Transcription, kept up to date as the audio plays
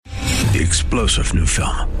the explosive new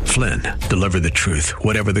film, Flynn, Deliver the Truth,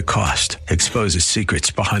 Whatever the Cost, exposes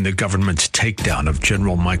secrets behind the government's takedown of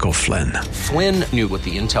General Michael Flynn. Flynn knew what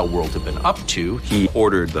the intel world had been up to. He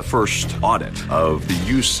ordered the first audit of the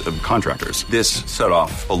use of contractors. This set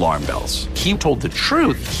off alarm bells. He told the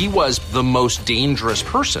truth. He was the most dangerous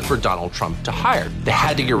person for Donald Trump to hire. They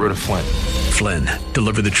had to get rid of Flynn. Flynn,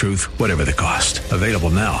 Deliver the Truth, Whatever the Cost. Available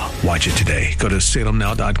now. Watch it today. Go to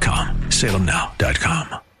salemnow.com.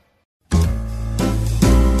 salemnow.com.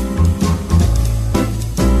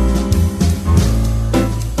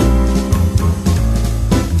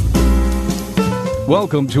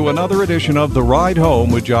 Welcome to another edition of The Ride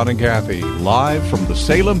Home with John and Kathy, live from the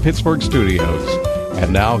Salem-Pittsburgh studios.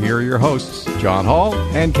 And now, here are your hosts, John Hall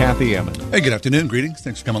and Kathy Emmett. Hey, good afternoon. Greetings.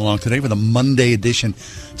 Thanks for coming along today for the Monday edition.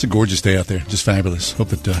 It's a gorgeous day out there. Just fabulous. Hope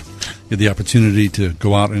that you have the opportunity to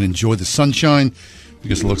go out and enjoy the sunshine,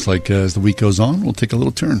 because it looks like as the week goes on, we'll take a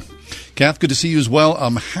little turn. Kath, good to see you as well.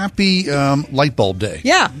 Happy Light Bulb Day.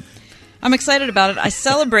 Yeah, I'm excited about it. I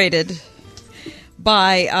celebrated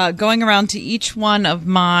by going around to each one of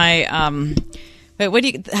my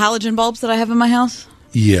halogen bulbs that I have in my house.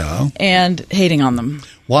 Yeah. And hating on them.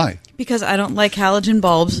 Why? Because I don't like halogen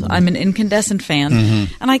bulbs. I'm an incandescent fan.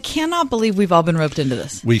 And I cannot believe we've all been roped into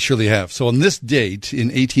this. We surely have. So on this date, in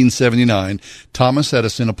 1879, Thomas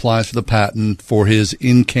Edison applies for the patent for his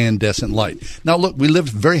incandescent light. Now, look, we lived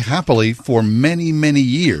very happily for many, many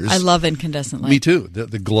years. I love incandescent light. Me too.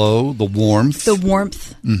 The glow, the warmth. The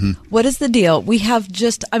warmth. What is the deal? We have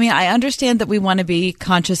I understand that we want to be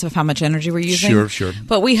conscious of how much energy we're using. Sure.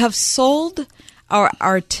 But we have sold our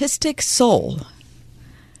artistic soul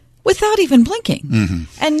without even blinking.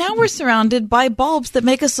 And now we're surrounded by bulbs that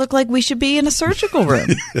make us look like we should be in a surgical room.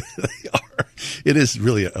 They are. It is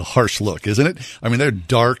really a harsh look, isn't it? I mean, they're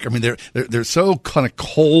dark. I mean, they're so kind of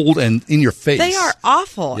cold and in your face. They are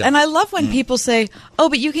awful. Yeah. And I love when people say, oh,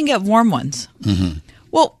 but you can get warm ones.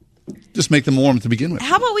 Well, just make them warm to begin with.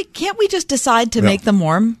 how about can't we just decide to make them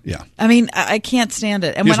warm? Yeah. I mean, I can't stand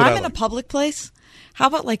it. And Here's when what I'm I in a like. public place, how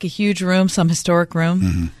about like a huge room, some historic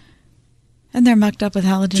room? And they're mucked up with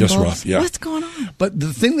halogen Just bulbs. rough, yeah. What's going on? But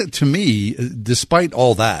the thing that, to me, despite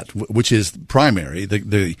all that, which is primary,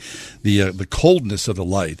 the coldness of the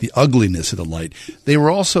light, the ugliness of the light, they were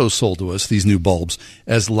also sold to us, these new bulbs,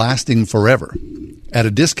 as lasting forever at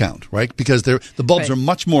a discount, right? Because the bulbs Right. are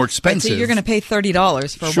much more expensive. So you're going to pay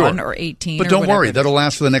 $30 for Sure. one or 18. But or don't whatever worry, it that'll is.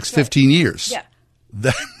 last for the next 15 years. Yeah.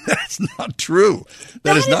 That's not true.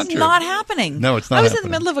 That is not true. not happening. No, it's not I was happening.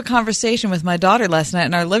 in the middle of a conversation with my daughter last night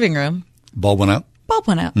in our living room. Bulb went out? Bulb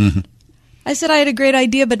went out. I said I had a great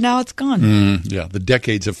idea, but now it's gone. Yeah, the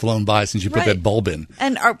decades have flown by since you put Right. that bulb in.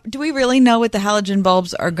 And do we really know what the halogen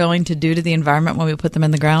bulbs are going to do to the environment when we put them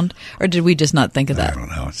in the ground? Or did we just not think of that? I don't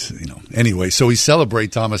know. It's, anyway, so we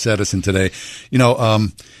celebrate Thomas Edison today.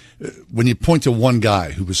 When you point to one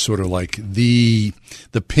guy who was sort of like the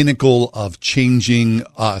pinnacle of changing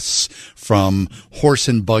us from horse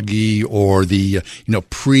and buggy or the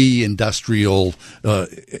pre-industrial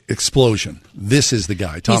explosion, this is the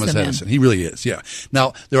guy, Thomas the man. Edison. He really is. Yeah.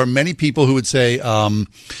 Now there are many people who would say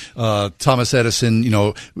Thomas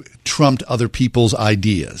Edison, trumped other people's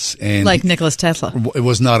ideas, and Like Nikola Tesla. it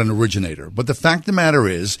was not an originator. But the fact of the matter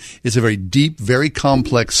is, it's a very deep, very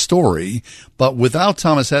complex story. But without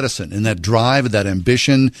Thomas Edison and that drive, that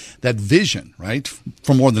ambition, that vision, right,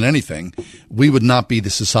 for more than anything, we would not be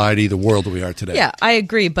the society, the world that we are today. Yeah, I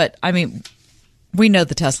agree. But, I mean, we know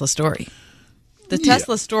the Tesla story. The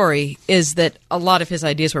Tesla story is that a lot of his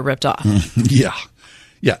ideas were ripped off. Yeah.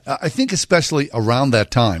 Yeah, I think especially around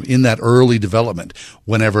that time, in that early development,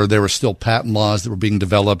 whenever there were still patent laws that were being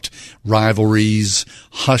developed, rivalries,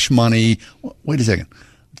 hush money. Wait a second.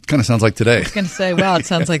 It kind of sounds like today. I was going to say, wow, it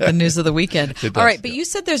sounds like the news of the weekend. It does, All right, but yeah. you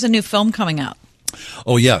said there's a new film coming out.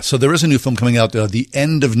 Oh, yeah. So there is a new film coming out the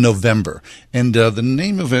end of November. And the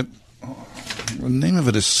name of it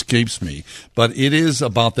escapes me, but it is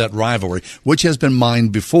about that rivalry, which has been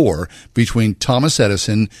mined before between Thomas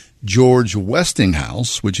Edison, George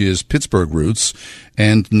Westinghouse, which is Pittsburgh roots,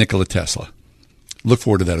 and Nikola Tesla. Look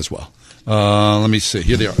forward to that as well. Let me see.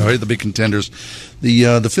 Here they are. All right, the big contenders.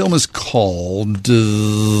 The film is called,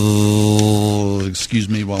 excuse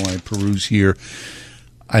me while I peruse here.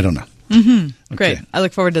 I don't know. Mm-hmm. Great. Okay. I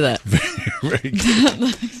look forward to that. Very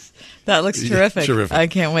good. That looks terrific. Terrific. I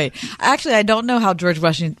can't wait. Actually, I don't know how George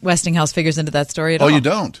Westinghouse figures into that story at all. Oh, you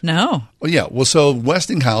don't? No. Oh, yeah. Well, so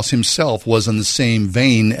Westinghouse himself was in the same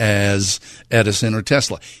vein as Edison or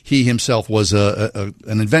Tesla. He himself was an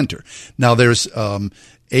inventor. Now, there's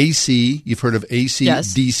AC. You've heard of AC,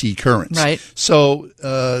 Yes. DC currents. Right. So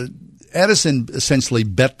Edison essentially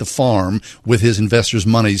bet the farm with his investors'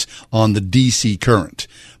 monies on the DC current.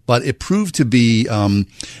 But it proved to be,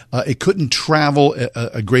 it couldn't travel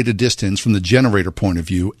a greater distance from the generator point of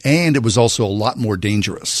view, and it was also a lot more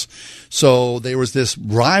dangerous. So there was this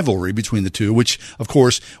rivalry between the two, which, of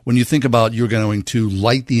course, when you think about you're going to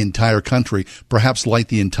light the entire country, perhaps light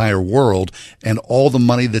the entire world, and all the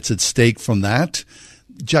money that's at stake from that,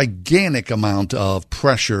 gigantic amount of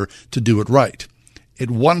pressure to do it right. At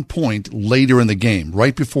one point later in the game,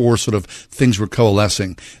 right before sort of things were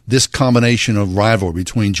coalescing, this combination of rivalry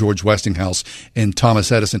between George Westinghouse and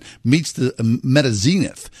Thomas Edison met a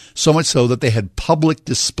zenith, so much so that they had public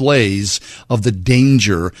displays of the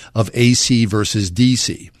danger of AC versus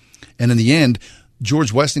DC. And in the end,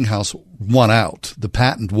 George Westinghouse won out. The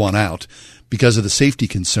patent won out because of the safety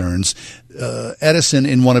concerns. Edison,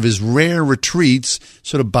 in one of his rare retreats,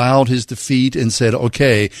 sort of bowed his defeat and said,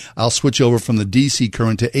 okay, I'll switch over from the DC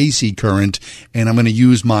current to AC current, and I'm going to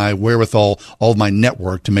use my wherewithal, all of my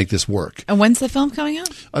network to make this work. And when's the film coming out?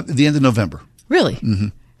 At the end of November. Really? Mm-hmm.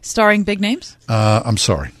 Starring big names? I'm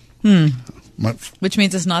sorry. Which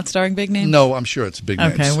means it's not starring big names? No, I'm sure it's big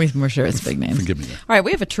names. Okay, we're sure it's big names. Forgive me there. All right,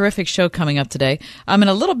 we have a terrific show coming up today. In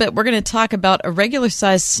a little bit, we're going to talk about a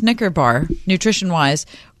regular-sized Snicker bar, nutrition-wise,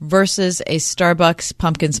 versus a Starbucks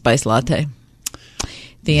pumpkin spice latte.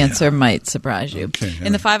 The answer might surprise you. Okay,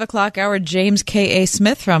 In the 5 o'clock hour, James K.A.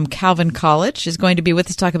 Smith from Calvin College is going to be with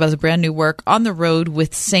us to talk about his brand new work, On the Road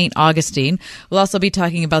with St. Augustine. We'll also be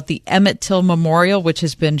talking about the Emmett Till Memorial, which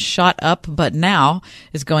has been shot up, but now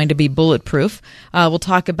is going to be bulletproof. We'll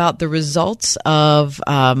talk about the results of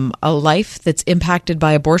a life that's impacted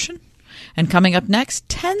by abortion. And coming up next,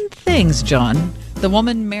 10 things, John, the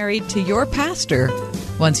woman married to your pastor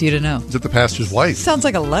wants you to know. Is it the pastor's wife? Sounds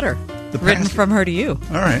like a letter written from her to you.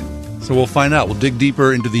 All right. So we'll find out. We'll dig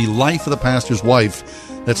deeper into the life of the pastor's wife.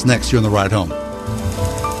 That's next here on The Ride Home.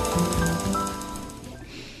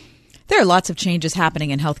 There are lots of changes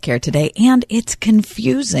happening in healthcare today, and it's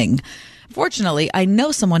confusing. Fortunately, I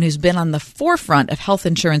know someone who's been on the forefront of health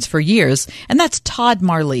insurance for years, and that's Todd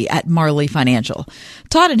Marley at Marley Financial.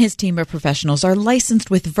 Todd and his team of professionals are licensed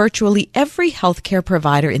with virtually every healthcare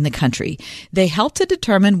provider in the country. They help to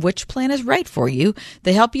determine which plan is right for you.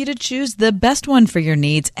 They help you to choose the best one for your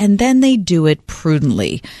needs, and then they do it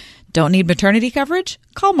prudently. Don't need maternity coverage?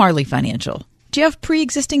 Call Marley Financial. Do you have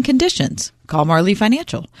pre-existing conditions? Call Marley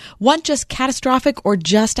Financial. Want just catastrophic or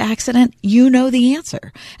just accident? You know the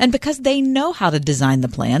answer. And because they know how to design the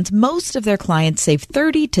plans, most of their clients save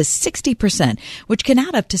 30 to 60%, which can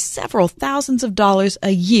add up to several thousands of dollars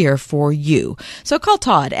a year for you. So call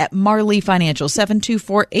Todd at Marley Financial,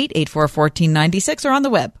 724-884-1496, or on the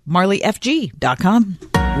web, marleyfg.com.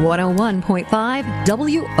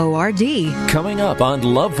 101.5 WORD. Coming up on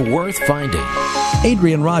Love Worth Finding.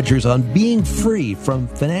 Adrian Rogers on being free from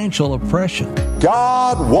financial oppression.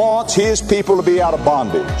 God wants His people to be out of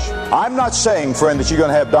bondage. I'm not saying, friend, that you're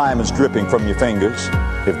going to have diamonds dripping from your fingers.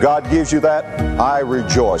 If God gives you that, I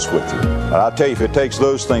rejoice with you. And I'll tell you, if it takes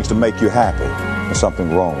those things to make you happy, there's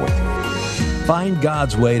something wrong with you. Find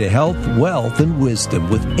God's way to health, wealth, and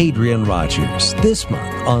wisdom with Adrian Rogers this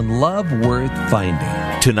month on Love Worth Finding.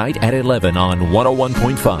 Tonight at 11 on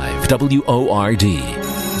 101.5 WORD.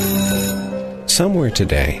 Somewhere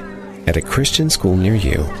today, at a Christian school near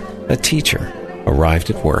you, a teacher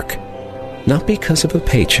arrived at work, not because of a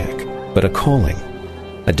paycheck, but a calling,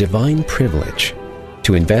 a divine privilege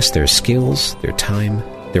to invest their skills, their time,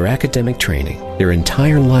 their academic training, their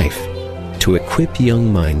entire life to equip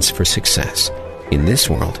young minds for success in this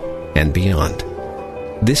world and beyond.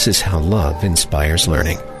 This is how love inspires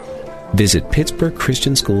learning. Visit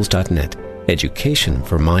PittsburghChristianSchools.net. Education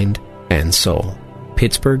for mind and soul.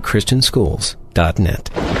 PittsburghChristianSchools.net.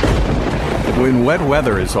 When wet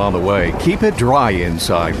weather is on the way, keep it dry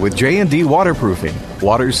inside with J&D Waterproofing.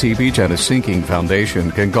 Water seepage and a sinking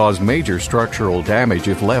foundation can cause major structural damage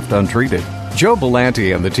if left untreated. Joe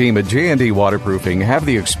Belanti and the team at J&D Waterproofing have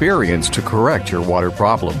the experience to correct your water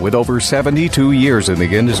problem with over 72 years in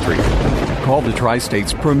the industry. Call the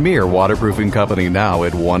Tri-State's premier waterproofing company now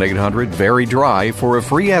at 1-800-VERY-DRY for a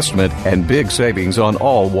free estimate and big savings on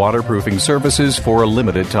all waterproofing services for a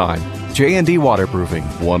limited time. J&D Waterproofing,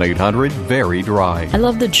 1-800-VERY-DRY. I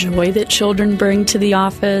love the joy that children bring to the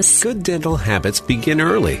office. Good dental habits begin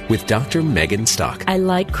early with Dr. Megan Stock. I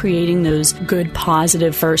like creating those good,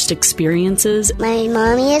 positive first experiences. My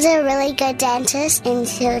mommy is a really good dentist, and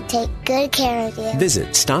she'll take good care of you. Visit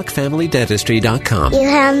StockFamilyDentistry.com. You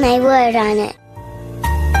have my word on it.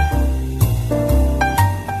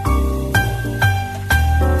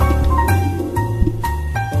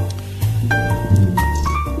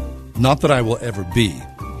 Not that I will ever be,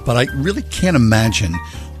 but I really can't imagine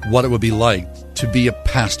what it would be like to be a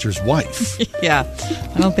pastor's wife. Yeah,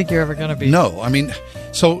 I don't think you're ever going to be. No, I mean,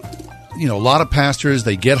 so, a lot of pastors,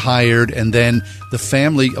 they get hired, and then the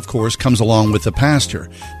family, of course, comes along with the pastor.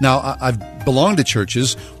 Now, I've belonged to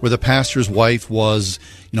churches where the pastor's wife was,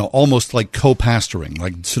 almost like co-pastoring,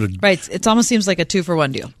 like sort of. Right. It almost seems like a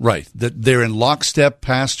 2-for-1 deal. Right. That they're in lockstep,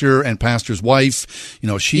 pastor and pastor's wife.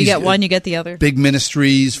 She's. You get one, you get the other. Big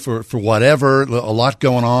ministries for whatever, a lot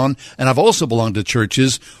going on. And I've also belonged to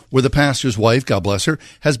churches where the pastor's wife, God bless her,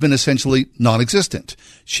 has been essentially non-existent.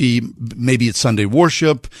 Maybe it's Sunday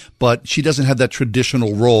worship, but she doesn't have that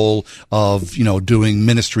traditional role of, doing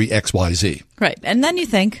ministry XYZ. Right. And then you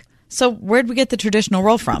think, so where'd we get the traditional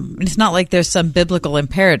role from? It's not like there's some biblical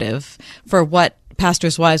imperative for what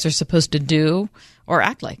pastors' wives are supposed to do or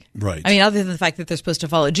act like. Right. I mean, other than the fact that they're supposed to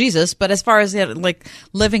follow Jesus, but as far as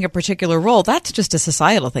living a particular role, that's just a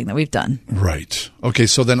societal thing that we've done. Right. Okay,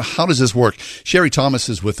 so then how does this work? Sherry Thomas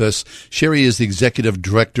is with us. Sherry is the executive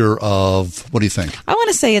director of, what do you think? I want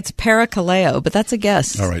to say it's Parakaleo, but that's a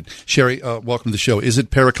guess. All right. Sherry, welcome to the show. Is it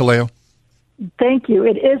Parakaleo? Thank you.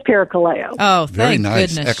 It is Parakaleo. Oh, very thank nice.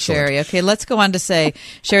 goodness, Excellent. Sherry. Okay, let's go on to say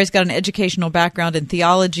Sherry's got an educational background in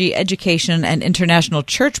theology, education, and international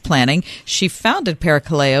church planning. She founded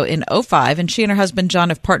Parakaleo in 2005, and she and her husband John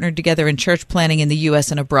have partnered together in church planning in the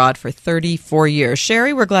U.S. and abroad for 34 years.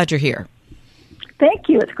 Sherry, we're glad you're here. Thank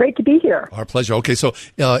you. It's great to be here. Our pleasure. Okay, so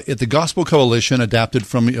at the Gospel Coalition, adapted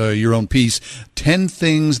from your own piece, 10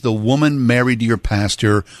 things the woman married to your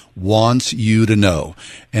pastor wants you to know.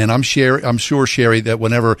 And I'm sure, Sherry, that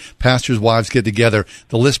whenever pastors' wives get together,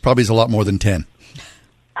 the list probably is a lot more than 10.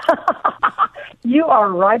 You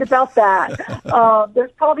are right about that.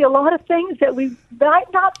 There's probably a lot of things that we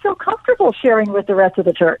might not feel comfortable sharing with the rest of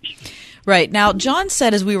the church. Right. Now, John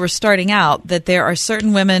said as we were starting out that there are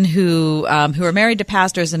certain women who are married to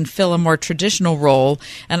pastors and fill a more traditional role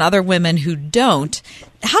and other women who don't.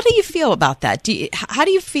 How do you feel about that? How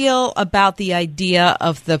do you feel about the idea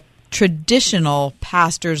of the traditional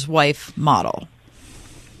pastor's wife model?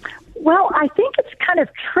 Well, I think it's kind of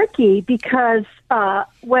tricky because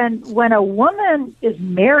when a woman is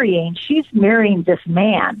marrying, she's marrying this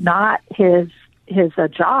man, not his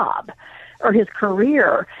job or his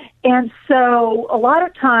career. And so a lot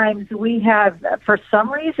of times we have, for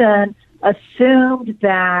some reason, assumed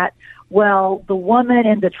that, well, the woman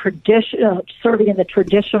in the serving in the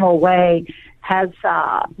traditional way has,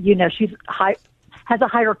 has a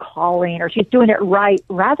higher calling, or she's doing it right,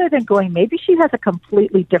 rather than going, maybe she has a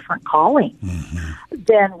completely different calling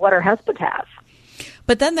than what her husband has.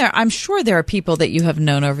 But then I'm sure there are people that you have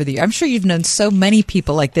known over the years. I'm sure you've known so many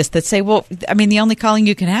people like this that say, well, I mean, the only calling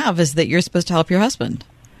you can have is that you're supposed to help your husband.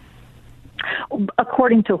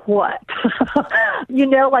 According to what?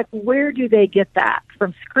 Where do they get that?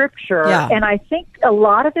 From Scripture. Yeah. And I think a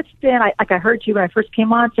lot of it's been, I heard you when I first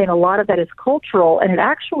came on saying a lot of that is cultural, and it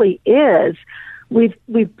actually is.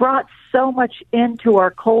 We've brought so much into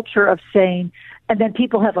our culture of saying, and then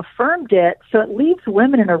people have affirmed it, so it leaves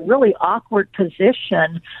women in a really awkward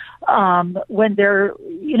position when they're,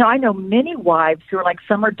 I know many wives who are like,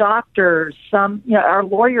 some are doctors, some are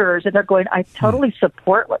lawyers, and they're going, I totally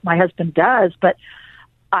support what my husband does, but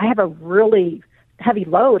I have a really heavy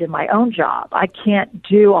load in my own job. I can't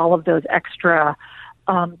do all of those extra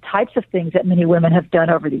types of things that many women have done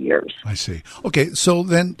over the years. I see. Okay, so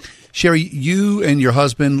then, Sherry, you and your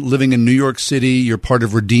husband living in New York City, you're part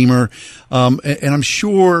of Redeemer, and I'm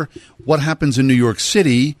sure what happens in New York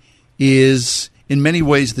City is in many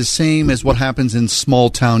ways the same as what happens in small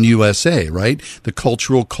town USA, right? The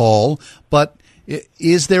cultural call. But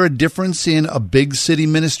is there a difference in a big city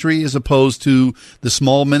ministry as opposed to the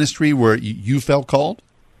small ministry where you felt called?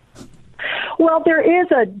 Well,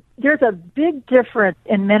 there's a big difference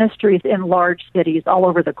in ministries in large cities all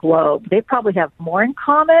over the globe. They probably have more in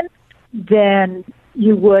common than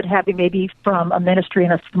you would having maybe from a ministry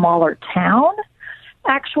in a smaller town.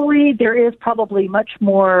 Actually, there is probably much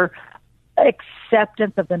more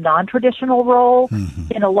acceptance of the non-traditional role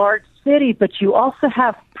in a large city, but you also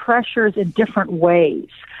have pressures in different ways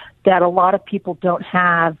that a lot of people don't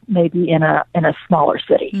have maybe in a smaller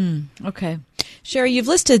city. Okay. Sherry, you've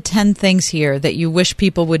listed 10 things here that you wish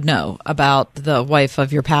people would know about the wife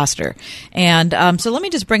of your pastor. And so let me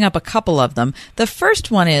just bring up a couple of them. The first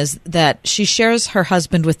one is that she shares her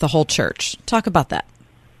husband with the whole church. Talk about that.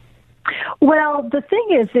 Well, the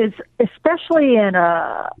thing is especially in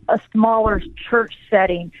a smaller church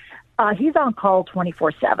setting, he's on call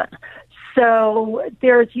 24/7. So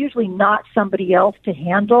there's usually not somebody else to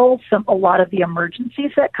handle a lot of the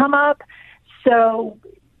emergencies that come up. So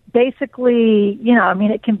basically,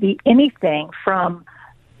 it can be anything from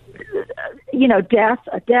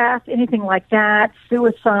death, anything like that,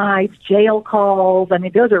 suicides, jail calls. I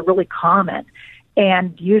mean, those are really common.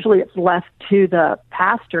 And usually it's left to the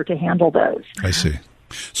pastor to handle those. I see.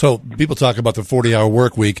 So people talk about the 40-hour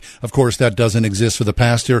work week. Of course, that doesn't exist for the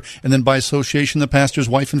pastor. And then by association, the pastor's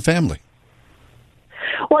wife and family.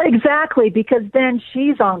 Well, exactly, because then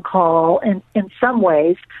she's on call in some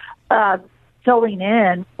ways, filling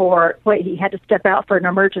in for, he had to step out for an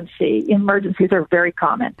emergency. Emergencies are very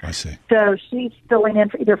common. I see. So she's filling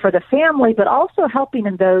in either for the family, but also helping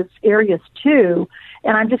in those areas too.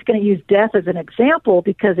 And I'm just going to use death as an example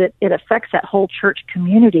because it affects that whole church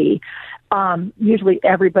community. Usually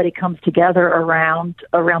everybody comes together around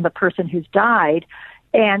the person who's died.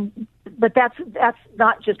 But that's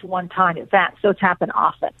not just one-time event, so it's happened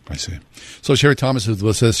often. I see. So Sherry Thomas is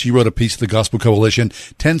with us. She wrote a piece to the Gospel Coalition,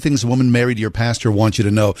 10 Things a Woman Married to Your Pastor Wants You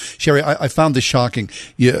to Know. Sherry, I found this shocking.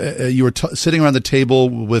 You were sitting around the table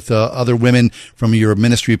with other women from your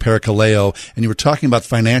ministry, Parakaleo, and you were talking about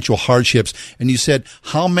financial hardships, and you said,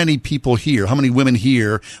 how many women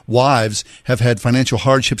here, wives, have had financial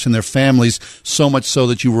hardships in their families, so much so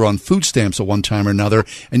that you were on food stamps at one time or another,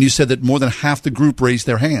 and you said that more than half the group raised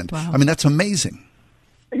their hand. Wow. I mean, that's amazing.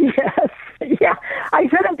 Yes, yeah. I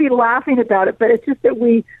shouldn't be laughing about it, but it's just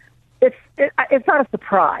that it's not a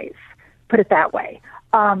surprise, put it that way.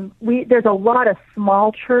 There's a lot of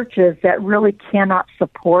small churches that really cannot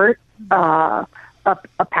support a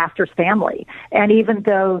pastor's family. And even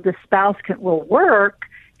though the spouse will work,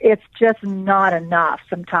 it's just not enough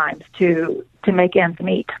sometimes to make ends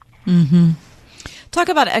meet. Mm-hmm. Talk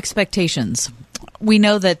about expectations. We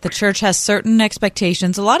know that the church has certain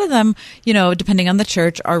expectations. A lot of them, depending on the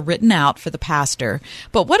church, are written out for the pastor.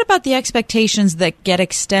 But what about the expectations that get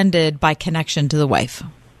extended by connection to the wife?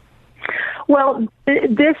 Well,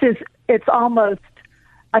 it's almost,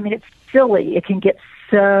 it's silly. It can get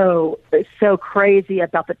so crazy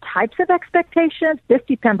about the types of expectations. This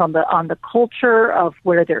depends on the culture of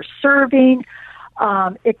where they're serving.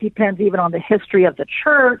 It depends even on the history of the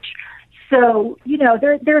church. So,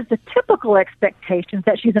 there's the typical expectations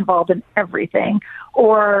that she's involved in everything,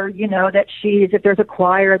 or, that if there's a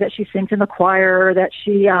choir, that she sings in the choir, that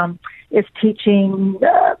she is teaching,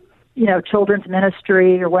 children's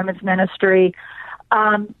ministry or women's ministry.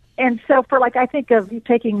 And so I think of you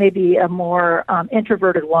taking maybe a more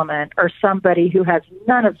introverted woman or somebody who has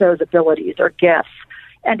none of those abilities or gifts,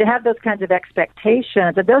 and to have those kinds of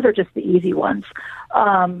expectations, and those are just the easy ones.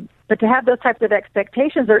 But to have those types of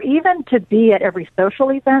expectations, or even to be at every social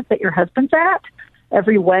event that your husband's at,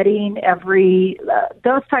 every wedding,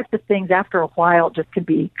 those types of things, after a while, just can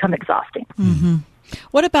become exhausting. Mm-hmm.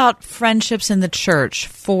 What about friendships in the church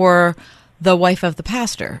for the wife of the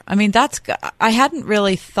pastor? I hadn't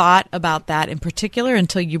really thought about that in particular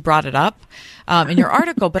until you brought it up in your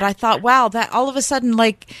article. But I thought, wow, that all of a sudden,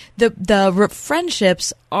 the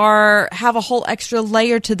friendships have a whole extra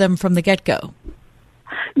layer to them from the get-go.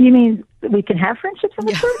 You mean we can have friendships in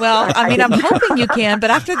the church? Well, I'm hoping you can, but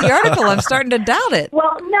after the article, I'm starting to doubt it.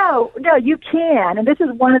 Well, no, you can. And this is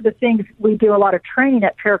one of the things we do a lot of training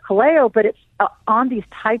at Parakaleo, but it's on these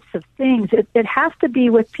types of things. It has to be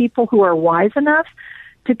with people who are wise enough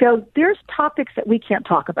to go, there's topics that we can't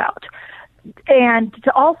talk about. And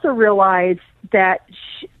to also realize that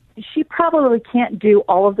she probably can't do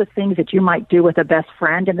all of the things that you might do with a best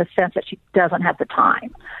friend, in the sense that she doesn't have the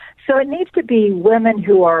time. So it needs to be women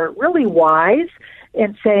who are really wise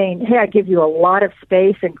in saying, hey, I give you a lot of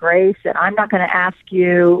space and grace, and I'm not going to ask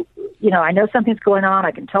you, I know something's going on.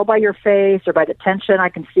 I can tell by your face or by the tension I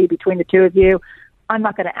can see between the two of you. I'm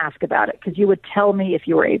not going to ask about it because you would tell me if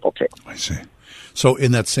you were able to. I see. So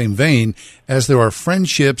in that same vein, as there are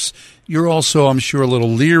friendships, you're also, I'm sure, a little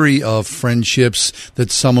leery of friendships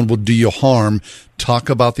that someone will do you harm. Talk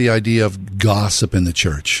about the idea of gossip in the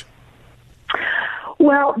church.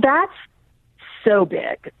 Well, that's so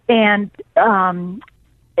big. And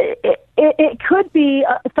it could be,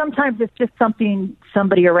 sometimes it's just something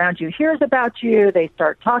somebody around you hears about you, they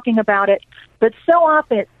start talking about it. But so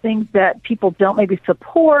often it's things that people don't maybe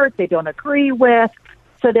support, they don't agree with.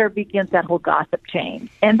 So there begins that whole gossip chain.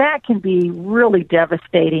 And that can be really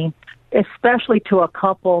devastating, especially to a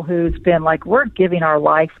couple who's been we're giving our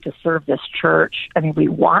life to serve this church. We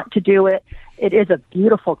want to do it. It is a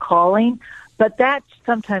beautiful calling. But that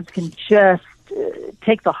sometimes can just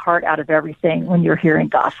take the heart out of everything when you're hearing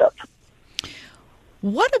gossip.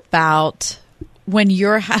 What about when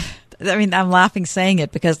you're I'm laughing saying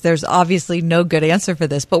it because there's obviously no good answer for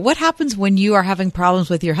this, but what happens when you are having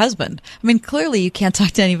problems with your husband? Clearly you can't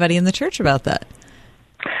talk to anybody in the church about that.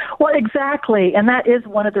 Well, exactly. And that is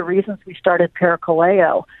one of the reasons we started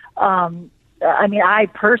Parakaleo. I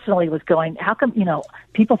personally was going, how come,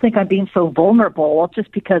 people think I'm being so vulnerable? Well,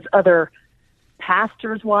 just because other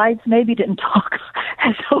pastors' wives maybe didn't talk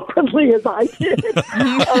as openly as I did,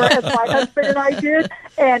 or as my husband and I did.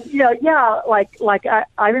 And,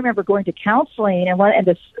 I remember going to counseling,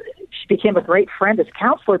 and she became a great friend as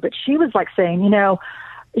counselor, but she was like saying,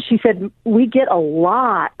 she said, we get a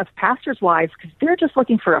lot of pastors' wives because they're just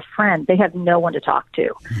looking for a friend. They have no one to talk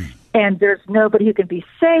to. And there's nobody who can be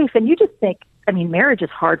safe. And you just think, marriage is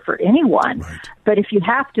hard for anyone. Right. But if you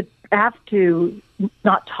have to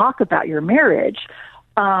not talk about your marriage,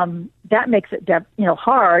 that makes it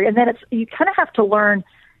hard. And then you kind of have to learn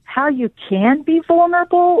how you can be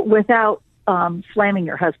vulnerable without slamming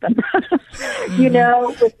your husband.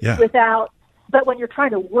 Without. But when you're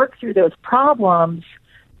trying to work through those problems,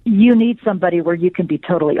 you need somebody where you can be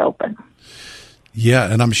totally open.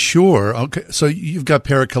 Yeah, and I'm sure, okay, so you've got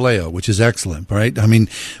Parakaleo, which is excellent, right?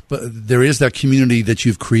 But there is that community that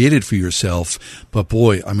you've created for yourself, but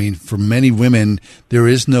boy, for many women, there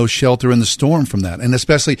is no shelter in the storm from that, and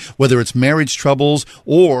especially whether it's marriage troubles,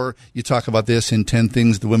 or you talk about this in 10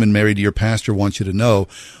 Things the Women Married to Your Pastor Want You to Know.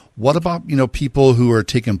 What about, people who are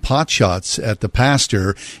taking pot shots at the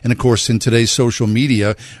pastor? And of course, in today's social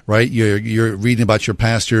media, right, you're reading about your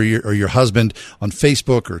pastor or your husband on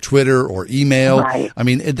Facebook or Twitter or email. Right.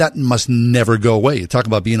 That must never go away. You talk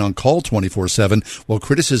about being on call 24/7. Well,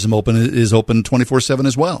 criticism is open 24/7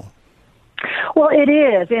 as well. Well, it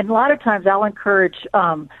is. And a lot of times I'll encourage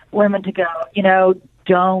women to go,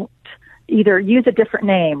 don't either use a different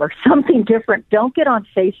name or something different. Don't get on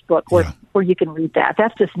Facebook where you can read that.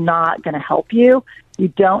 That's just not going to help you. You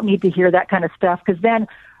don't need to hear that kind of stuff, because then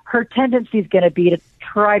her tendency is going to be to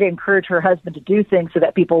try to encourage her husband to do things so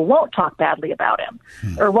that people won't talk badly about him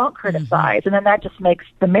or won't criticize. And then that just makes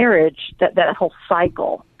the marriage, that whole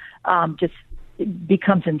cycle, just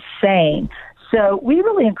becomes insane. So we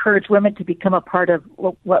really encourage women to become a part of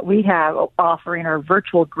what we have offering our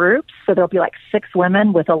virtual groups. So there'll be like 6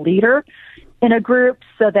 women with a leader in a group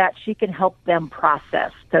so that she can help them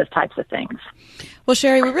process those types of things. Well,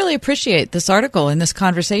 Sherry, we really appreciate this article and this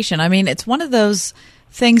conversation. It's one of those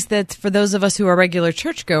things that for those of us who are regular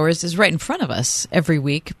churchgoers is right in front of us every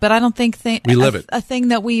week, but I don't think we live it. A thing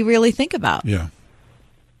that we really think about. Yeah.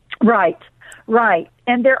 Right.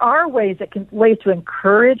 And there are ways to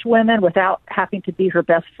encourage women without having to be her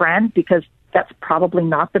best friend, because that's probably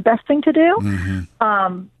not the best thing to do.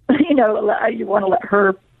 Mm-hmm. You want to let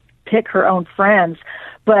her pick her own friends.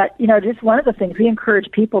 But, just one of the things we encourage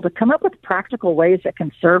people to come up with practical ways that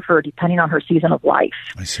can serve her depending on her season of life.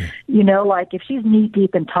 I see. Like if she's knee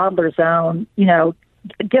deep in Toddler Zone,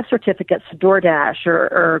 gift certificates to DoorDash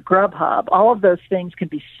or Grubhub, all of those things can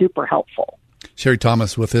be super helpful. Sherry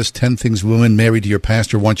Thomas with us, 10 Things Women Married to Your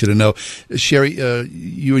Pastor Want You to Know. Sherry,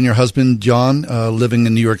 you and your husband, John, living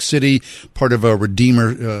in New York City, part of a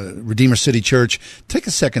Redeemer City Church. Take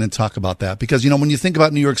a second and talk about that, because, when you think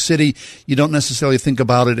about New York City, you don't necessarily think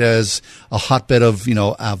about it as a hotbed of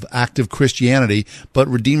active Christianity, but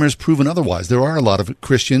Redeemer's proven otherwise. There are a lot of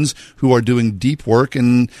Christians who are doing deep work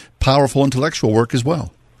and powerful intellectual work as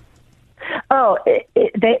well. Oh, it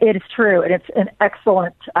is true. And it's an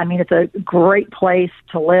excellent, it's a great place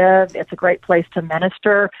to live. It's a great place to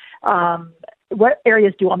minister. What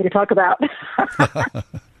areas do you want me to talk about?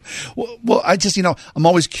 Well, I just, I'm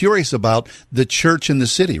always curious about the church in the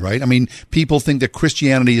city, right? People think that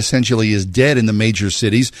Christianity essentially is dead in the major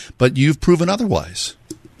cities, but you've proven otherwise.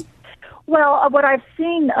 Well, what I've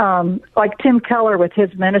seen, like Tim Keller with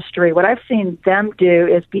his ministry, what I've seen them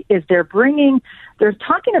do is they're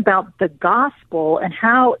talking about the gospel and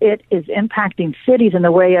how it is impacting cities in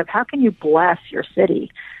the way of how can you bless your city?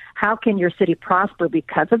 How can your city prosper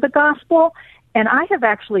because of the gospel? And I have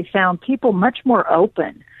actually found people much more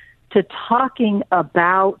open to talking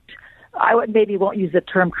about, maybe won't use the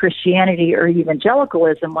term Christianity or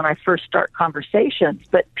evangelicalism when I first start conversations,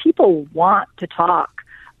 but people want to talk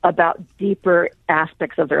about deeper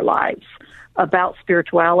aspects of their lives, about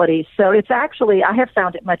spirituality. So it's actually, I have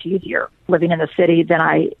found it much easier living in the city than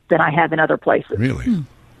I have in other places. Really?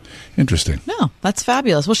 Interesting. No, that's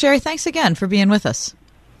fabulous. Well, Sherry, thanks again for being with us.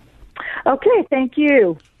 Okay, thank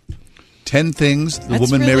you. 10 Things the That's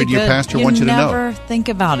woman really married to your pastor wants you to know. You never think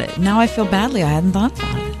about it. Now I feel badly. I hadn't thought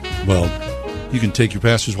about it. Well, you can take your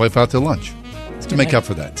pastor's wife out to lunch to make up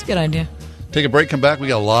for that. It's a good idea. Take a break, come back. We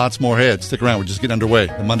got lots more ahead. Stick around. We're just getting underway.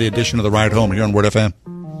 The Monday edition of The Ride Home here on Word FM.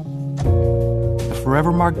 The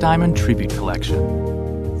Forever Mark Diamond Tribute Collection.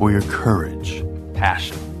 For your courage,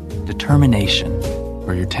 passion, determination,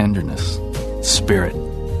 for your tenderness, spirit,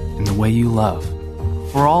 and the way you love.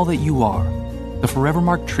 For all that you are. The Forever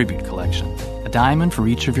Mark Tribute Collection. A diamond for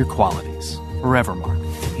each of your qualities.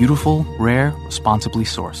 Forevermark. Beautiful, rare, responsibly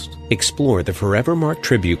sourced. Explore the Forevermark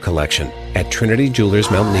Tribute Collection at Trinity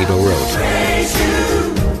Jewelers, Mount Nebo Road.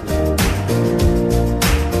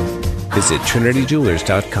 Visit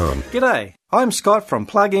TrinityJewelers.com. G'day, I'm Scott from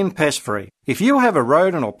Plug-in Pest Free. If you have a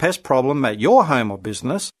rodent or pest problem at your home or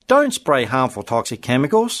business, don't spray harmful toxic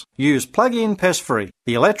chemicals. Use Plug-in Pest Free,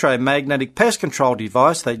 the electromagnetic pest control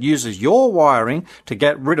device that uses your wiring to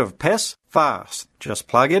get rid of pests fast. Just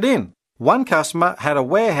plug it in. One customer had a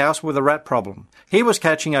warehouse with a rat problem. He was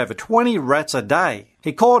catching over 20 rats a day.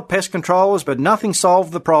 He called pest controllers, but nothing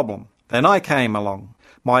solved the problem. Then I came along.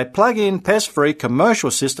 My plug-in pest-free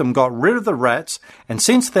commercial system got rid of the rats, and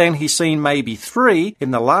since then he's seen maybe 3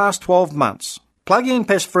 in the last 12 months. Plug-in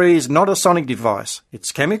pest-free is not a sonic device.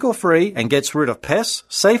 It's chemical-free and gets rid of pests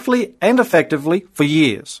safely and effectively for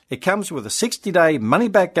years. It comes with a 60-day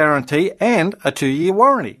money-back guarantee and a 2-year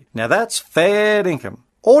warranty. Now that's fair income.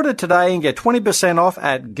 Order today and get 20% off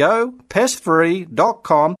at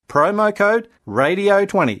gopestfree.com, promo code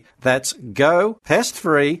radio20. That's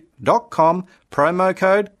gopestfree.com, promo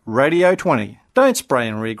code radio20. Don't spray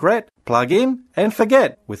and regret. Plug in and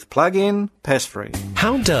forget with Plug-in Pest Free.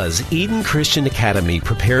 How does Eden Christian Academy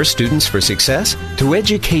prepare students for success? Through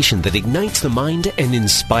education that ignites the mind and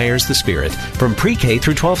inspires the spirit from pre-K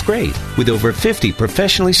through 12th grade, with over 50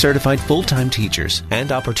 professionally certified full-time teachers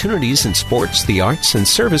and opportunities in sports, the arts, and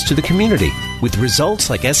service to the community, with results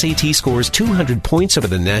like SAT scores 200 points over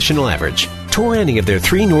the national average. Tour any of their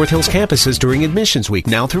 3 North Hills campuses during admissions week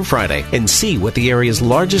now through Friday and see what the area's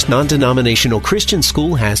largest non-denominational Christian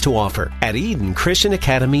school has to offer at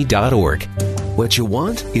EdenChristianAcademy.org. What you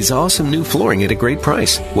want is awesome new flooring at a great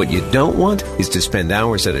price. What you don't want is to spend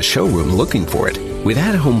hours at a showroom looking for it. With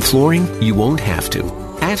at-home flooring, you won't have to.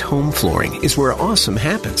 At-home flooring is where awesome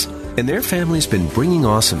happens. And their family's been bringing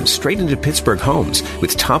awesome straight into Pittsburgh homes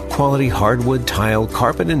with top-quality hardwood, tile,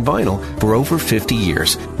 carpet, and vinyl for over 50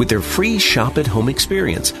 years with their free shop-at-home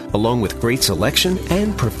experience, along with great selection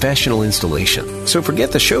and professional installation. So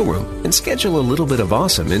forget the showroom and schedule a little bit of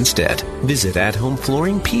awesome instead. Visit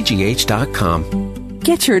AtHomeFlooringPGH.com.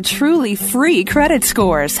 Get your truly free credit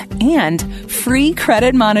scores and free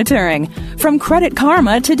credit monitoring from Credit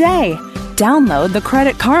Karma today. Download the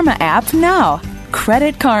Credit Karma app now.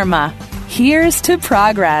 Credit Karma. Here's to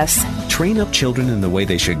progress. Train up children in the way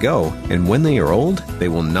they should go, and when they are old, they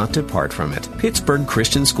will not depart from it.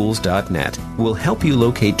 PittsburghChristianSchools.net will help you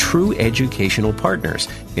locate true educational partners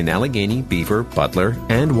in Allegheny, Beaver, Butler,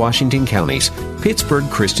 and Washington counties.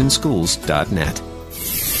 PittsburghChristianSchools.net.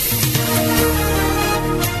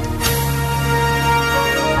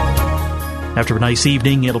 After a nice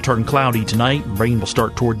evening, it'll turn cloudy tonight. Rain will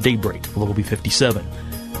start toward daybreak. The low will be 57.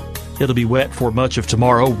 It'll be wet for much of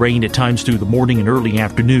tomorrow. Rain at times through the morning and early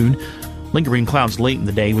afternoon. Lingering clouds late in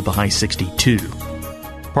the day with the high 62.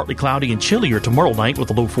 Partly cloudy and chillier tomorrow night with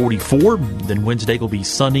a low 44. Then Wednesday will be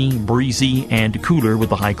sunny, breezy, and cooler with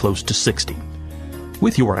the high close to 60.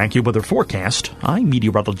 With your AccuWeather forecast, I'm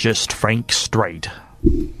meteorologist Frank Strait.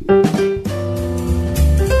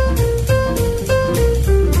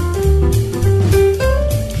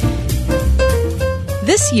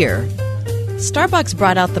 This year, Starbucks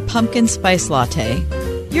brought out the pumpkin spice latte,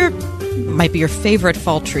 might be your favorite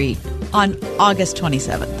fall treat, on August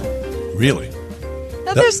 27th. Really?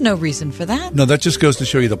 Now, there's no reason for that. No, that just goes to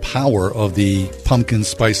show you the power of the pumpkin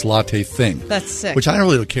spice latte thing. That's sick. Which I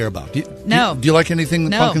really don't care about. Do you like anything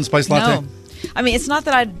with pumpkin spice latte? No. I mean, it's not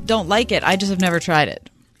that I don't like it. I just have never tried it.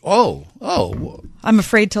 Oh. I'm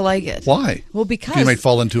afraid to like it. Why? Well, because you might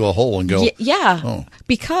fall into a hole and go.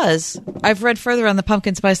 Because I've read further on the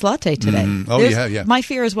pumpkin spice latte today. Yeah. My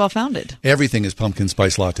fear is well founded. Everything is pumpkin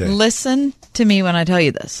spice latte. Listen to me when I tell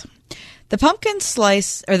you this. The pumpkin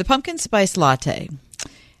spice latte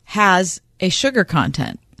has a sugar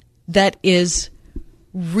content that is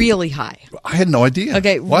really high. I had no idea.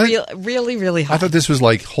 Okay, really, really high. I thought this was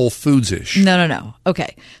like Whole Foods-ish. No.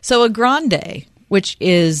 Okay, so a grande, which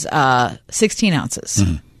is 16 ounces,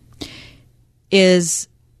 it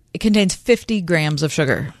contains 50 grams of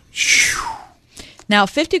sugar. Now,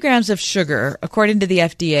 50 grams of sugar, according to the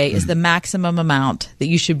FDA, is the maximum amount that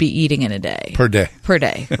you should be eating in a day. Per day. Per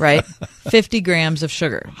day, right? 50 grams of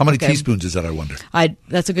sugar. How many teaspoons is that, I wonder?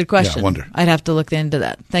 That's a good question. Yeah, I wonder. I'd have to look into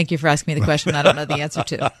that. Thank you for asking me the question I don't know the answer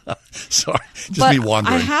to. Sorry, me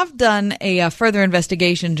wandering. I have done a further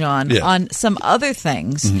investigation, John, on some other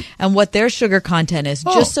things and what their sugar content is,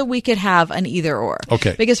 just so we could have an either or.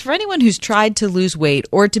 Okay. Because for anyone who's tried to lose weight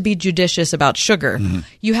or to be judicious about sugar,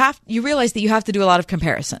 you realize that you have to do a lot of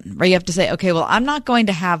comparison, right? You have to say, okay, well, I'm not going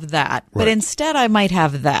to have that, but instead I might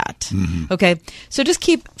have that. Okay, so just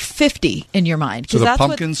keep 50 in your mind. So the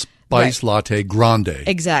pumpkin Spice Latte Grande.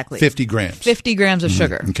 Exactly. 50 grams. 50 grams of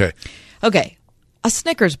sugar. Okay. Okay. A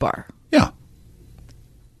Snickers bar. Yeah.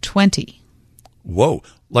 20. Whoa.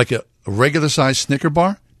 Like a regular size Snicker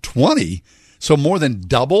bar? 20? So more than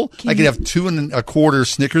double? I could have 2 1/4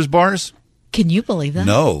 Snickers bars? Can you believe that?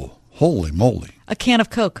 No. Holy moly. A can of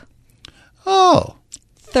Coke. Oh.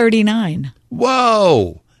 39.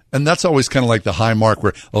 Whoa. And that's always kind of like the high mark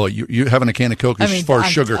where, you're having a can of Coke as far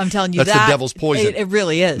as sugar. I'm telling you that's the devil's poison. It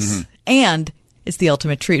really is. And it's the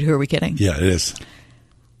ultimate treat. Who are we kidding? Yeah, it is.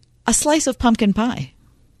 A slice of pumpkin pie.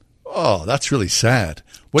 Oh, that's really sad.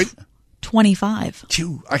 Wait. 25.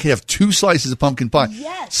 I could have 2 slices of pumpkin pie.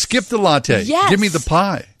 Yes. Skip the latte. Yes. Give me the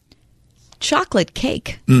pie. Chocolate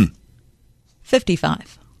cake.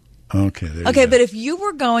 55. Okay. Okay, but if you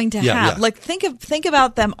were going to have, like, think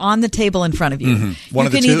about them on the table in front of you. One you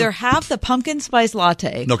of the can two? either have the pumpkin spice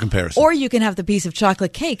latte. No comparison. Or you can have the piece of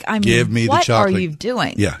chocolate cake. I mean, Give me what the chocolate. are you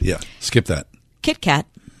doing? Yeah. Skip that. Kit Kat.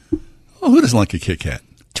 Oh, who doesn't like a Kit Kat?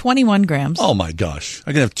 21 grams. Oh, my gosh.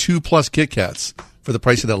 I can have 2+ Kit Kats for the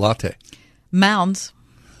price of that latte. Mounds.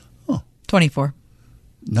 24.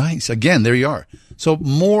 Nice. Again, there you are. So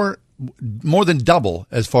more than double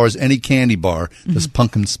as far as any candy bar, this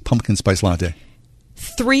pumpkin spice latte.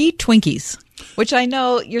 3 Twinkies, which I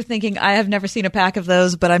know you're thinking, I have never seen a pack of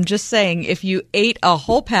those, but I'm just saying if you ate a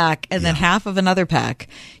whole pack and then half of another pack,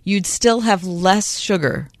 you'd still have less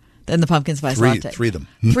sugar than the pumpkin spice latte. 3 of them.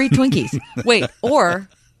 3 Twinkies. Wait, or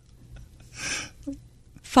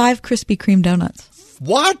 5 Krispy Kreme donuts.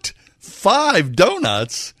 What? 5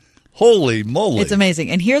 donuts? Holy moly. It's amazing.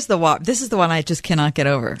 And here's the one. This is the one I just cannot get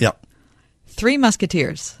over. Yep. 3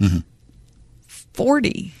 Musketeers.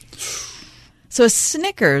 40. So a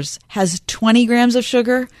Snickers has 20 grams of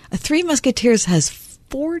sugar. A 3 Musketeers has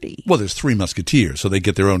 40. Well, there's 3 Musketeers, so they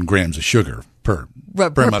get their own grams of sugar per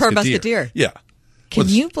Musketeer. Yeah. Can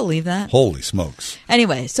you believe that? Holy smokes.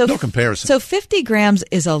 Anyway, so no comparison. So 50 grams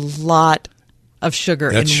is a lot of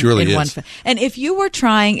sugar that surely in one. is. And if you were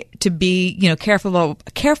trying to be,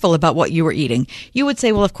 careful about what you were eating, you would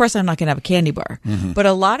say, well, of course I'm not going to have a candy bar. But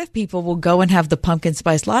a lot of people will go and have the pumpkin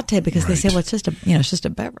spice latte because they say, well, it's just a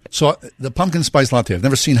beverage. So the pumpkin spice latte, I've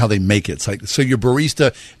never seen how they make it. It's like, so your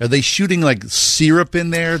barista, are they shooting like syrup in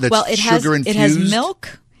there that's sugar infused? It has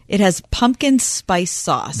milk. It has pumpkin spice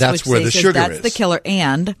sauce. That's where the sugar is. That's the killer.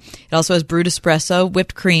 And it also has brewed espresso,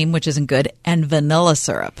 whipped cream, which isn't good, and vanilla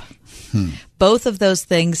syrup. Both of those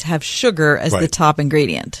things have sugar as the top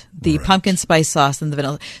ingredient, the pumpkin spice sauce and the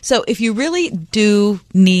vanilla. So if you really do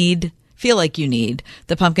feel like you need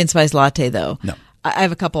the pumpkin spice latte, though, I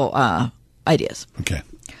have a couple ideas. Okay.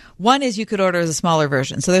 One is you could order as a smaller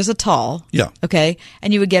version. So there's a tall. Yeah. Okay.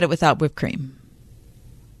 And you would get it without whipped cream.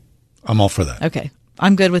 I'm all for that. Okay.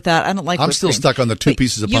 I'm good with that. I don't like whipped I'm still cream. stuck on the 2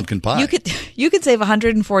 pieces of pumpkin pie. You could save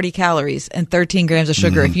 140 calories and 13 grams of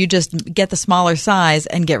sugar if you just get the smaller size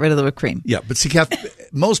and get rid of the whipped cream. Yeah, but see, Kath,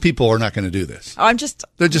 most people are not going to do this.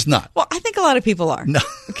 They're just not. Well, I think a lot of people are. No.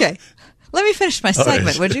 Okay. Let me finish my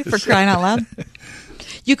segment, would you, for crying out loud?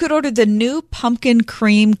 You could order the new pumpkin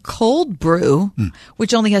cream cold brew,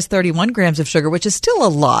 which only has 31 grams of sugar, which is still a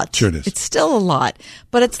lot. Sure it is. It's still a lot,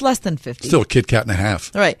 but it's less than 50. Still a Kit Kat and a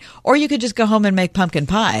half. Right. Or you could just go home and make pumpkin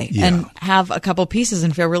pie and have a couple pieces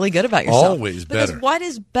and feel really good about yourself. Always better. Because what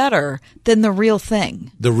is better than the real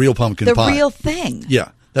thing? The real pumpkin pie. The real thing. Yeah.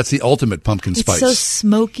 That's the ultimate pumpkin spice. It's so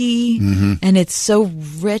smoky and it's so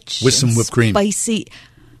rich. With some whipped cream. Spicy.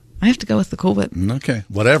 I have to go with the Cool Whip. Okay,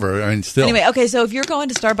 whatever. I mean, still. Anyway, okay, so if you're going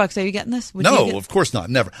to Starbucks, are you getting this? No, of course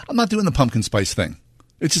not. Never. I'm not doing the pumpkin spice thing.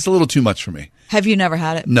 It's just a little too much for me. Have you never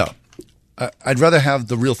had it? No. I'd rather have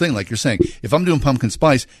the real thing, like you're saying. If I'm doing pumpkin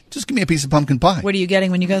spice, just give me a piece of pumpkin pie. What are you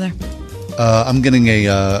getting when you go there? I'm getting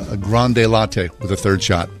a grande latte with a 3rd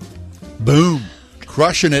shot. Boom.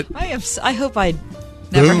 Crushing it. I hope I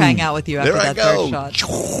never hang out with you after that 3rd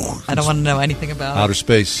shot. I don't want to know anything about outer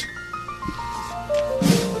space.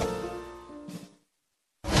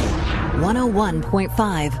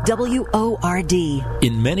 101.5 WORD.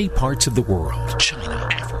 In many parts of the world, China,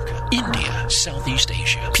 Africa, India, Southeast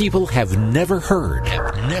Asia, people have never heard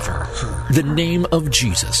the name of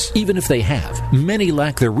Jesus. Even if they have, many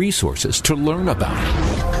lack the resources to learn about it.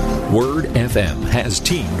 Word FM has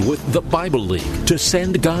teamed with the Bible League to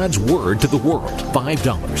send God's Word to the world.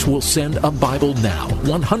 $5 will send a Bible now.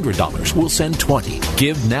 $100 will send 20.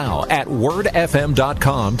 Give now at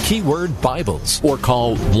wordfm.com, keyword Bibles, or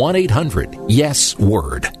call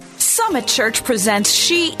 1-800-YES-WORD. Some Summit Church presents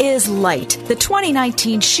She Is Light, the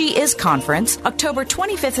 2019 She Is Conference, October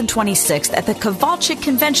 25th and 26th at the Kowalczyk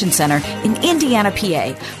Convention Center in Indiana,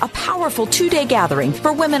 PA. A powerful 2-day gathering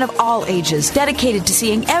for women of all ages dedicated to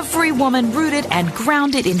seeing every woman rooted and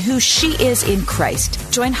grounded in who she is in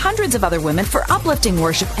Christ. Join hundreds of other women for uplifting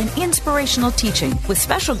worship and inspirational teaching with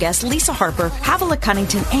special guests Lisa Harper, Havilah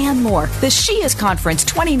Cunnington, and more. The She Is Conference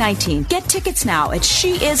 2019. Get tickets now at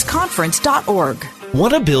sheisconference.org.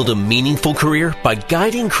 Want to build a meaningful career by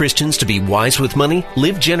guiding Christians to be wise with money,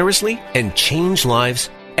 live generously, and change lives?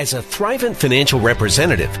 As a Thrivent financial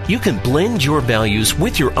representative, you can blend your values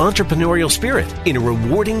with your entrepreneurial spirit in a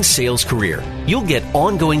rewarding sales career. You'll get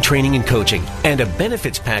ongoing training and coaching and a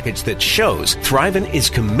benefits package that shows Thrivent is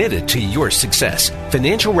committed to your success.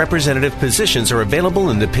 Financial representative positions are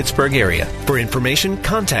available in the Pittsburgh area. For information,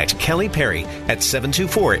 contact Kelly Perry at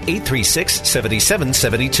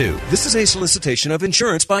 724-836-7772. This is a solicitation of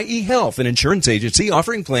insurance by eHealth, an insurance agency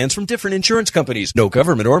offering plans from different insurance companies. No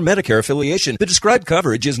government or Medicare affiliation. The described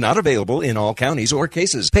coverage is not available in all counties or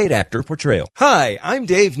cases. Paid actor portrayal. Hi, I'm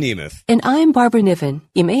Dave Nemeth. And I'm Barbara Niven.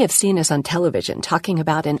 You may have seen us on television talking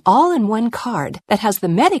about an all-in-one card that has the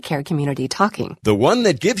Medicare community talking. The one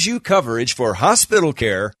that gives you coverage for hospital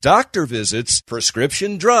care, doctor visits,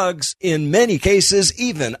 prescription drugs, in many cases,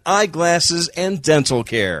 even eyeglasses and dental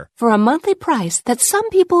care. For a monthly price that some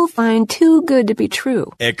people find too good to be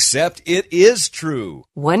true. Except it is true.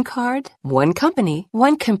 One card, one company,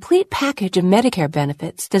 one complete package of Medicare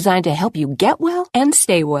benefits designed to help you get well and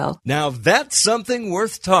stay well. Now that's something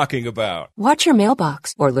worth talking about. Watch your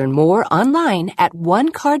mailbox or learn more online at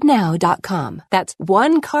onecardnow.com. That's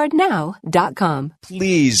onecardnow.com.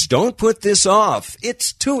 Please don't put this off.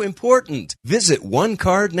 It's too important. Visit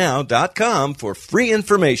onecardnow.com for free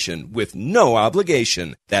information with no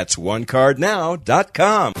obligation. That's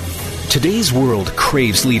onecardnow.com. Today's world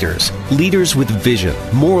craves leaders. Leaders with vision,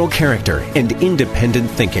 moral character, and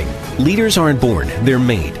independent thinking. Leaders aren't born, they're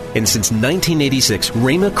made. And since 1986,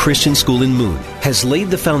 Rhema Christian School in Moon has laid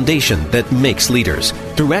the foundation that makes leaders.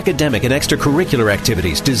 Through academic and extracurricular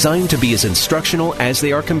activities designed to be as instructional as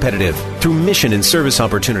they are competitive. Through mission and service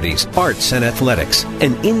opportunities, arts and athletics.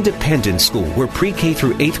 An independent school where pre-K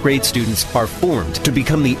through 8th grade students are formed to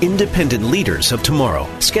become the independent leaders of tomorrow.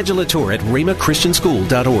 Schedule a tour at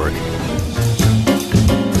rhemachristianschool.org.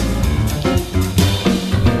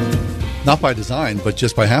 Not by design, but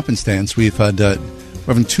just by happenstance, we're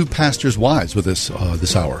having two pastors' wives with us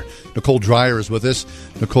this hour. Nicole Dreyer is with us.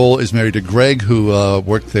 Nicole is married to Greg, who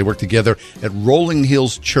work together at Rolling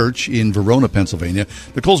Hills Church in Verona, Pennsylvania.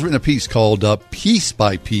 Nicole's written a piece called Piece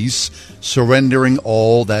by Piece, Surrendering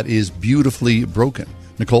All That Is Beautifully Broken.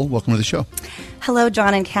 Nicole, welcome to the show. Hello,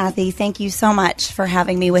 John and Kathy. Thank you so much for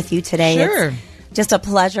having me with you today. Sure. It's just a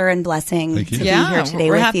pleasure and blessing to be here today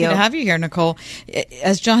we're with happy you. to have you here, Nicole.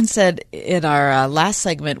 As John said in our last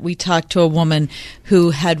segment, we talked to a woman who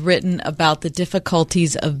had written about the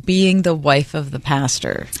difficulties of being the wife of the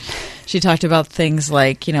pastor. She talked about things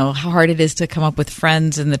like, how hard it is to come up with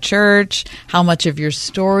friends in the church. How much of your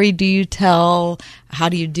story do you tell? How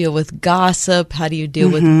do you deal with gossip? How do you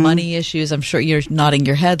deal with money issues? I'm sure you're nodding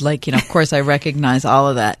your head like, of course I recognize all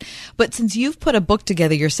of that. But since you've put a book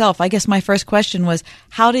together yourself, I guess my first question was,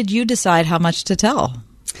 how did you decide how much to tell?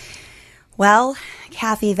 Well,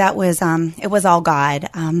 Kathy, that was, it was all God.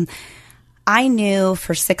 I knew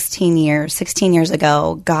for 16 years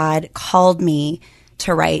ago, God called me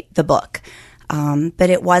to write the book. But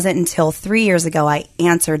it wasn't until 3 years ago I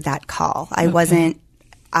answered that call.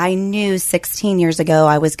 I knew 16 years ago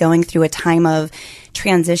I was going through a time of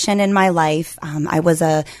transition in my life. I was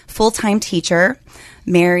a full-time teacher,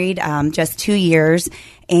 married just 2 years,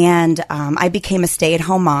 and I became a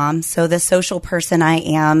stay-at-home mom. So the social person I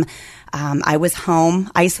am, I was home,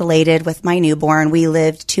 isolated with my newborn. We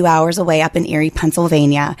lived 2 hours away up in Erie,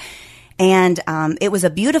 Pennsylvania. And it was a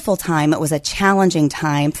beautiful time. It was a challenging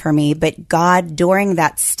time for me. But God, during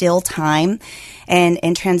that still time,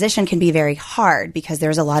 and transition can be very hard because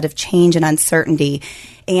there's a lot of change and uncertainty.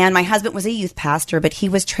 And my husband was a youth pastor, but he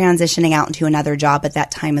was transitioning out into another job at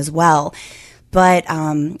that time as well. But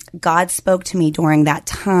God spoke to me during that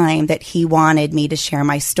time that he wanted me to share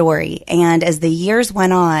my story. And as the years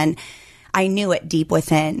went on, I knew it deep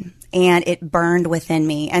within, and it burned within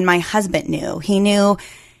me. And my husband knew. He knew.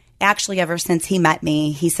 Actually, ever since he met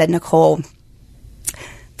me, he said, Nicole,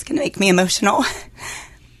 it's going to make me emotional.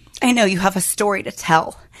 I know you have a story to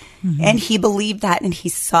tell. Mm-hmm. And he believed that, and he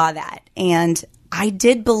saw that. And I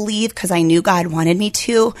did believe because I knew God wanted me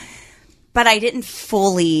to, but I didn't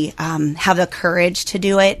fully have the courage to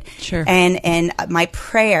do it. Sure. And my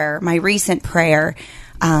prayer, my recent prayer,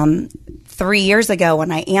 3 years ago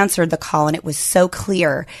when I answered the call, and it was so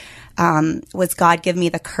clear, was God give me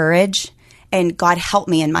the courage, and God help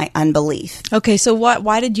me in my unbelief. Okay, so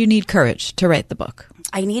why did you need courage to write the book?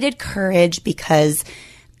 I needed courage because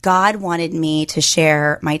God wanted me to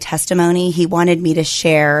share my testimony. He wanted me to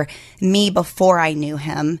share me before I knew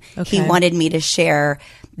him. Okay. He wanted me to share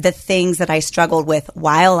the things that I struggled with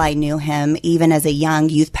while I knew him, even as a young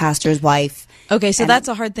youth pastor's wife. Okay, so that's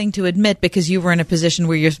a hard thing to admit because you were in a position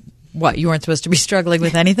where you weren't supposed to be struggling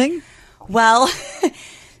with anything? Well,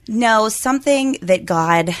 no, something that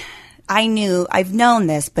God, I've known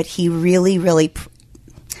this, but he really, really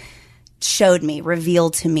showed me,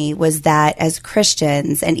 revealed to me, was that as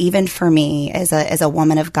Christians, and even for me as a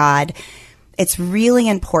woman of God, it's really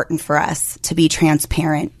important for us to be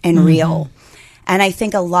transparent and real. And I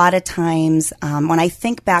think a lot of times when I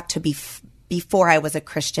think back to before I was a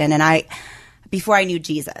Christian and before I knew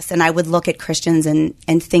Jesus, and I would look at Christians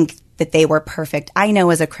and think that they were perfect, I know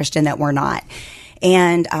as a Christian that we're not.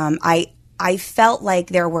 And I felt like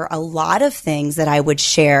there were a lot of things that I would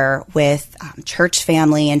share with church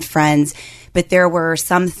family and friends, but there were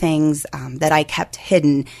some things that I kept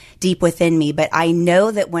hidden deep within me. But I know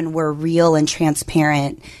that when we're real and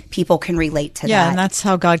transparent, people can relate to that. Yeah, and that's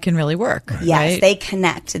how God can really work. Yes, right? They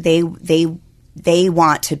connect. They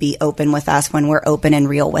want to be open with us when we're open and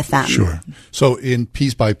real with them. Sure. So in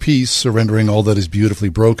Piece by Piece, Surrendering All That Is Beautifully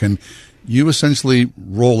Broken, you essentially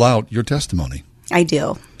roll out your testimony. I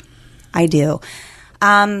do.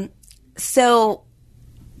 So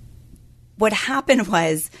what happened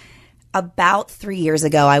was about 3 years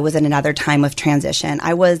ago, I was in another time of transition.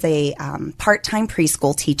 I was a part-time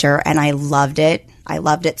preschool teacher, and I loved it. I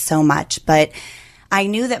loved it so much, but I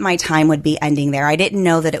knew that my time would be ending there. I didn't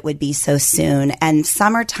know that it would be so soon. And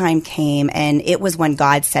summertime came, and it was when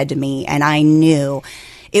God said to me, and I knew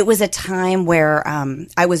it was a time where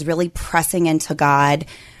I was really pressing into God,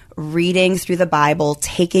 reading through the Bible,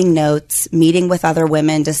 taking notes, meeting with other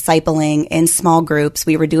women, discipling in small groups.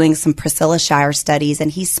 We were doing some Priscilla Shirer studies,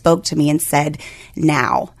 and he spoke to me and said,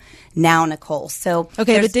 now, Nicole. So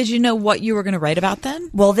okay, but did you know what you were going to write about then?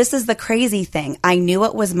 Well, this is the crazy thing. I knew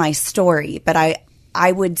it was my story, but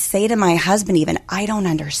I would say to my husband even, I don't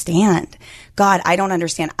understand. God, I don't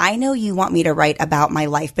understand. I know you want me to write about my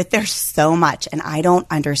life, but there's so much, and I don't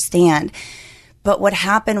understand. But what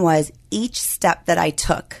happened was each step that I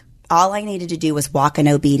took, all I needed to do was walk in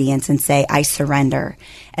obedience and say, I surrender.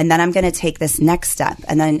 And then I'm going to take this next step.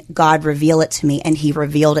 And then God reveal it to me, and he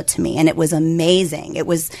revealed it to me. And it was amazing. It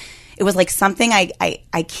was like something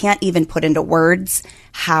I can't even put into words,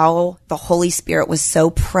 how the Holy Spirit was so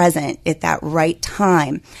present at that right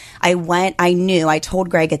time. I told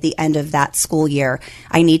Greg at the end of that school year,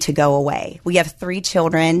 I need to go away. We have 3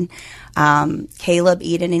 children, Caleb,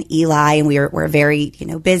 Eden, and Eli, and we're very,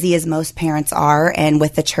 busy as most parents are, and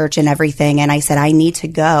with the church and everything. And I said, I need to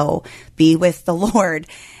go be with the Lord,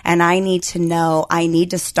 and I need to know, I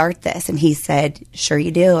need to start this. And he said, sure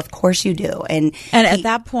you do. Of course you do. And at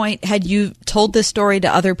that point, had you told this story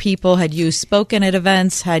to other people? Had you spoken at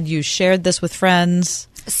events? Had you shared this with friends?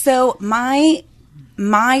 So my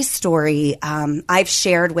story, I've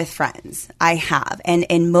shared with friends. I have.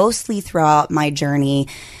 And mostly throughout my journey,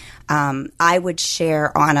 I would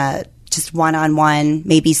share on a just one-on-one,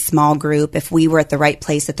 maybe small group, if we were at the right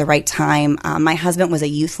place at the right time. My husband was a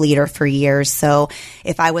youth leader for years, so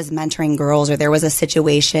if I was mentoring girls or there was a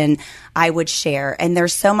situation, I would share. And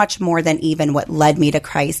there's so much more than even what led me to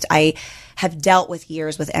Christ. I have dealt with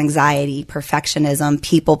years with anxiety, perfectionism,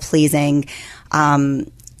 people-pleasing,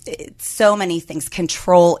 so many things,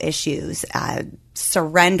 control issues,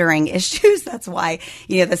 surrendering issues. That's why,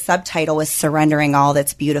 the subtitle is Surrendering All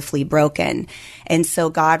That's Beautifully Broken. And so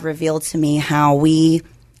God revealed to me how we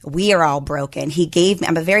are all broken. He gave me,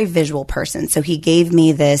 I'm a very visual person, so he gave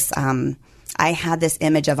me this, I had this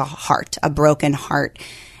image of a heart, a broken heart,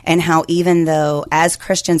 and how even though as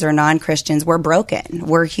Christians or non-Christians, we're broken,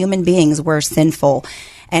 we're human beings, we're sinful,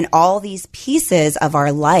 and all these pieces of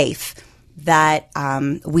our life that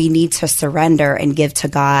we need to surrender and give to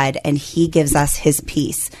God, and he gives us his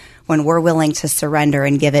peace when we're willing to surrender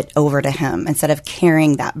and give it over to him instead of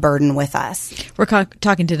carrying that burden with us. We're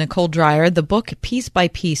talking to Nicole Dreyer, the book Piece by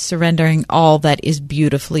Piece, Surrendering All That Is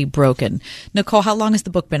Beautifully Broken. Nicole, how long has the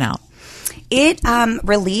book been out? It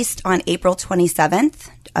released on April 27th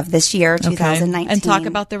of this year, 2019. And talk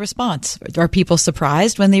about the response. Are people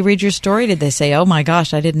surprised when they read your story? Did they say, oh my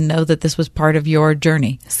gosh, I didn't know that this was part of your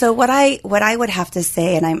journey? So what I would have to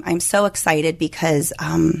say, and I'm so excited because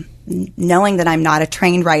knowing that I'm not a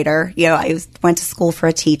trained writer, I went to school for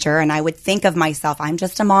a teacher, and I would think of myself, I'm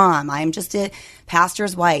just a mom, I'm just a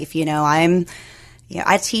pastor's wife, I'm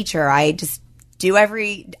a teacher. I just do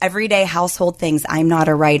everyday household things. I'm not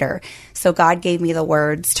a writer. So God gave me the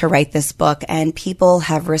words to write this book, and people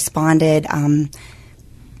have responded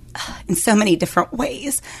in so many different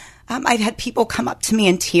ways. I've had people come up to me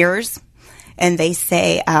in tears, and they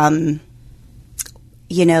say,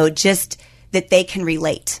 just that they can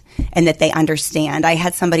relate and that they understand. I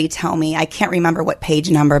had somebody tell me, I can't remember what page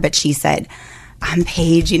number, but she said, I'm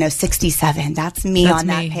page, 67. That's me on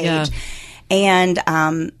that page. Yeah.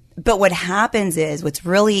 And, but what happens is, what's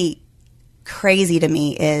really crazy to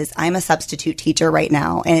me is I'm a substitute teacher right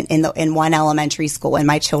now in one elementary school, and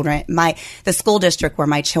the school district where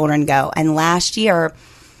my children go. And last year,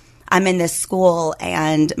 I'm in this school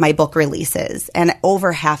and my book releases, and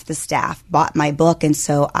over half the staff bought my book. And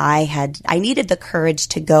so I needed the courage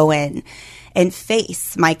to go in and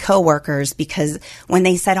face my coworkers, because when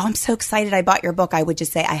they said, "Oh, I'm so excited I bought your book," I would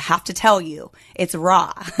just say, "I have to tell you, it's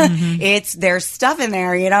raw. Mm-hmm. There's stuff in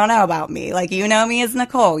there you don't know about me. Like, you know me as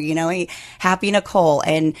Nicole, Happy Nicole."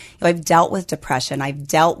 And I've dealt with depression. I've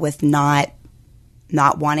dealt with not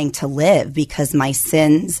wanting to live because my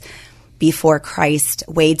sins before Christ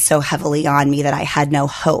weighed so heavily on me that I had no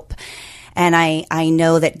hope. And I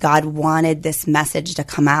know that God wanted this message to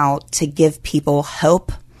come out to give people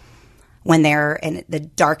hope. When they're in the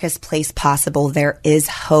darkest place possible, there is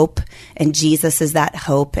hope, and Jesus is that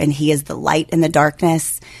hope, and he is the light in the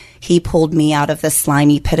darkness. He pulled me out of the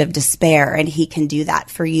slimy pit of despair, and he can do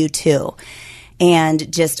that for you too.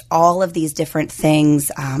 And just all of these different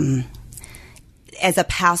things. As a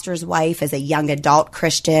pastor's wife, as a young adult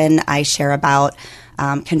Christian, I share about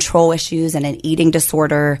control issues and an eating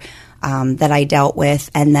disorder that I dealt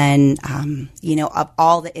with. And then, of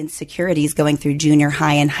all the insecurities going through junior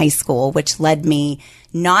high and high school, which led me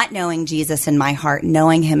not knowing Jesus in my heart,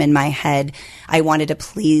 knowing him in my head. I wanted to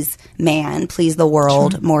please man, please the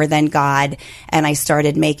world more than God. And I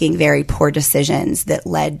started making very poor decisions that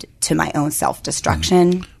led to my own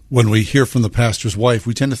self-destruction. When we hear from the pastor's wife,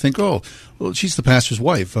 we tend to think, oh, well, she's the pastor's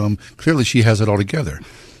wife. Clearly she has it all together.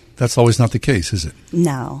 That's always not the case, is it?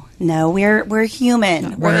 No, we're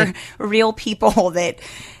human. Right. We're real people that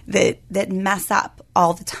mess up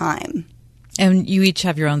all the time. And you each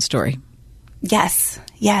have your own story. Yes.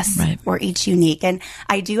 Right. We're each unique. And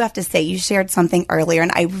I do have to say, you shared something earlier,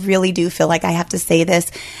 and I really do feel like I have to say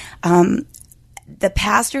this. Being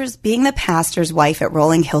the pastor's wife at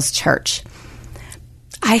Rolling Hills Church,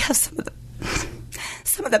 I have some of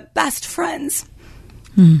the best friends.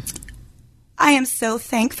 I am so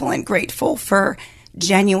thankful and grateful for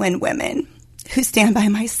genuine women who stand by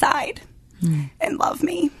my side and love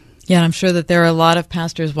me. Yeah, I'm sure that there are a lot of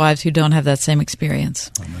pastors' wives who don't have that same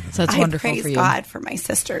experience. So that's wonderful for you. I praise God for my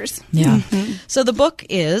sisters. Yeah. Mm-hmm. So the book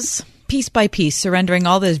is Piece by Piece, Surrendering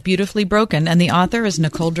All That Is Beautifully Broken, and the author is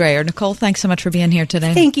Nicole Dreyer. Nicole, thanks so much for being here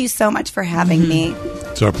today. Thank you so much for having me.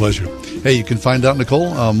 It's our pleasure. Hey, you can find out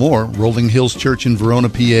Nicole more, Rolling Hills Church in Verona,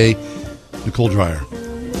 PA, Nicole Dreyer.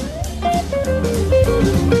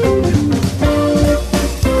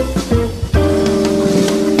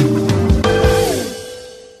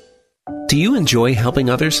 Do you enjoy helping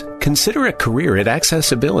others? Consider a career at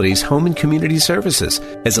Accessibilities Home and Community Services.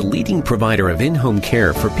 As a leading provider of in-home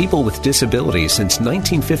care for people with disabilities since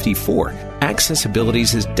 1954,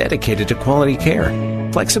 Accessibilities is dedicated to quality care.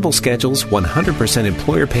 Flexible schedules, 100%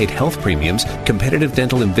 employer-paid health premiums, competitive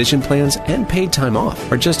dental and vision plans, and paid time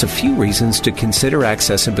off are just a few reasons to consider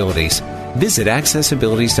Accessibilities. Visit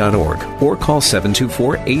accessibilities.org or call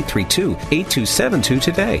 724-832-8272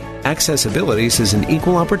 today. Accessibilities is an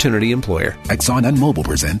equal opportunity employer. Exxon and Mobil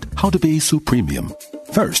present How to Be Supremium.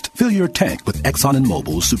 First, fill your tank with Exxon and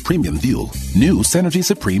Mobil's Supremium Fuel. New Synergy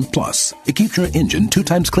Supreme Plus. It keeps your engine 2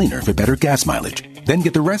 times cleaner for better gas mileage. Then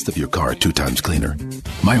get the rest of your car 2 times cleaner.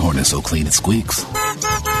 My horn is so clean it squeaks.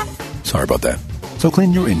 Sorry about that. So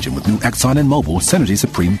clean your engine with new Exxon and Mobil Synergy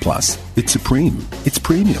Supreme Plus. It's supreme. It's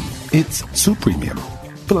premium. It's Supremium.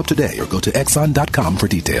 Fill up today or go to Exxon.com for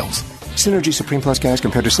details. Synergy Supreme Plus gas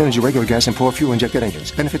compared to Synergy regular gas and 4 fuel-injected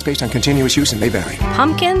engines. Benefits based on continuous use and may vary.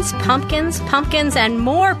 Pumpkins, pumpkins, pumpkins, and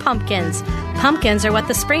more pumpkins. Pumpkins are what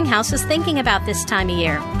the Springhouse is thinking about this time of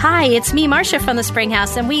year. Hi, it's me, Marcia, from the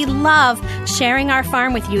Springhouse, and we love sharing our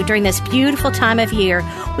farm with you during this beautiful time of year.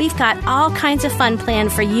 We've got all kinds of fun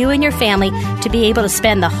planned for you and your family to be able to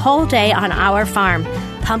spend the whole day on our farm.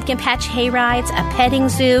 pumpkin patch hay rides, a petting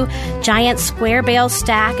zoo, giant square bale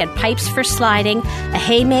stack and pipes for sliding, a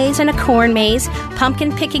hay maze and a corn maze,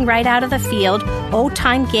 pumpkin picking right out of the field,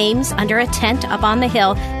 old-time games under a tent up on the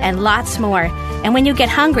hill, and lots more. And when you get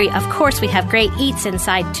hungry, of course, we have great eats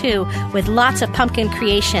inside, too, with lots of pumpkin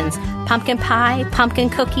creations. Pumpkin pie, pumpkin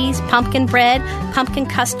cookies, pumpkin bread, pumpkin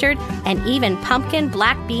custard, and even pumpkin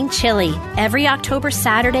black bean chili. Every October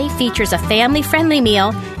Saturday features a family-friendly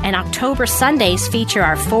meal, and October Sundays feature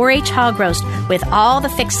our 4-H hog roast with all the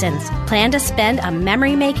fixins. Plan to spend a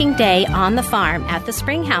memory-making day on the farm at the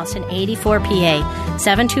Spring House in 84 PA.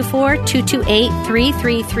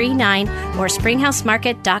 724-228-3339 or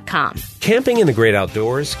springhousemarket.com. Camping in the great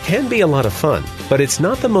outdoors can be a lot of fun, but it's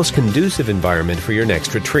not the most conducive environment for your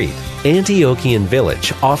next retreat. Antiochian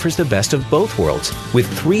Village offers the best of both worlds, with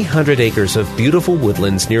 300 acres of beautiful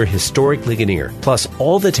woodlands near historic Ligonier, plus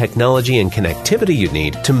all the technology and connectivity you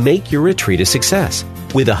need to make your retreat a success.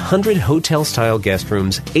 With 100 hotel-style guest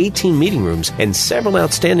rooms, 18 meeting rooms, and several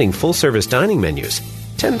outstanding full-service dining menus,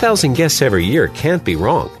 10,000 guests every year can't be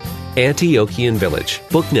wrong. Antiochian Village.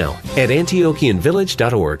 Book now at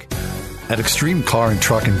antiochianvillage.org. At Extreme Car and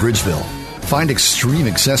Truck in Bridgeville, find extreme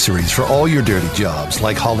accessories for all your dirty jobs,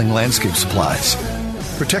 like hauling landscape supplies.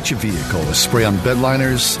 Protect your vehicle with spray-on bed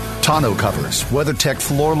liners, tonneau covers, WeatherTech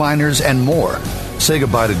floor liners, and more. Say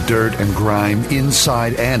goodbye to dirt and grime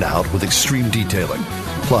inside and out with extreme detailing.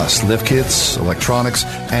 Plus, lift kits, electronics,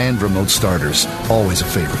 and remote starters. Always a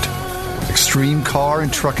favorite. Extreme Car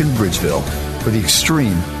and Truck in Bridgeville. For the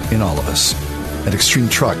extreme in all of us. At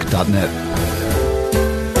extremetruck.net.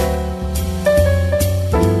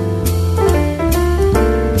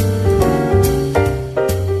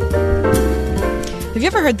 Have you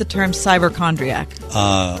ever heard the term cyberchondriac?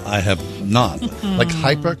 I have not. Like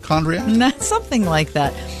hypochondriac? Something like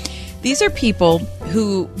that. These are people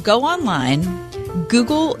who go online,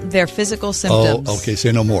 Google their physical symptoms. Oh, okay.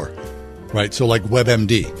 Say no more. Right. So like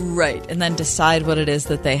WebMD. Right. And then decide what it is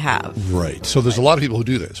that they have. Right. So there's a lot of people who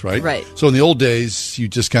do this, right? Right. So in the old days, you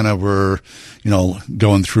just kind of were,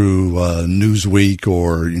 going through Newsweek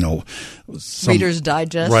or, Reader's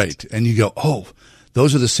Digest. Right. And you go, oh,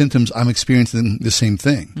 those are the symptoms. I'm experiencing the same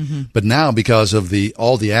thing. Mm-hmm. But now because of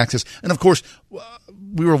all the access, and of course,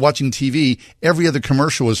 we were watching TV. Every other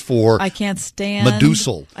commercial was for I can't stand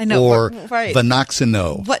Medusal or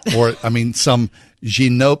Vanoxino or some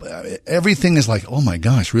Genope. Everything is like, oh my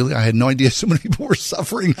gosh, really? I had no idea so many people were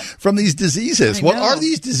suffering from these diseases. What are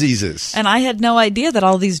these diseases? And I had no idea that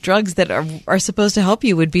all these drugs that are supposed to help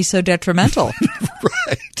you would be so detrimental.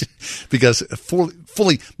 Right. Because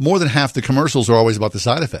fully more than half the commercials are always about the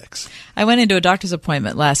side effects. I went into a doctor's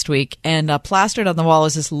appointment last week, and plastered on the wall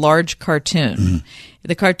is this large cartoon. Mm-hmm.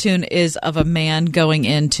 The cartoon is of a man going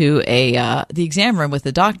into the exam room with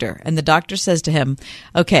the doctor, and the doctor says to him,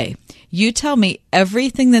 okay, you tell me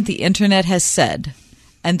everything that the internet has said,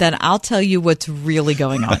 and then I'll tell you what's really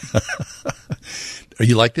going on. Are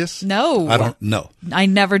you like this? No. I don't know. I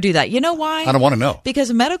never do that. You know why? I don't want to know.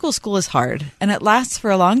 Because medical school is hard, and it lasts for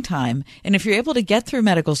a long time. And if you're able to get through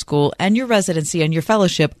medical school and your residency and your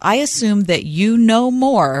fellowship, I assume that you know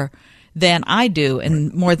more than I do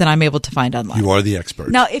and more than I'm able to find online. You are the expert.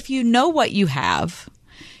 Now, if you know what you have,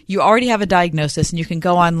 you already have a diagnosis, and you can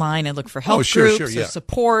go online and look for help groups or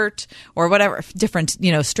support or whatever, different,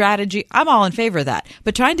 strategy. I'm all in favor of that.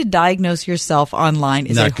 But trying to diagnose yourself online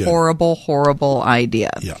is Not good. Horrible, horrible idea.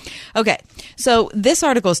 Yeah. Okay. So this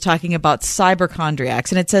article is talking about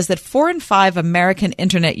cyberchondriacs, and it says that 4 in 5 American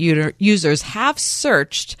internet users have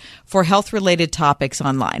searched for health-related topics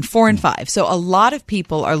online. 4 in 5. So a lot of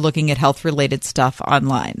people are looking at health-related stuff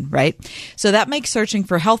online, right? So that makes searching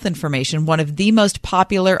for health information one of the most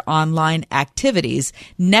popular online activities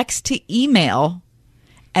next to email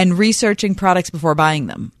and researching products before buying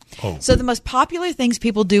them. Oh. So the most popular things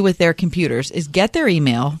people do with their computers is get their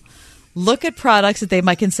email, look at products that they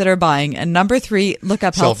might consider buying, and number 3, look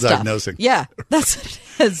up health stuff. Self-diagnosing. Yeah, that's what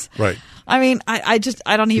it is. Right. I mean, I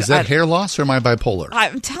don't even... Is that hair loss or am I bipolar?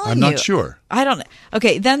 I'm telling you. I'm not sure. I don't...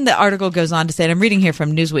 Okay, then the article goes on to say, and I'm reading here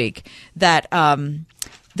from Newsweek, that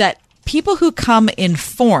that people who come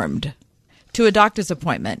informed to a doctor's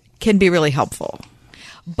appointment can be really helpful.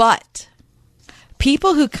 But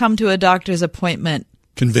people who come to a doctor's appointment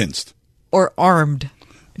convinced or armed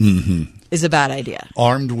is a bad idea.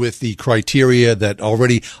 Armed with the criteria that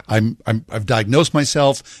already I've diagnosed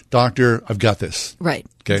myself, doctor, I've got this. Right.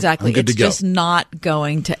 Okay? Exactly. I'm good It's to go. just not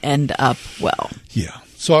going to end up well. Yeah.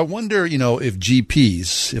 So I wonder, if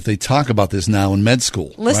GPs, if they talk about this now in med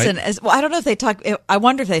school. Listen, right? I don't know if they talk. I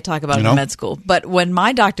wonder if they talk about it in med school. But when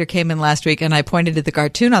my doctor came in last week and I pointed at the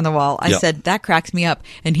cartoon on the wall, I said, that cracks me up.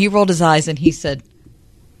 And he rolled his eyes and he said,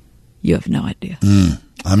 You have no idea.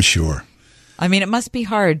 I'm sure. I mean, it must be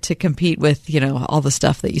hard to compete with, all the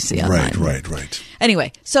stuff that you see online. Right.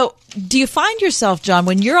 Anyway, so do you find yourself, John,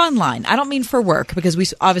 when you're online, I don't mean for work, because we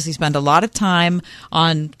obviously spend a lot of time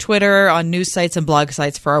on Twitter, on news sites and blog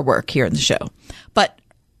sites for our work here in the show. But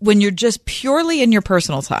when you're just purely in your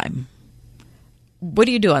personal time, what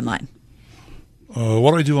do you do online?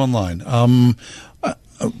 What do I do online?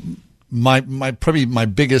 My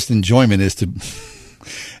biggest enjoyment is to...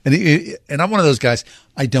 And I'm one of those guys,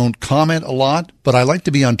 I don't comment a lot, but I like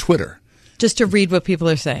to be on Twitter. Just to read what people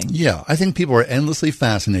are saying. Yeah, I think people are endlessly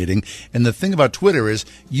fascinating. And the thing about Twitter is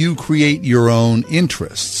you create your own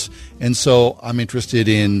interests. And so I'm interested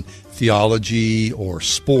in theology or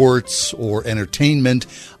sports or entertainment.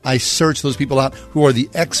 I search those people out who are the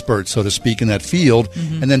experts, so to speak, in that field,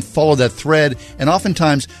 and then follow that thread. And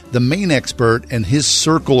oftentimes the main expert and his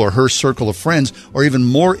circle or her circle of friends are even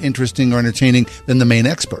more interesting or entertaining than the main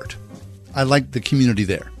expert. I like the community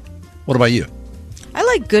there. What about you? I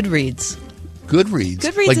like Goodreads. Goodreads?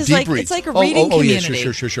 Goodreads is like, it's like a reading community.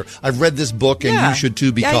 Yeah, sure. I've read this book, and you should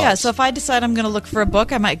too, because... Yeah. So if I decide I'm going to look for a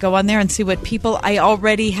book, I might go on there and see what people I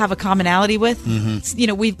already have a commonality with.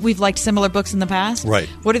 We've liked similar books in the past. Right.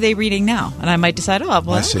 What are they reading now? And I might decide,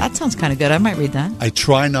 that sounds kind of good. I might read that. I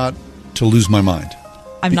try not to lose my mind.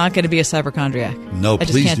 I'm not going to be a cyberchondriac. No, I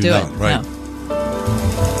just please can't do do not. it. Right. No.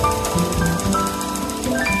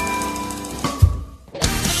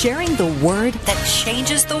 Sharing the word that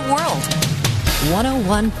changes the world.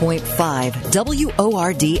 101.5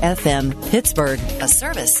 WORD FM, Pittsburgh, a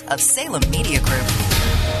service of Salem Media Group.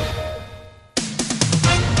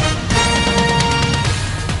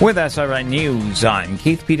 With SRN News, I'm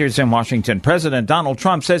Keith Peters in Washington. President Donald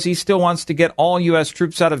Trump says he still wants to get all U.S.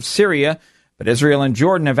 troops out of Syria, but Israel and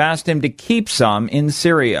Jordan have asked him to keep some in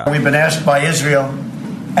Syria. We've been asked by Israel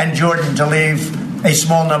and Jordan to leave a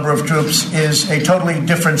small number of troops. Is a totally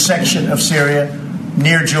different section of Syria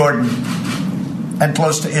near Jordan and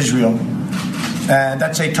close to Israel.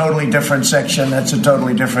 That's a totally different section. That's a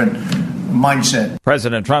totally different mindset.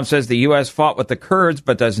 President Trump says the U.S. fought with the Kurds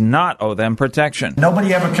but does not owe them protection.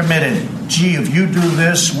 Nobody ever committed, gee, if you do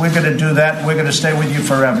this, we're going to do that, we're going to stay with you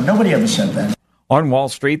forever. Nobody ever said that. On Wall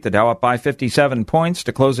Street, the Dow up by 57 points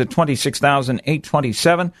to close at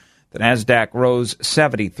 26,827. The Nasdaq rose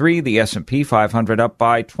 73, the S&P 500 up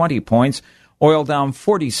by 20 points, oil down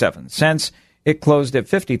 47 cents. It closed at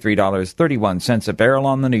 $53.31 a barrel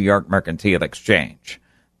on the New York Mercantile Exchange.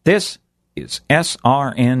 This is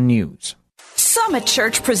SRN News. Summit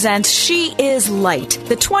Church presents She Is Light,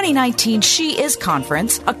 the 2019 She Is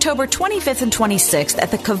Conference, October 25th and 26th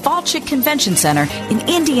at the Kowalczyk Convention Center in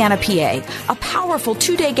Indiana, PA. A powerful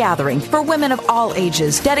two-day gathering for women of all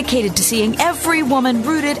ages, dedicated to seeing every woman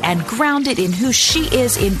rooted and grounded in who she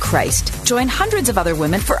is in Christ. Join hundreds of other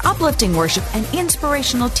women for uplifting worship and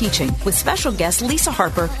inspirational teaching with special guests Lisa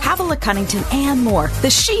Harper, Havilah Cunnington, and more.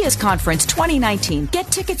 The She Is Conference 2019.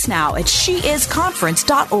 Get tickets now at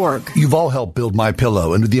sheisconference.org. You've all helped build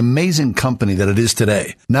MyPillow into the amazing company that it is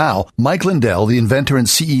today. Now, Mike Lindell, the inventor and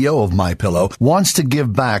CEO of MyPillow, wants to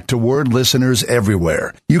give back to Word listeners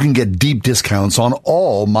everywhere. You can get deep discounts on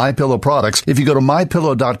all MyPillow products if you go to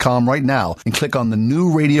MyPillow.com right now and click on the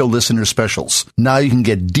new radio listener specials. Now you can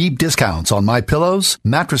get deep discounts on MyPillows,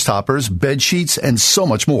 mattress toppers, bed sheets, and so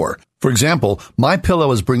much more. For example,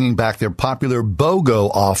 MyPillow is bringing back their popular BOGO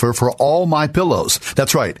offer for all MyPillows.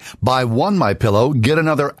 That's right. Buy one MyPillow, get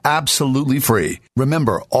another absolutely free.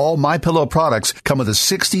 Remember, all MyPillow products come with a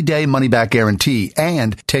 60-day money-back guarantee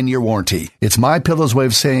and 10-year warranty. It's MyPillow's way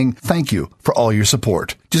of saying thank you for all your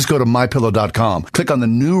support. Just go to MyPillow.com, click on the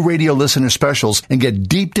new radio listener specials, and get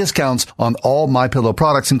deep discounts on all MyPillow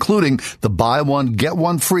products, including the buy one, get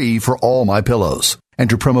one free for all MyPillows.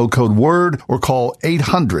 Enter promo code WORD or call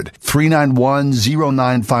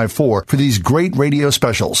 800-391-0954 for these great radio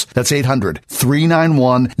specials. That's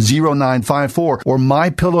 800-391-0954 or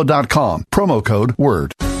MyPillow.com. Promo code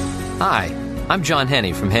WORD. Hi, I'm John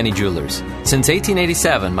Henney from Henney Jewelers. Since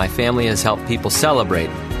 1887, my family has helped people celebrate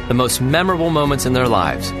the most memorable moments in their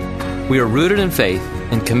lives. We are rooted in faith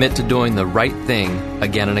and commit to doing the right thing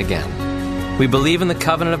again and again. We believe in the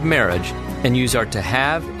covenant of marriage and use our To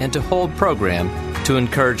Have and To Hold program to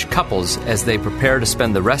encourage couples as they prepare to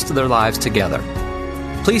spend the rest of their lives together.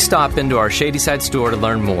 Please stop into our Shadyside store to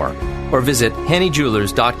learn more or visit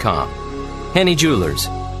HenneyJewelers.com. Henney Jewelers,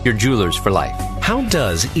 your jewelers for life. How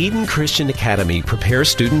does Eden Christian Academy prepare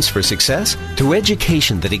students for success? Through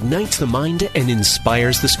education that ignites the mind and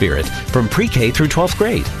inspires the spirit from pre-K through 12th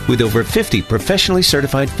grade, with over 50 professionally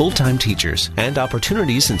certified full-time teachers and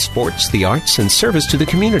opportunities in sports, the arts, and service to the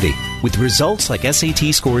community, with results like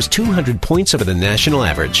SAT scores 200 points over the national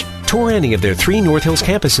average, Tour any of their 3 North Hills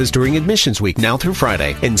campuses during admissions week now through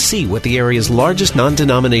Friday and see what the area's largest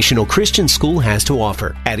non-denominational Christian school has to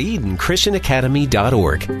offer at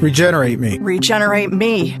EdenChristianAcademy.org. Regenerate me. Regenerate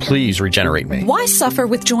me. Please regenerate me. Why suffer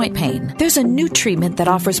with joint pain? There's a new treatment that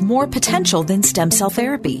offers more potential than stem cell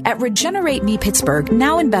therapy. At Regenerate Me Pittsburgh,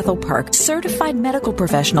 now in Bethel Park, certified medical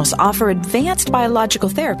professionals offer advanced biological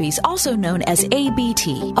therapies, also known as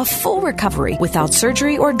ABT. A full recovery without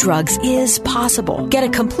surgery or drugs is possible. Get a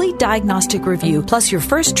complete diagnostic review plus your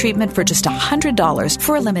first treatment for just $100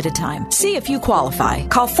 for a limited time. See if you qualify.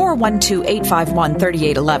 Call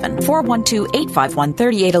 412-851-3811.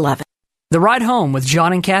 412-851-3811. The Ride Home with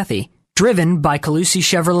John and Kathy, driven by Calusi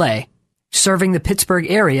Chevrolet, serving the Pittsburgh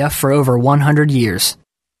area for over 100 years.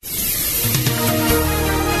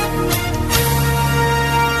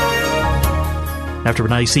 After a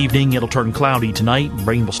nice evening, it'll turn cloudy tonight.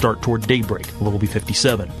 Rain will start toward daybreak. The low will be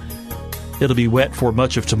 57. It'll be wet for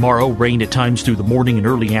much of tomorrow. Rain at times through the morning and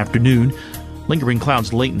early afternoon. Lingering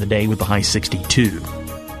clouds late in the day with the high 62.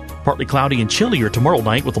 Partly cloudy and chillier tomorrow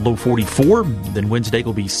night with a low 44. Then Wednesday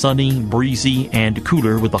will be sunny, breezy, and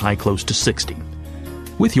cooler with the high close to 60.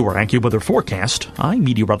 With your AccuWeather forecast, I'm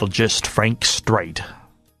meteorologist Frank Strait.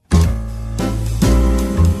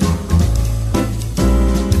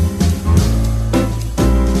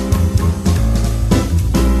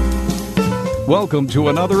 Welcome to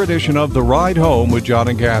another edition of The Ride Home with John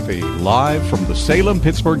and Kathy, live from the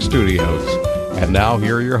Salem-Pittsburgh studios. And now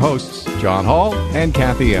here are your hosts, John Hall and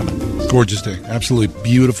Kathy Emmons. Gorgeous day. Absolutely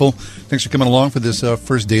beautiful. Thanks for coming along for this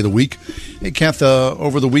first day of the week. Hey, Kath,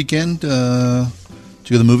 over the weekend, did you go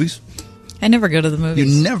to the movies? I never go to the movies.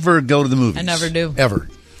 You never go to the movies? I never do. Ever?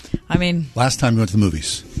 I mean... Last time you went to the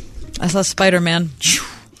movies? I saw Spider-Man.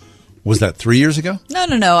 Was that 3 years ago?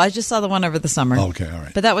 No. I just saw the one over the summer. Oh, okay, all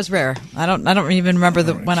right. But that was rare. I don't even remember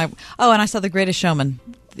when I... Oh, and I saw The Greatest Showman.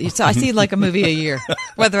 So I see like a movie a year,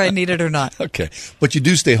 whether I need it or not. Okay. But you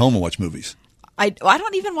do stay home and watch movies. I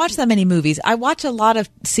don't even watch that many movies. I watch a lot of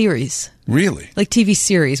series. Really? Like TV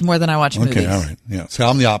series more than I watch movies. Okay, all right. Yeah. So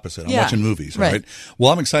I'm the opposite. I'm watching movies, right? Right?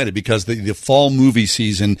 Well, I'm excited because the fall movie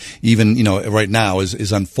season, even, right now,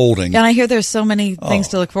 is unfolding. And I hear there's so many things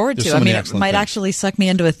to look forward to. So it might actually suck me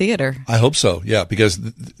into a theater. I hope so, yeah, because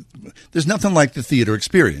there's nothing like the theater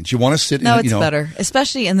experience. You want to sit No, it's better,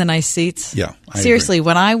 especially in the nice seats. Yeah, seriously,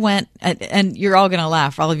 when I went, and you're all going to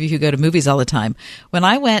laugh, all of you who go to movies all the time. When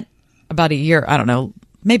I went about a year, I don't know,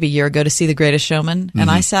 maybe a year ago to see The Greatest Showman,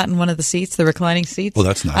 and I sat in one of the seats, the reclining seats. Well,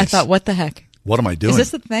 that's nice. I thought, what the heck? What am I doing? Is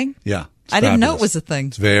this a thing? Yeah. I didn't know it was a thing.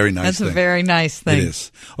 It's a very nice thing. That's a very nice thing. It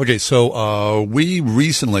is. Okay, so we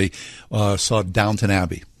recently saw Downton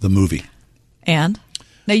Abbey, the movie. And?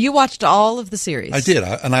 Now, you watched all of the series. I did,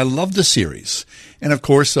 and I loved the series. And, of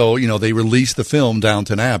course, so, they released the film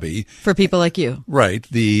Downton Abbey. For people like you. Right,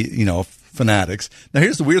 the, fanatics. Now,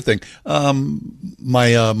 here's the weird thing.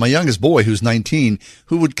 My youngest boy, who's 19,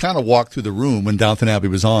 who would kind of walk through the room when Downton Abbey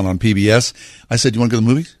was on PBS, I said, you want to go to the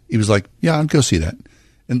movies? He was like, yeah, I'd go see that.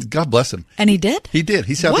 And God bless him. And he did? He did.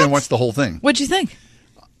 He sat there and watched the whole thing. What'd you think?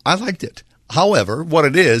 I liked it. However, what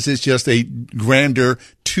it is just a grander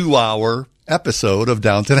 2-hour episode of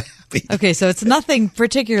Downton Abbey. Okay, so it's nothing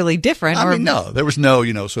particularly different. No, there was no,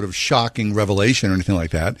 sort of shocking revelation or anything like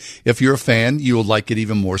that. If you're a fan, you will like it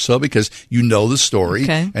even more so because you know the story,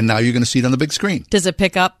 and now you're going to see it on the big screen. Does it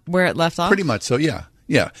pick up where it left off? Pretty much so, yeah.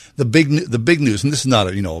 Yeah, the big news, and this is not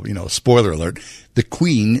a spoiler alert. The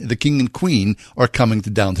king and queen are coming to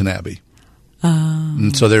Downton Abbey.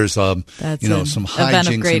 And so there's some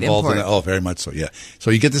hijinks involved in that. Oh, very much so, yeah.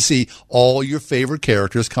 So you get to see all your favorite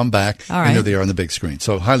characters come back, and there they are on the big screen.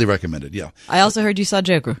 So highly recommended, yeah. I also heard you saw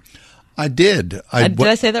Joker. I did. Did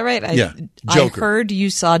I say that right? Yeah, Joker. I heard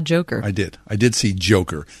you saw Joker. I did. I did see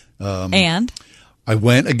Joker. And? I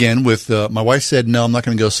went again with, my wife said, no, I'm not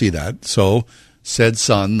going to go see that. So said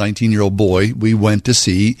son, 19-year-old boy, we went to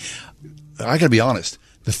see, I got to be honest,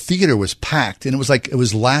 the theater was packed, and it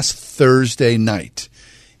was last Thursday night.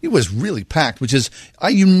 It was really packed, which is,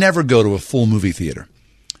 you never go to a full movie theater.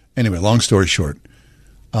 Anyway, long story short,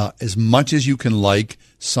 as much as you can like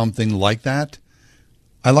something like that,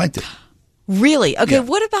 I liked it. Really? Okay,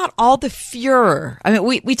 what about all the furor? I mean,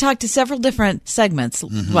 we talked to several different segments,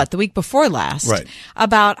 the week before last,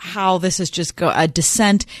 about how this is just a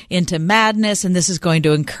descent into madness, and this is going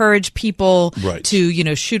to encourage people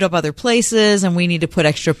to, shoot up other places, and we need to put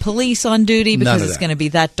extra police on duty because it's going to be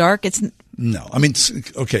that dark. No. I mean,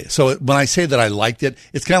 okay, so when I say that I liked it,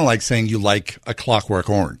 it's kind of like saying you like A Clockwork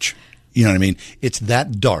Orange. You know what I mean? It's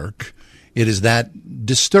that dark. It is that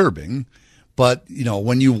disturbing. But,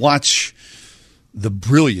 when you watch the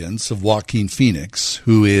brilliance of Joaquin Phoenix,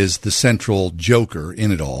 who is the central Joker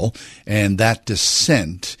in it all, and that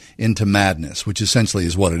descent into madness, which essentially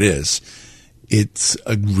is what it is. It's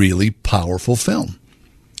a really powerful film.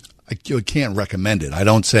 I can't recommend it. I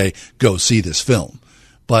don't say go see this film.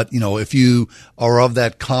 But, if you are of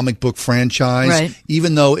that comic book franchise, right,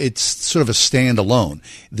 even though it's sort of a standalone,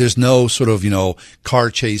 there's no sort of, car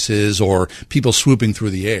chases or people swooping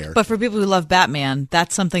through the air. But for people who love Batman,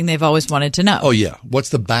 that's something they've always wanted to know. Oh, yeah. What's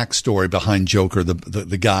the backstory behind Joker,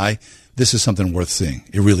 the guy? This is something worth seeing.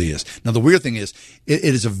 It really is. Now, the weird thing is, it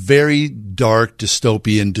is a very dark,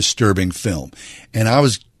 dystopian, disturbing film. And I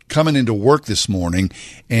was coming into work this morning,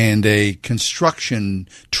 and a construction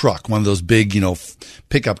truck, one of those big,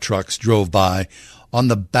 pickup trucks, drove by. On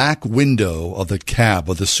the back window of the cab,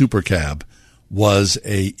 of the super cab, was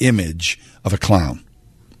a image of a clown.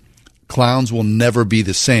 Clowns will never be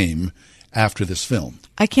the same after this film.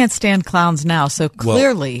 I can't stand clowns now, so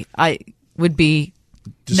clearly I would be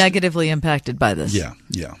negatively impacted by this. Yeah.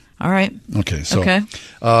 All right. Okay. So,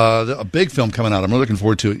 a big film coming out. I'm really looking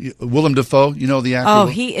forward to it. Willem Dafoe, the actor? Oh,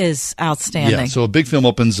 he is outstanding. Yeah. So a big film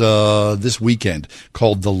opens this weekend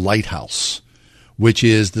called The Lighthouse, which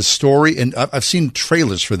is the story. And I've seen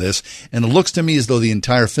trailers for this, and it looks to me as though the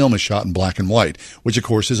entire film is shot in black and white, which of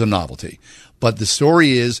course is a novelty. But the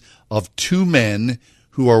story is of two men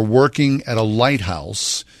who are working at a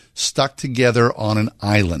lighthouse, stuck together on an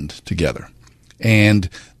island together,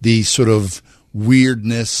 and the sort of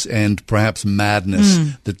weirdness and perhaps madness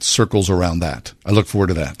that circles around that. I look forward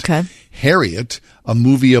to that. Okay. Harriet, a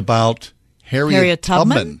movie about Harriet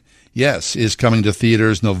Tubman, yes, is coming to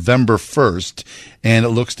theaters November 1st, and it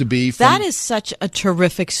looks to be that is such a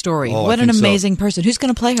terrific story. Oh, what an amazing person. Who's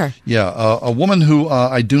going to play her? Yeah, a woman who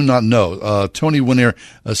I do not know, Tony winner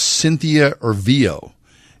Cynthia Erivo,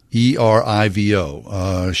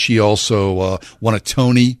 Erivo. She also won a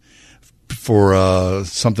Tony for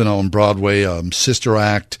something on Broadway, Sister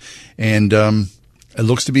Act, and it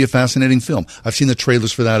looks to be a fascinating film. I've seen the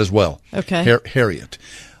trailers for that as well. Okay. Harriet.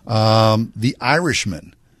 The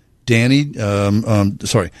Irishman,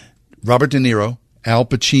 Robert De Niro, Al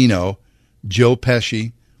Pacino, Joe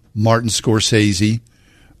Pesci, Martin Scorsese,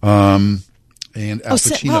 and Al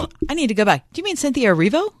Pacino. I need to go back. Do you mean Cynthia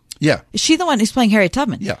Erivo? Yeah. Is she the one who's playing Harriet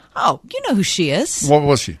Tubman? Yeah. Oh, you know who she is. What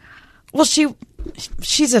was she? Well,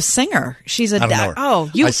 she's a singer. She's a I don't know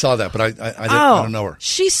her. I saw that, but I don't know her.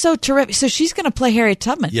 She's so terrific. So she's going to play Harriet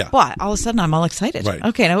Tubman. Yeah. Boy, all of a sudden I'm all excited. Right.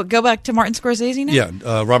 Okay, now go back to Martin Scorsese now?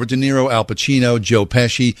 Yeah, Robert De Niro, Al Pacino, Joe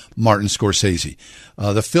Pesci, Martin Scorsese.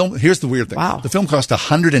 The film, here's the weird thing. Wow. The film cost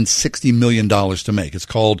 $160 million to make. It's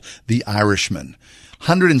called The Irishman.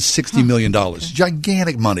 $160 million.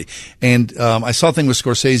 Gigantic money. And I saw a thing with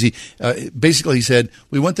Scorsese. Basically, he said,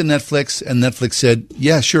 we went to Netflix, and Netflix said,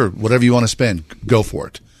 yeah, sure, whatever you want to spend, go for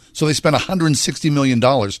it. So they spent $160 million.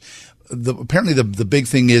 Apparently, the big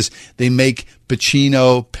thing is they make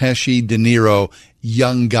Pacino, Pesci, De Niro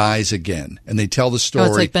young guys again. And they tell the story. Oh,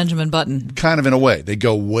 it's like Benjamin Button. Kind of in a way. They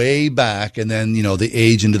go way back, and then, they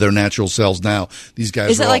age into their natural selves now. These guys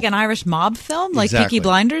Is it like an Irish mob film? Like Exactly. Peaky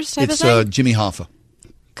Blinders type of thing? It's Jimmy Hoffa.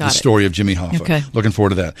 Got the it. story of Jimmy Hoffa. Okay. Looking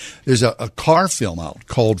forward to that. There's a car film out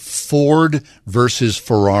called Ford versus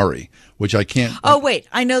Ferrari, which I can't. Oh, wait.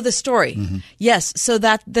 I know the story. Mm-hmm. Yes. So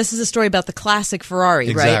this is a story about the classic Ferrari,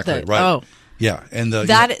 Exactly, right? right. Oh. Yeah. And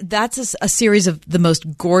that's a series of the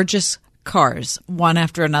most gorgeous cars, one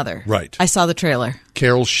after another. Right. I saw the trailer.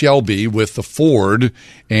 Carroll Shelby with the Ford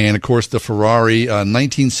and, of course, the Ferrari,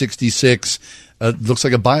 1966. Looks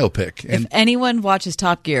like a biopic. If anyone watches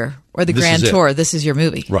Top Gear or the Grand Tour, this is your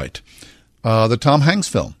movie. Right. The Tom Hanks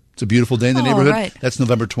film. It's a Beautiful Day in the Neighborhood. Right. That's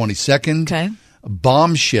November 22nd. Okay.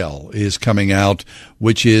 Bombshell is coming out,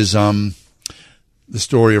 which is the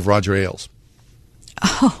story of Roger Ailes.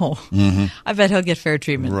 Oh. Mm-hmm. I bet he'll get fair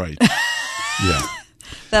treatment. Right. Yeah.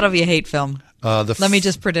 That'll be a hate film. Let me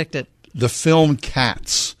just predict it. The film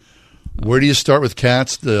Cats. Where do you start with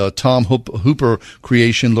Cats? The Tom Hooper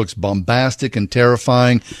creation looks bombastic and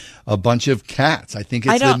terrifying. A bunch of cats. I think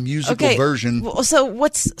it's the musical version. Well, so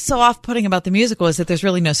what's so off-putting about the musical is that there's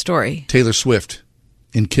really no story. Taylor Swift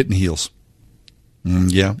in kitten heels.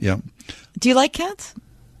 Yeah. Do you like Cats?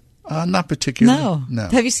 Not particularly. No.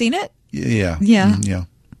 Have you seen it? Yeah. Yeah. Yeah.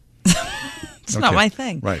 It's not my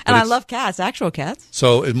thing. Right. And I love cats, actual cats.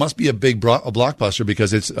 So it must be a big blockbuster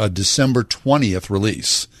because it's a December 20th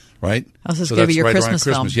release, right? Oh, so it's going to be your Christmas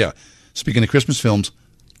film. Yeah. Speaking of Christmas films,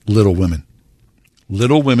 Little Women.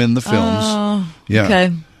 Little Women, the films. Oh, yeah. Okay.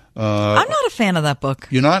 I'm not a fan of that book.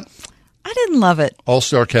 You're not? I didn't love it.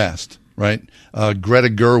 All-star cast, right? Greta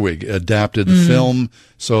Gerwig adapted the film,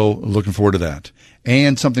 so looking forward to that.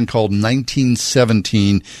 and something called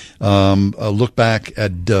 1917, a look back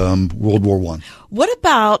at World War I. What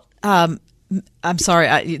about, I'm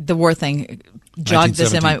sorry, the war thing jogged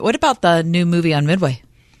this in my, what about the new movie on Midway?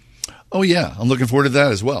 Oh, yeah. I'm looking forward to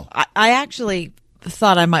that as well. I actually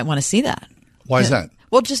thought I might want to see that. Why is that?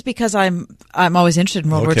 Well, just because I'm always interested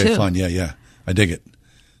in World War II. Okay, fine. Yeah. I dig it.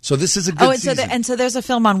 So this is a good season. So there's a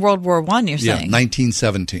film on World War I, you're saying? Yeah,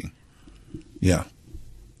 1917. Yeah.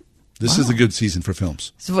 This is a good season for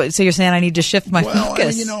films. So you're saying I need to shift my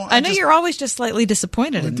focus? I know you're always just slightly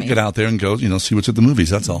disappointed in me. Get out there and go, see what's at the movies.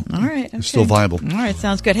 That's all. All right. Okay. It's still viable. All right.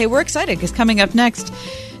 Sounds good. Hey, we're excited because coming up next,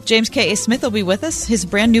 James K.A. Smith will be with us. His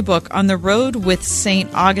brand new book, On the Road with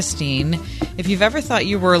St. Augustine. If you've ever thought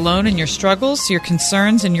you were alone in your struggles, your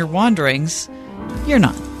concerns, and your wanderings, you're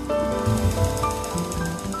not.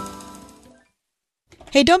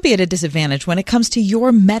 Hey, don't be at a disadvantage when it comes to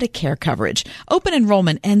your Medicare coverage. Open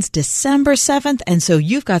enrollment ends December 7th, and so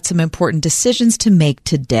you've got some important decisions to make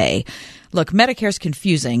today. Look, Medicare's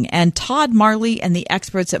confusing, and Todd Marley and the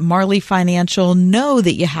experts at Marley Financial know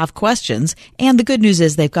that you have questions, and the good news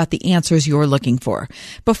is they've got the answers you're looking for.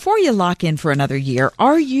 Before you lock in for another year,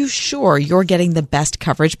 are you sure you're getting the best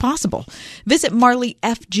coverage possible? Visit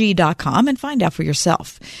marleyfg.com and find out for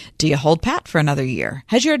yourself. Do you hold pat for another year?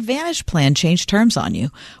 Has your Advantage plan changed terms on you?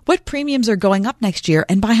 What premiums are going up next year,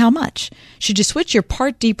 and by how much? Should you switch your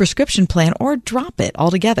Part D prescription plan or drop it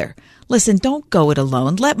altogether? Listen, don't go it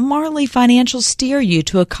alone. Let Marley Financial steer you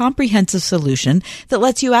to a comprehensive solution that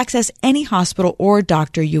lets you access any hospital or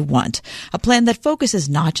doctor you want. A plan that focuses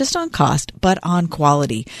not just on cost, but on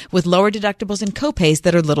quality, with lower deductibles and copays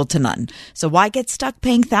that are little to none. So why get stuck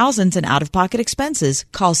paying thousands in out-of-pocket expenses?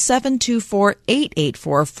 Call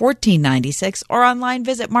 724-884-1496 or online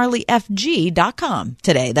visit marleyfg.com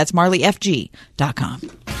today. That's marleyfg.com.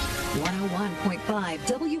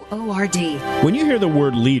 101.5 WORD. When you hear the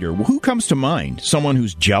word leader, who comes to mind? Someone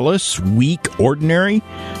who's jealous, weak, ordinary?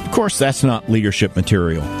 Of course, that's not leadership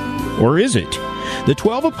material. Or is it? The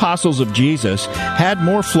 12 apostles of Jesus had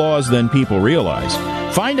more flaws than people realize.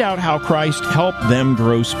 Find out how Christ helped them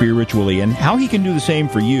grow spiritually and how he can do the same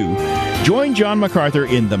for you. Join John MacArthur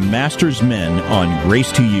in The Master's Men on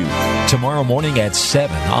Grace to You. Tomorrow morning at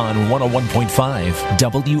 7 on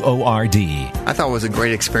 101.5 WORD. I thought it was a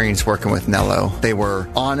great experience working with Nello. They were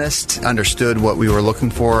honest, understood what we were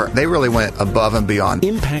looking for. They really went above and beyond.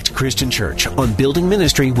 Impact Christian Church on building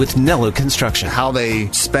ministry with Nello Construction. How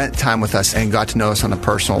they spent time with us and got to know us on a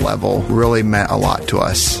personal level really meant a lot to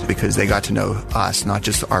us because they got to know us, not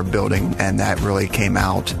just our building, and that really came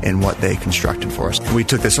out in what they constructed for us. We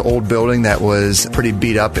took this old building that was pretty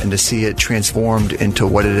beat up, and to see it transformed into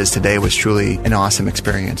what it is today was truly an awesome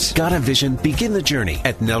experience. Got a vision? Begin the journey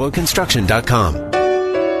at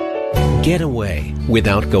NelloConstruction.com. Get away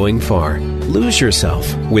without going far. Lose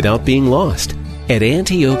yourself without being lost. At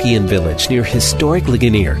Antiochian Village near historic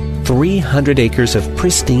Ligonier, 300 acres of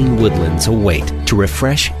pristine woodlands await to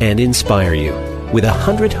refresh and inspire you. With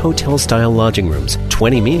 100 hotel-style lodging rooms,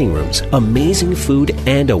 20 meeting rooms, amazing food,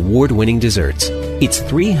 and award-winning desserts. It's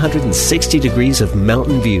 360 degrees of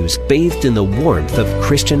mountain views bathed in the warmth of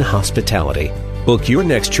Christian hospitality. Book your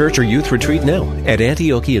next church or youth retreat now at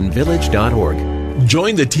AntiochianVillage.org.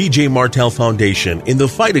 Join the T.J. Martell Foundation in the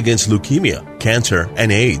fight against leukemia, cancer,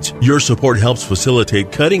 and AIDS. Your support helps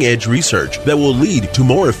facilitate cutting-edge research that will lead to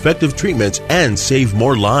more effective treatments and save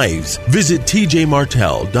more lives. Visit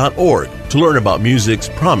tjmartell.org to learn about music's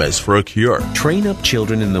promise for a cure. Train up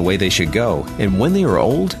children in the way they should go, and when they are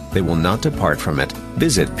old, they will not depart from it.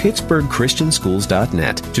 Visit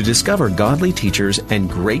PittsburghChristianSchools.net to discover godly teachers and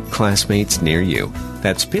great classmates near you.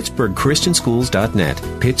 That's PittsburghChristianSchools.net.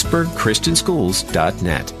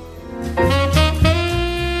 PittsburghChristianSchools.net.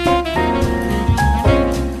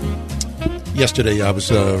 Yesterday, I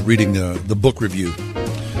was reading the book review.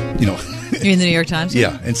 You're in the New York Times?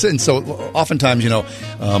 Yeah, and so oftentimes,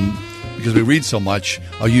 because we read so much,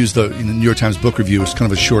 I'll use the New York Times book review as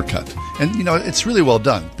kind of a shortcut. And, it's really well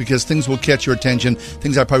done because things will catch your attention,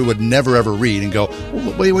 things I probably would never, ever read and go,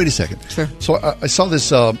 wait a second. Sure. So I saw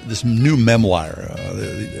this new memoir.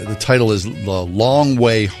 The title is The Long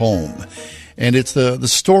Way Home. And it's the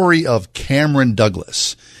story of Cameron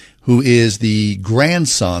Douglas, who is the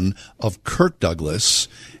grandson of Kirk Douglas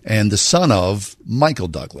and the son of Michael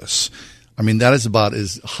Douglas. I mean, that is about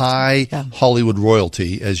as high Hollywood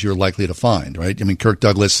royalty as you're likely to find, right? I mean, Kirk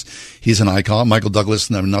Douglas, he's an icon. Michael Douglas,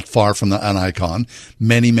 not far from an icon.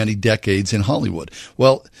 Many, many decades in Hollywood.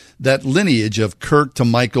 Well, that lineage of Kirk to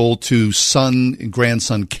Michael to son and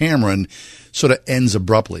grandson Cameron sort of ends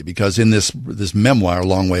abruptly because in this memoir,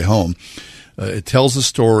 Long Way Home, It tells the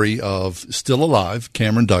story of, still alive,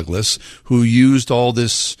 Cameron Douglas, who used all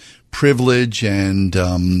this privilege and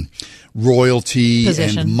royalty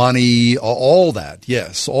Position. and money, all that,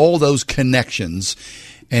 yes, all those connections,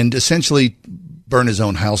 and essentially burn his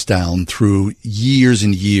own house down through years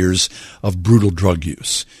and years of brutal drug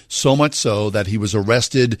use. So much so that he was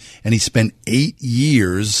arrested and he spent 8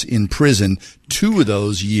 years in prison, 2 of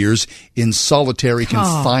those years in solitary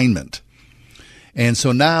confinement. And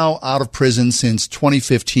so now, out of prison since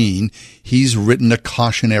 2015, he's written a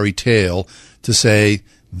cautionary tale to say,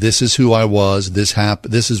 this is who I was, this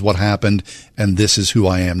is what happened, and this is who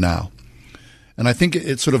I am now. And I think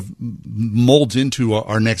it sort of molds into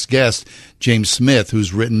our next guest, James Smith,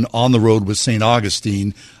 who's written On the Road with St.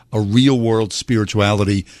 Augustine, a real-world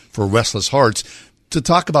spirituality for restless hearts, to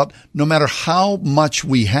talk about no matter how much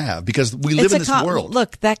we have, because we live in this world.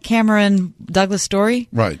 Look, that Cameron Douglas story,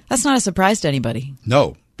 right? That's not a surprise to anybody.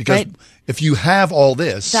 No, because if you have all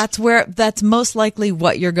this, that's most likely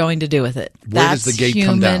what you're going to do with it. Where That's does the gate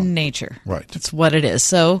come down? human nature. Right. That's what it is.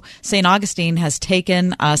 So St. Augustine has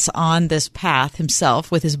taken us on this path himself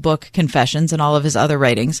with his book Confessions and all of his other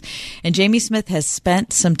writings. And Jamie Smith has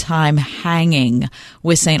spent some time hanging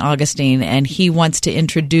with St. Augustine, and he wants to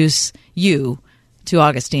introduce you to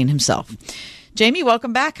Augustine himself. Jamie,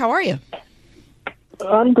 welcome back. How are you?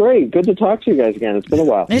 I'm great. Good to talk to you guys again. It's been a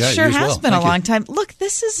while. It sure has been a long time. Look,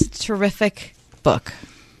 this is a terrific book.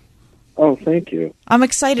 Oh, thank you. I'm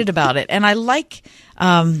excited about it, and I like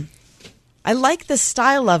the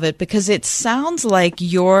style of it because it sounds like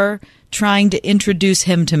you're trying to introduce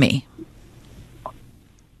him to me.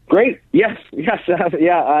 Great. Yes.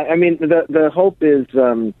 Yeah. I mean, the hope is.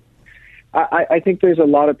 I think there's a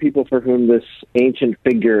lot of people for whom this ancient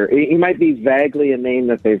figure, he might be vaguely a name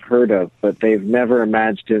that they've heard of, but they've never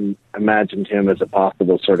imagined him as a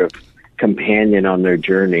possible sort of companion on their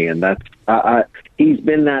journey. And that's, he's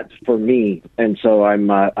been that for me. And so I'm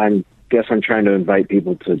trying to invite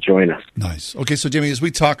people to join us. Nice. Okay, so Jimmy, as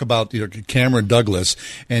we talk about Cameron Douglas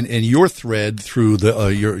and your thread through the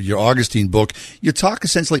your Augustine book, you talk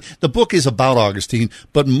essentially, the book is about Augustine,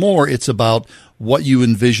 but more it's about what you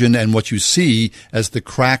envision and what you see as the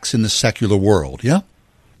cracks in the secular world. Yeah.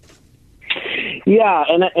 Yeah,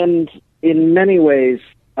 and in many ways,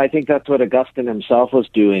 I think that's what Augustine himself was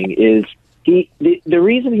doing. Is the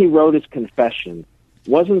reason he wrote his Confession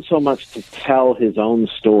wasn't so much to tell his own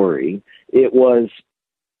story, it was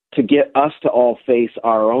to get us to all face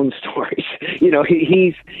our own stories.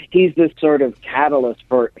 He's this sort of catalyst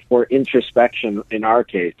for introspection in our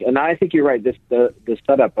case. And I think you're right, the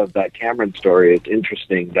setup of that Cameron story is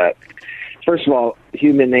interesting, that first of all,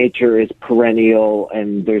 human nature is perennial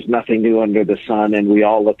and there's nothing new under the sun, and we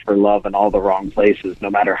all look for love in all the wrong places, no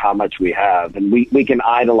matter how much we have. And we can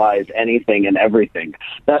idolize anything and everything.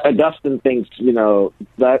 That Augustine thinks,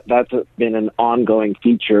 that's been an ongoing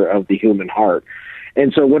feature of the human heart.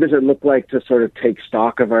 And so what does it look like to sort of take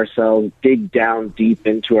stock of ourselves, dig down deep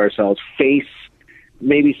into ourselves, face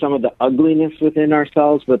maybe some of the ugliness within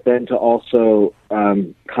ourselves, but then to also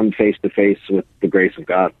come face to face with the grace of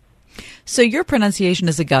God? So your pronunciation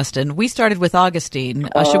is Augustine. We started with Augustine.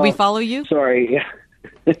 Should we follow you? Sorry.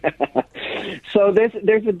 So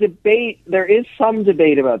there's a debate. There is some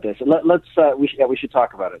debate about this. We should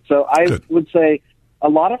talk about it. So I would say a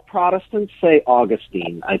lot of Protestants say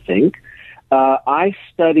Augustine, I think. I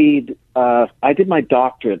did my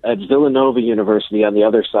doctorate at Villanova University on the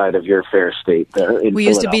other side of your fair state there in We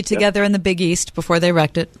used to be together in the Big East before they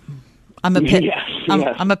wrecked it. I'm a Pitt. Yes.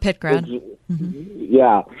 I'm a Pitt grad.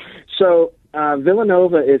 Yeah. So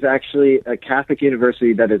Villanova is actually a Catholic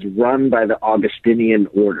university that is run by the Augustinian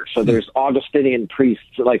order. So there's Augustinian priests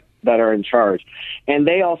that are in charge, and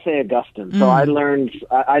they all say Augustine. So I learned.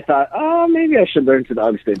 I thought, maybe I should learn to the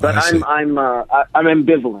Augustine, but I'm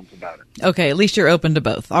ambivalent about it. Okay, at least you're open to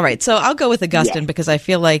both. All right, so I'll go with Augustine because I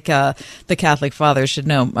feel like the Catholic fathers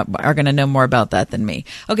are going to know more about that than me.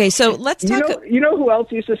 Okay, so let's talk. You know who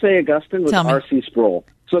else used to say Augustine was R.C. Sproul.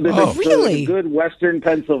 So there's a good Western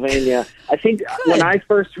Pennsylvania. I think when I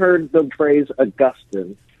first heard the phrase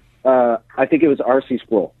Augustine, I think it was R.C.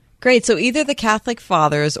 Sproul. Great. So either the Catholic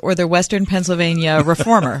Fathers or the Western Pennsylvania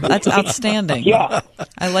Reformer. That's outstanding. Yeah.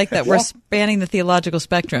 I like that. We're spanning the theological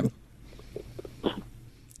spectrum.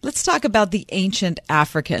 Let's talk about the ancient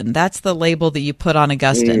African. That's the label that you put on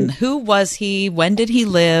Augustine. Who was he? When did he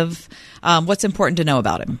live? What's important to know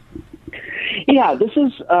about him? Yeah, this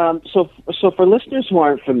is so for listeners who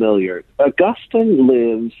aren't familiar, Augustine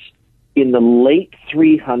lives in the late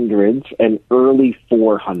 300s and early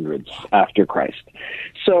 400s after Christ.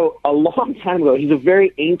 So a long time ago, he's a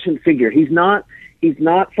very ancient figure. He's not he's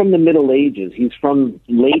not from the Middle Ages. He's from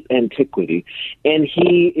late antiquity, and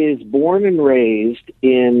he is born and raised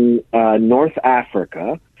in North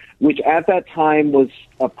Africa, which at that time was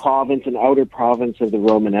a province, an outer province of the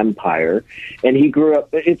Roman Empire. And he grew up,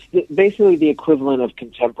 it's basically the equivalent of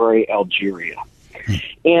contemporary Algeria.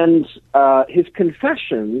 And his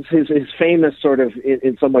Confessions, his famous sort of,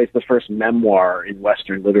 in some ways, the first memoir in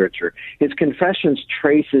Western literature, his Confessions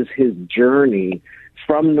traces his journey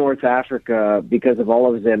from North Africa because of all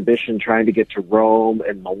of his ambition trying to get to Rome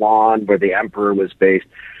and Milan, where the emperor was based.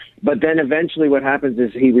 But then eventually what happens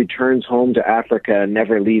is he returns home to Africa and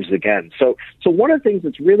never leaves again. So one of the things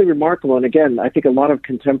that's really remarkable, and again, I think a lot of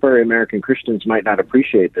contemporary American Christians might not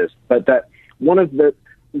appreciate this, but that one of the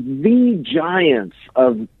giants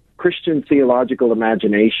of Christian theological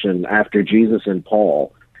imagination after Jesus and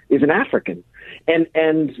Paul is an African.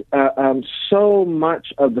 And so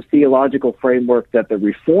much of the theological framework that the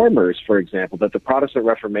Reformers, for example, that the Protestant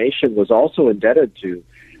Reformation was also indebted to,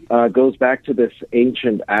 goes back to this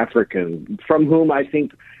ancient African, from whom I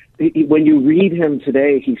think when you read him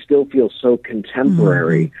today, he still feels so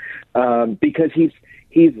contemporary, because he's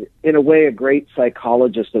in a way a great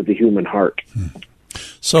psychologist of the human heart.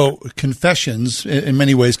 So Confessions, in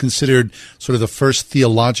many ways, considered sort of the first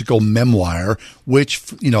theological memoir, which,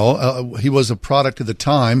 he was a product of the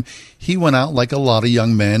time. He went out like a lot of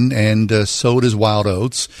young men and sowed his wild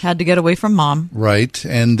oats. Had to get away from mom. Right.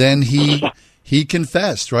 And then he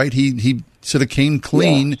confessed, right? He sort of came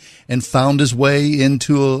clean and found his way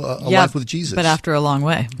into a life with Jesus. But after a long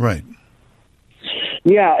way. Right.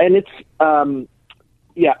 Yeah, and it's,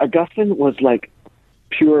 Augustine was like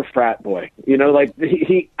pure frat boy.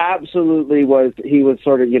 He absolutely was. He was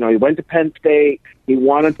sort of, he went to Penn State. He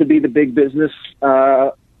wanted to be the big business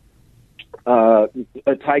a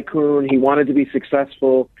tycoon. He wanted to be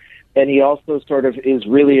successful. And he also sort of is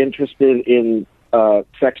really interested in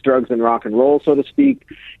sex, drugs, and rock and roll, so to speak.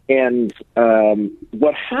 And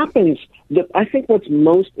what happens, I think what's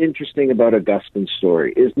most interesting about Augustine's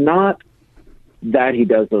story is not that he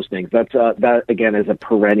does those things. That again is a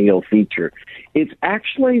perennial feature. It's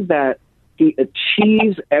actually that he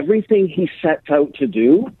achieves everything he sets out to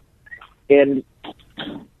do, and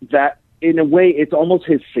that in a way it's almost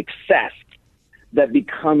his success that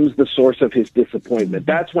becomes the source of his disappointment.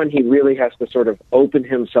 That's when he really has to sort of open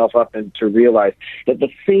himself up and to realize that the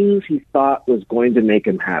things he thought was going to make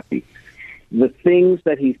him happy, the things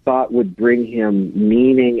that he thought would bring him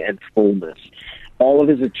meaning and fullness, all of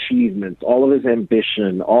his achievements, all of his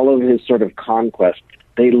ambition, all of his sort of conquest,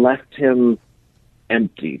 they left him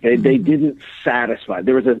empty. They didn't satisfy.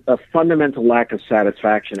 There was a fundamental lack of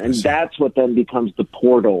satisfaction, and that's what then becomes the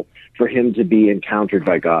portal for him to be encountered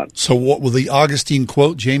by God. So what will the Augustine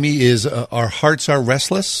quote, Jamie, is our hearts are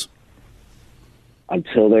restless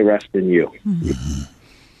until they rest in you.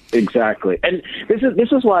 Mm-hmm. Exactly. And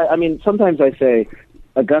this is why, I mean, sometimes I say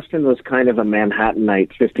Augustine was kind of a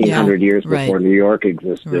Manhattanite 1,500 years before New York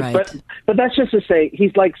existed. Right. But that's just to say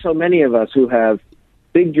he's like so many of us who have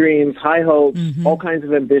big dreams, high hopes, all kinds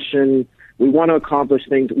of ambition. We want to accomplish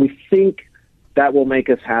things. We think that will make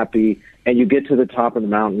us happy. And you get to the top of the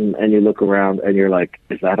mountain and you look around and you're like,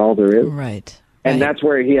 is that all there is? Right. And that's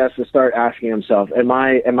where he has to start asking himself, am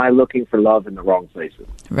I looking for love in the wrong places?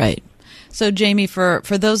 Right. So, Jamie, for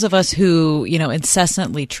those of us who,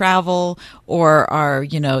 incessantly travel or are,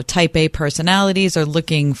 type A personalities or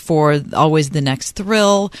looking for always the next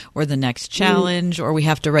thrill or the next challenge, or we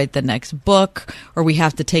have to write the next book, or we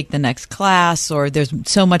have to take the next class, or there's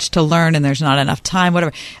so much to learn and there's not enough time,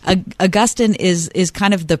 whatever. Augustine is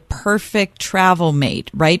kind of the perfect travel mate,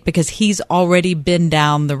 right? Because he's already been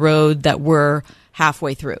down the road that we're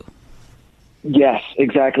halfway through. Yes,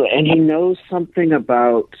 exactly. And he knows something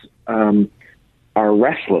about our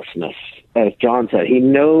restlessness, as John said. He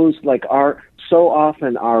knows, so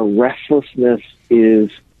often our restlessness is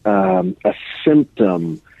a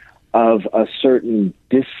symptom of a certain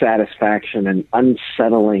dissatisfaction and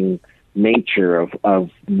unsettling nature of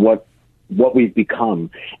what we've become.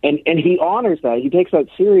 And he honors that. He takes that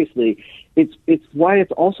seriously. It's why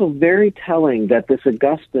it's also very telling that this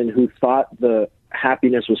Augustine, who thought the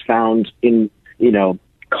happiness was found in,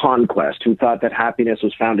 conquest, who thought that happiness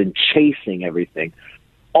was found in chasing everything,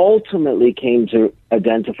 ultimately came to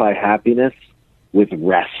identify happiness with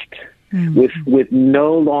rest, with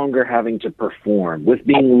no longer having to perform, with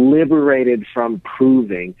being liberated from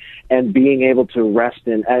proving and being able to rest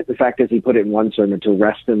in fact, as he put it in one sermon, to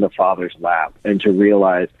rest in the Father's lap and to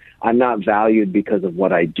realize I'm not valued because of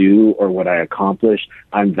what I do or what I accomplish.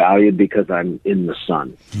 I'm valued because I'm in the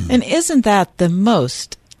Son. And isn't that the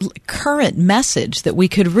most current message that we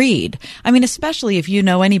could read. I mean, especially if you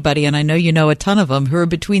know anybody, and I know you know a ton of them, who are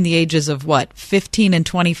between the ages of, 15 and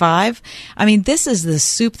 25? I mean, this is the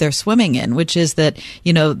soup they're swimming in, which is that,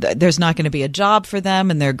 there's not going to be a job for them,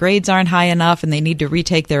 and their grades aren't high enough, and they need to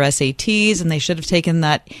retake their SATs, and they should have taken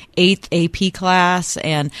that 8th AP class.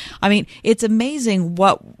 And, I mean, it's amazing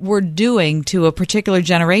what we're doing to a particular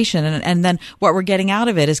generation, and then what we're getting out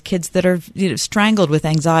of it is kids that are strangled with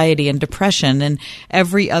anxiety and depression and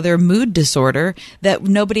every other mood disorder that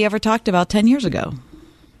nobody ever talked about 10 years ago.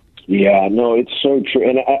 Yeah, no, it's so true.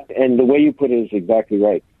 And the way you put it is exactly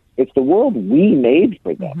right. It's the world we made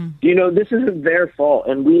for them. Mm-hmm. This isn't their fault.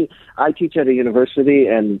 And I teach at a university,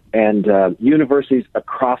 and universities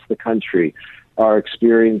across the country are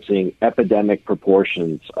experiencing epidemic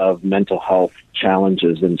proportions of mental health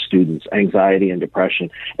challenges in students, anxiety and depression.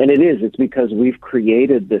 And it's because we've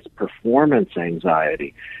created this performance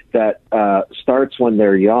anxiety that starts when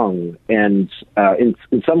they're young. And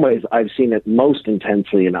in some ways, I've seen it most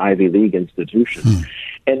intensely in Ivy League institutions.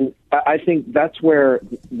 And I think that's where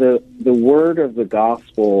the word of the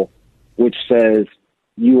gospel, which says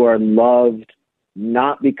you are loved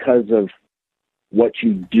not because of what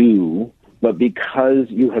you do, but because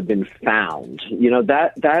you have been found.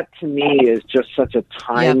 That to me is just such a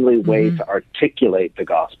timely way to articulate the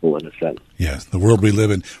gospel in a sense. Yes, the world we live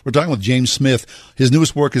in. We're talking with James Smith. His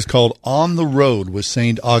newest work is called On the Road with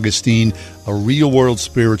St. Augustine, a real-world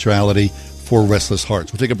spirituality for restless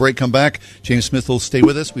hearts. We'll take a break, come back. James Smith will stay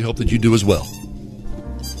with us. We hope that you do as well.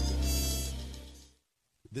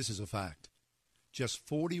 This is a fact. Just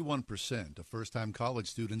 41% of first-time college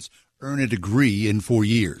students earn a degree in 4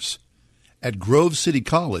 years. At Grove City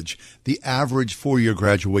College, the average four-year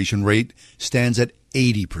graduation rate stands at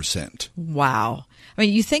 80%. Wow. I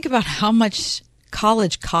mean, you think about how much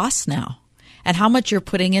college costs now and how much you're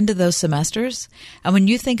putting into those semesters. And when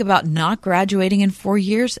you think about not graduating in 4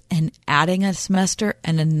 years and adding a semester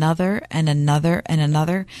and another and another and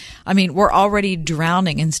another, I mean, we're already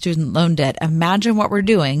drowning in student loan debt. Imagine what we're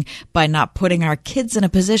doing by not putting our kids in a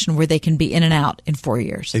position where they can be in and out in 4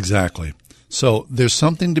 years. Exactly. So there's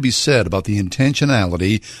something to be said about the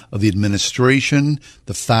intentionality of the administration,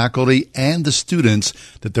 the faculty, and the students,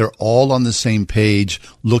 that they're all on the same page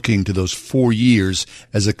looking to those 4 years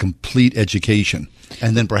as a complete education,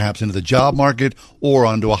 and then perhaps into the job market or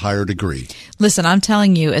onto a higher degree. Listen, I'm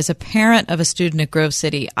telling you, as a parent of a student at Grove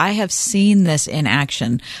City, I have seen this in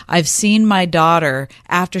action. I've seen my daughter,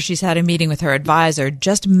 after she's had a meeting with her advisor,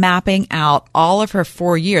 just mapping out all of her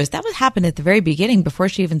 4 years. That would happen at the very beginning before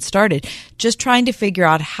she even started, just trying to figure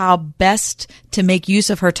out how best to make use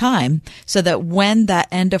of her time so that when that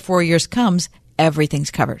end of 4 years comes, everything's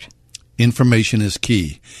covered. Information is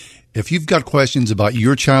key. If you've got questions about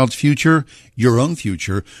your child's future, your own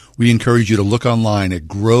future, we encourage you to look online at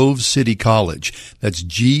Grove City College. That's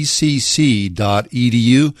gcc.edu.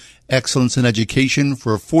 Excellence in education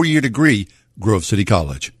for a 4-year degree, Grove City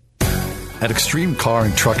College. At Extreme Car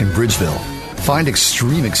and Truck in Bridgeville, find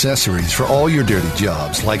extreme accessories for all your dirty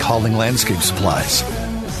jobs, like hauling landscape supplies.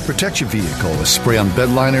 Protect your vehicle with spray-on bed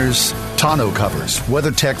liners, tonneau covers,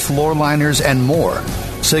 WeatherTech floor liners, and more.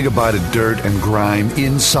 Say goodbye to dirt and grime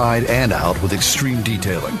inside and out with extreme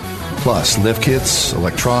detailing. Plus, lift kits,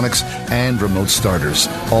 electronics, and remote starters.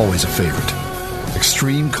 Always a favorite.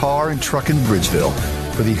 Extreme Car and Truck in Bridgeville.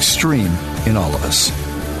 For the extreme in all of us.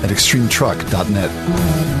 At extremetruck.net.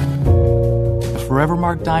 The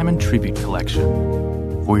Forevermark Diamond Tribute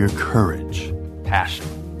Collection. For your courage, passion,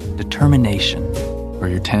 determination, for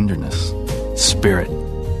your tenderness, spirit,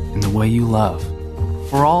 and the way you love.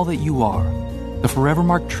 For all that you are. The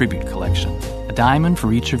Forevermark Tribute Collection. A diamond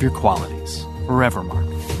for each of your qualities. Forevermark.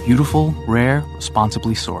 Beautiful, rare,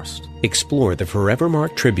 responsibly sourced. Explore the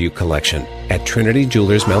Forevermark Tribute Collection at Trinity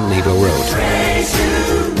Jewelers, Mount Nebo Road.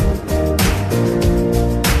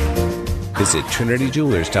 Visit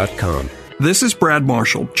TrinityJewelers.com. This is Brad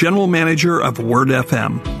Marshall, General Manager of Word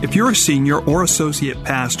FM. If you're a senior or associate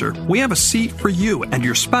pastor, we have a seat for you and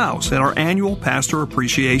your spouse at our annual Pastor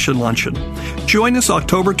Appreciation Luncheon. Join us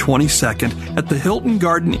October 22nd at the Hilton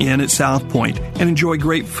Garden Inn at South Point and enjoy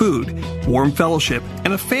great food, warm fellowship,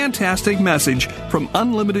 and a fantastic message from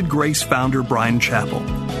Unlimited Grace founder Brian Chappell.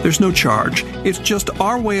 There's no charge. It's just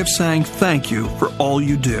our way of saying thank you for all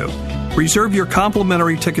you do. Reserve your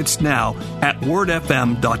complimentary tickets now at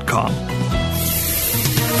wordfm.com.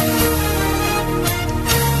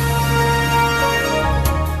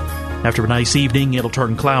 After a nice evening, it'll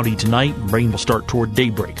turn cloudy tonight. Rain will start toward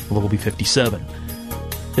daybreak. The low will be 57.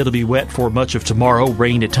 It'll be wet for much of tomorrow.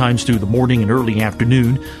 Rain at times through the morning and early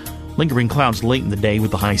afternoon. Lingering clouds late in the day with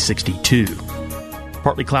the high 62.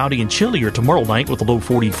 Partly cloudy and chillier tomorrow night with a low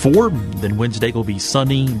 44. Then Wednesday will be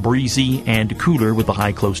sunny, breezy, and cooler with a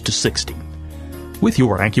high close to 60. With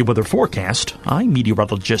your AccuWeather forecast, I'm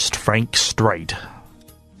meteorologist Frank Strait.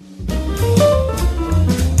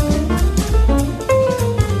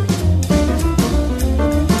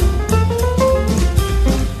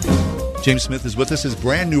 James Smith is with us. His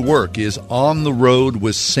brand new work is On the Road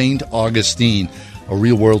with St. Augustine, a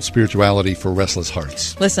real-world spirituality for restless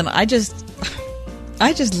hearts. Listen, I just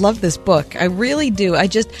love this book. I really do. I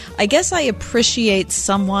guess I appreciate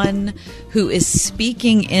someone who is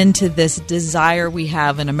speaking into this desire we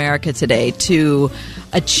have in America today to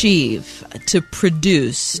achieve, to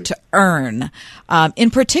produce, to earn. In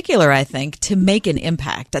particular, I think, to make an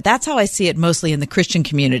impact. That's how I see it mostly in the Christian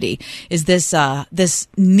community, is this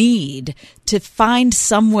need to find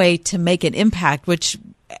some way to make an impact, which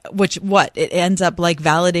it ends up like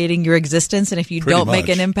validating your existence. And if you don't make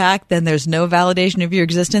an impact, then there's no validation of your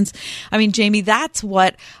existence. I mean, Jamie, that's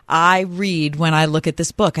what I read when I look at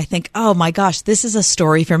this book. I think, oh my gosh, this is a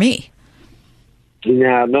story for me.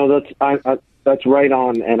 Yeah, no, that's right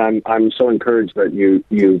on. And I'm so encouraged that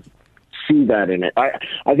you see that in it.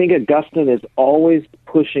 I think Augustine is always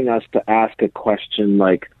pushing us to ask a question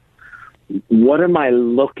like, what am I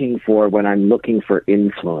looking for when I'm looking for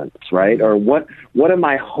influence, right? Or what am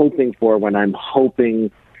I hoping for when I'm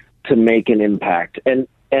hoping to make an impact? And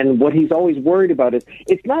what he's always worried about is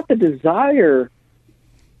it's not the desire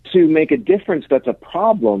to make a difference that's a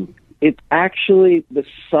problem. It's actually the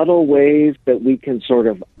subtle ways that we can sort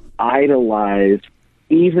of idolize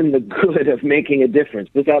even the good of making a difference.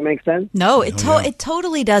 Does that make sense? No, it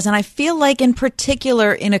totally does. And I feel like in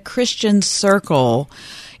particular in a Christian circle,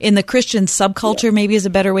 in the Christian subculture, maybe is a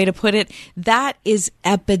better way to put it, that is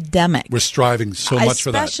epidemic. We're striving so much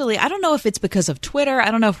for that. Especially, I don't know if it's because of Twitter. I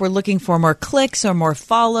don't know if we're looking for more clicks or more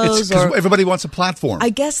follows. Or everybody wants a platform. I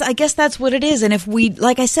guess that's what it is. And if we,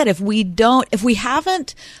 like I said, if we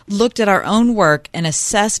haven't looked at our own work and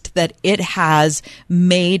assessed that it has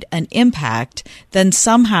made an impact, then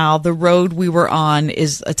somehow the road we were on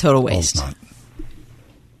is a total waste. Well,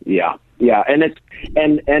 it's not. Yeah, and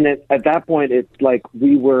at that point, it's like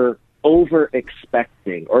we were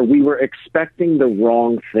over-expecting, or we were expecting the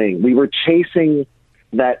wrong thing. We were chasing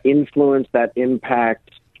that influence, that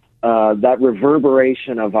impact, that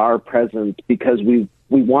reverberation of our presence because we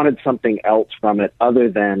wanted something else from it other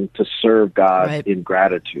than to serve God in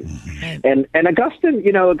gratitude. Mm-hmm. And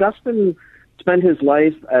Augustine spent his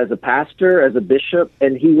life as a pastor, as a bishop,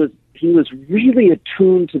 and he was really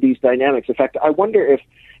attuned to these dynamics. In fact, I wonder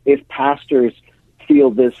if pastors feel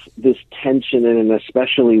this tension in an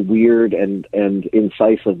especially weird and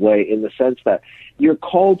incisive way, in the sense that you're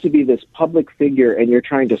called to be this public figure and you're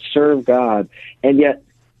trying to serve God, and yet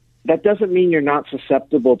that doesn't mean you're not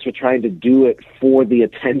susceptible to trying to do it for the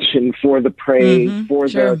attention, for the praise,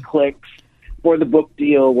 the clicks, for the book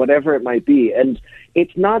deal, whatever it might be. And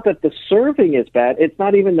it's not that the serving is bad. It's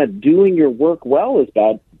not even that doing your work well is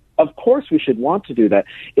bad. Of course we should want to do that.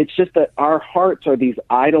 It's just that our hearts are these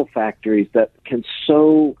idol factories that can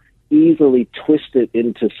so easily twist it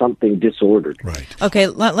into something disordered. Right. Okay,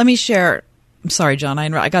 let me share. I'm sorry, John.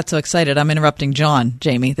 I got so excited. I'm interrupting John,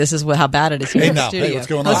 Jamie. This is how bad it is here in the studio. Hey, what's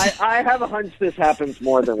going on? I have a hunch this happens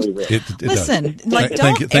more than we realize. Listen,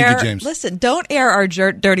 thank you, James. Listen, don't air our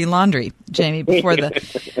dirty laundry, Jamie, before all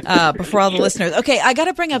the listeners. Okay, I got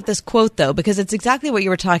to bring up this quote, though, because it's exactly what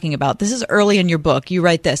you were talking about. This is early in your book. You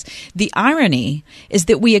write this: "The irony is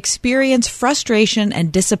that we experience frustration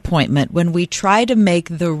and disappointment when we try to make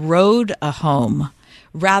the road a home,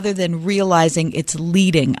 rather than realizing it's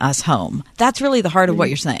leading us home." That's really the heart of what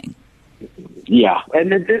you're saying. Yeah,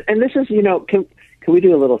 and this is, can we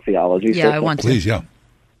do a little theology? Yeah, I want to. Please, yeah.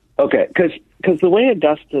 Okay, because the way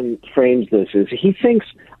Augustine frames this is he thinks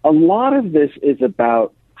a lot of this is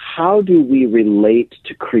about how do we relate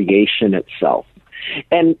to creation itself.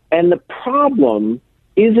 And the problem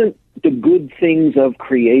isn't the good things of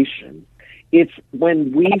creation. It's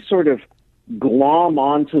when we sort of glom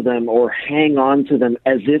onto them or hang on to them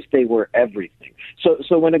as if they were everything.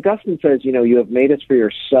 So when Augustine says, you have made us for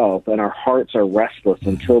yourself and our hearts are restless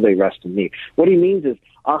until they rest in me, what he means is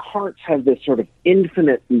our hearts have this sort of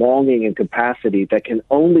infinite longing and capacity that can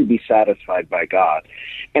only be satisfied by God.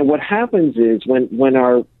 And what happens is when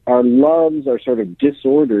our loves are sort of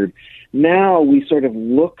disordered, now we sort of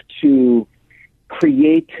look to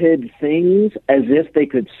created things as if they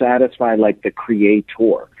could satisfy like the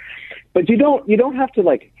creator. But you don't have to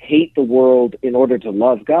like hate the world in order to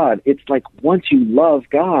love God. It's like once you love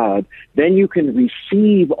God, then you can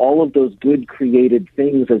receive all of those good created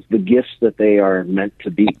things as the gifts that they are meant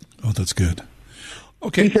to be. Oh, that's good.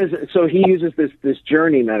 Okay. He says, so he uses this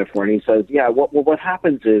journey metaphor, and he says, what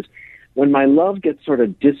happens is when my love gets sort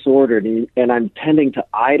of disordered and I'm tending to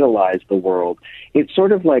idolize the world, it's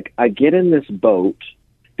sort of like I get in this boat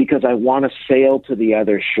because I want to sail to the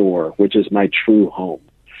other shore, which is my true home.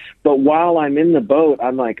 But while I'm in the boat,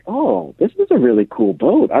 I'm like, oh, this is a really cool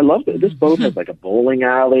boat. I love it. This boat has like a bowling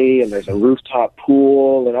alley and there's a rooftop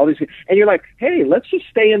pool and all these things. And you're like, hey, let's just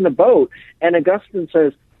stay in the boat. And Augustine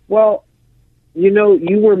says, well,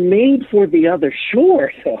 you were made for the other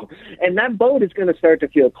shore, though. And that boat is going to start to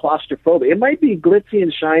feel claustrophobic. It might be glitzy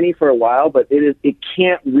and shiny for a while, but it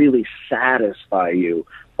can't really satisfy you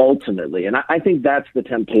ultimately. And I think that's the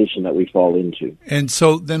temptation that we fall into. And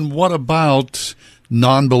so then what about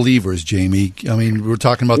non-believers, Jamie? I mean, we're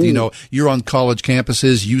talking about, you're on college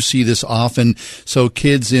campuses. You see this often. So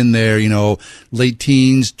kids in their, late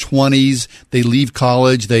teens, 20s, they leave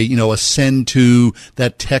college. They, ascend to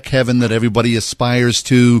that tech heaven that everybody aspires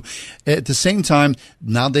to. At the same time,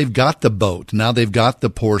 now they've got the boat. Now they've got the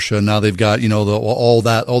Porsche. Now they've got, all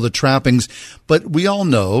the trappings. But we all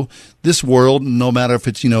know this world, no matter if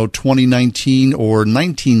it's, 2019 or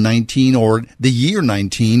 1919 or the year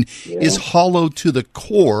 19, is hollow to the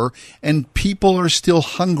core, and people are still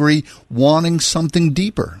hungry, wanting something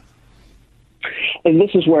deeper. And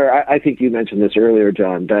this is where I think you mentioned this earlier,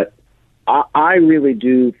 John, that I really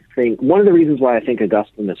do think one of the reasons why I think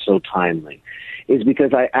Augustine is so timely is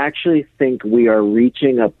because I actually think we are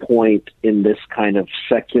reaching a point in this kind of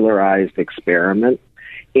secularized experiment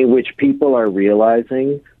in which people are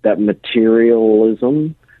realizing that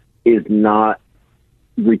materialism is not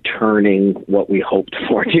returning what we hoped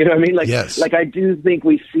for. Do you know what I mean? Like I do think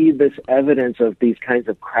we see this evidence of these kinds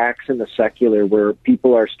of cracks in the secular where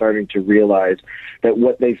people are starting to realize that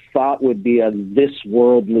what they thought would be a this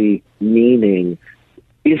worldly meaning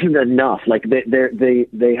isn't enough. Like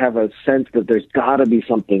they have a sense that there's got to be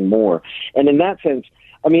something more. And in that sense,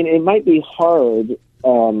 I mean, it might be hard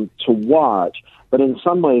to watch, but in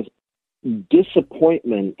some ways,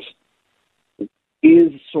 disappointment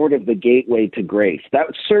is sort of the gateway to grace.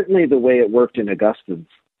 That's certainly the way it worked in Augustine's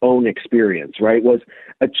own experience, right? Was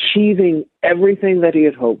achieving everything that he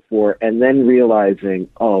had hoped for and then realizing,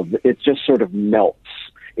 it just sort of melts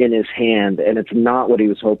in his hand and it's not what he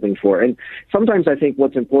was hoping for. And sometimes I think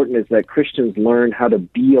what's important is that Christians learn how to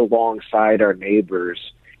be alongside our neighbors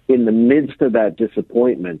in the midst of that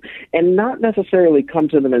disappointment and not necessarily come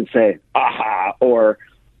to them and say, aha, or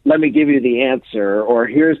let me give you the answer, or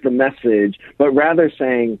here's the message, but rather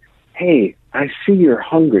saying, hey, I see you're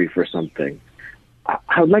hungry for something.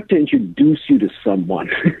 I would like to introduce you to someone.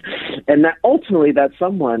 And that ultimately that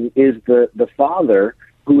someone is the Father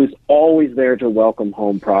who is always there to welcome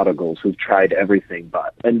home prodigals who've tried everything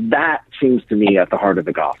but. And that seems to me at the heart of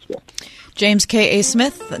the gospel. James K.A.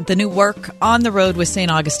 Smith, the new work, On the Road with St.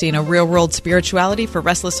 Augustine, a real-world spirituality for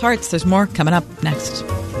restless hearts. There's more coming up next.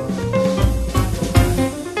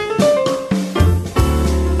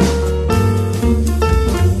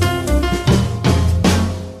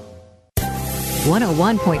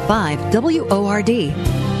 101.5 WORD.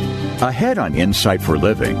 Ahead on Insight for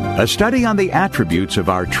Living, a study on the attributes of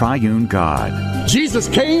our triune God. Jesus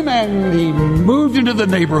came and he moved into the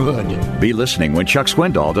neighborhood. Be listening when Chuck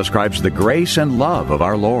Swindoll describes the grace and love of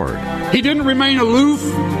our Lord. He didn't remain aloof.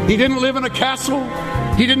 He didn't live in a castle.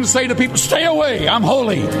 He didn't say to people, stay away, I'm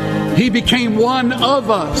holy. He became one of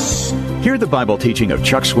us. Hear the Bible teaching of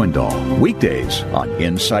Chuck Swindoll, weekdays on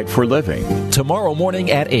Insight for Living. Tomorrow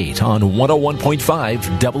morning at 8 on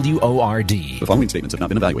 101.5 WORD. The following statements have not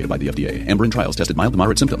been evaluated by the FDA. Amberen trials tested mild to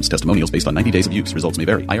moderate symptoms. Testimonials based on 90 days of use. Results may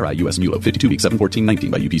vary. IRI US MULO 52 weeks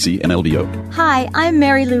 7/14/19 by UPC MLDO. Hi, I'm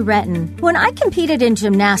Mary Lou Retton. When I competed in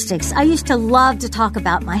gymnastics, I used to love to talk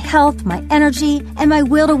about my health, my energy, and my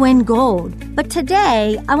will to win gold. But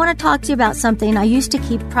today, I want to talk to you about something I used to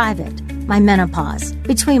keep private. My menopause.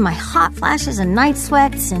 Between my hot flashes and night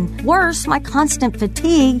sweats, and worse, my constant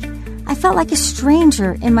fatigue, I felt like a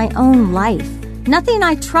stranger in my own life. Nothing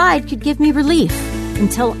I tried could give me relief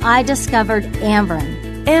until I discovered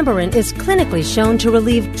Amberen. Amberen is clinically shown to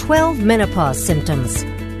relieve 12 menopause symptoms.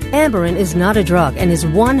 Amberen is not a drug and is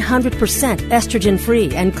 100%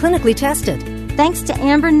 estrogen-free and clinically tested. Thanks to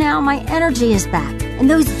Amberen now, my energy is back, and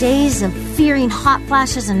those days of fearing hot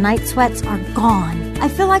flashes and night sweats are gone. I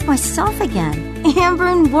feel like myself again.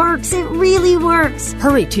 Amberen works. It really works.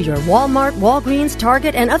 Hurry to your Walmart, Walgreens,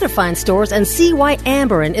 Target, and other fine stores and see why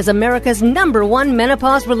Amberen is America's #1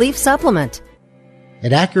 menopause relief supplement.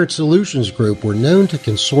 At Accurate Solutions Group, we're known to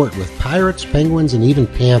consort with Pirates, Penguins, and even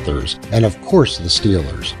Panthers, and of course the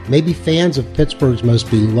Steelers. Maybe fans of Pittsburgh's most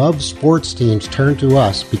beloved sports teams turn to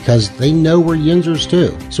us because they know we're Yinzers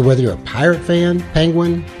too. So whether you're a Pirate fan,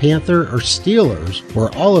 Penguin, Panther, or Steelers,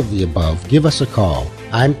 or all of the above, give us a call.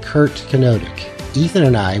 I'm Kurt Kanodik. Ethan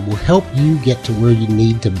and I will help you get to where you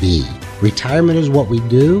need to be. Retirement is what we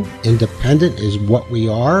do, independent is what we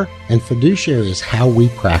are, and fiduciary is how we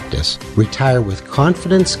practice. Retire with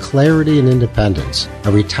confidence, clarity, and independence.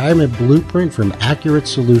 A retirement blueprint from Accurate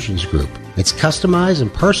Solutions Group. It's customized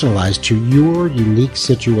and personalized to your unique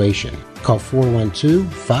situation. Call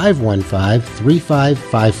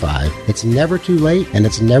 412-515-3555. It's never too late and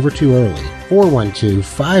it's never too early.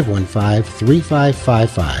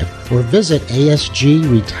 412-515-3555 or visit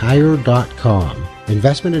asgretire.com.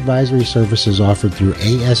 Investment advisory services offered through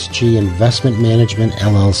ASG Investment Management,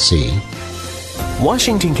 LLC.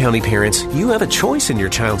 Washington County parents, you have a choice in your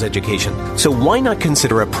child's education. So why not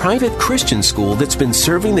consider a private Christian school that's been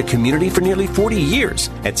serving the community for nearly 40 years?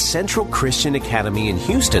 At Central Christian Academy in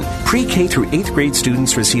Houston, pre-K through 8th grade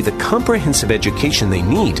students receive the comprehensive education they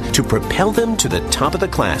need to propel them to the top of the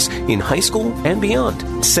class in high school and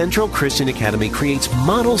beyond. Central Christian Academy creates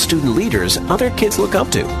model student leaders other kids look up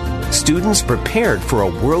to. Students prepared for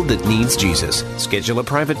a world that needs Jesus. Schedule a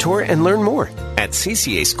private tour and learn more at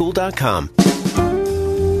ccaschool.com.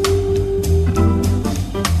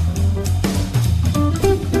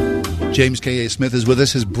 James K.A. Smith is with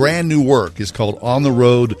us. His brand new work is called On the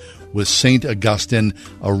Road with St. Augustine,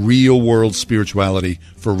 a real-world spirituality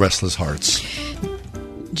for restless hearts.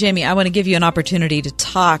 Jamie, I want to give you an opportunity to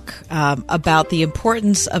talk about the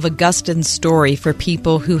importance of Augustine's story for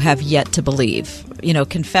people who have yet to believe. You know,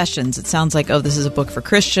 Confessions, it sounds like, oh, this is a book for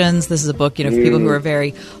Christians. This is a book, for people who are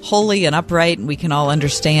very holy and upright, and we can all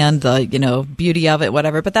understand the, beauty of it,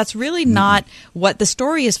 whatever. But that's really not what the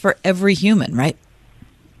story is for every human, right?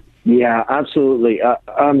 Yeah, absolutely.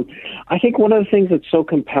 I think one of the things that's so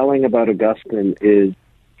compelling about Augustine is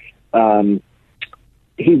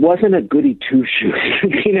he wasn't a goody two shoes.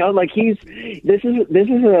 This is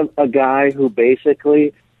a guy who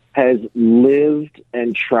basically has lived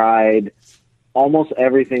and tried almost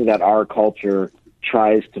everything that our culture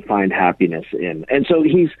tries to find happiness in, and so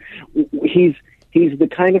he's the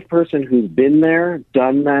kind of person who's been there,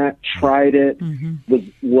 done that, tried it,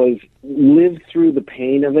 was lived through the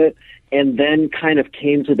pain of it, and then kind of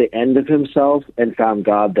came to the end of himself and found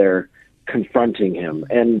God there confronting him.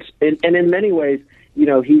 And in many ways,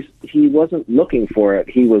 he wasn't looking for it;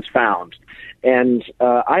 he was found. And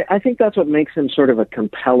I think that's what makes him sort of a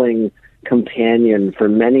compelling companion for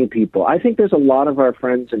many people. I think there's a lot of our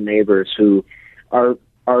friends and neighbors who are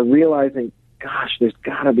realizing, gosh, there's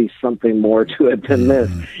got to be something more to it than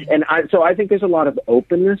this. And so I think there's a lot of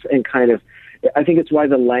openness and I think it's why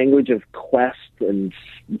the language of quest and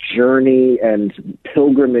journey and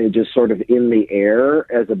pilgrimage is sort of in the air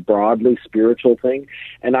as a broadly spiritual thing.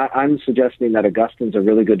 And I'm suggesting that Augustine's a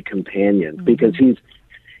really good companion because he's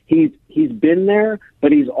been there,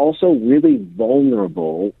 but he's also really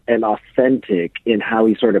vulnerable and authentic in how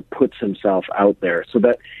he sort of puts himself out there, so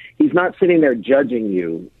that he's not sitting there judging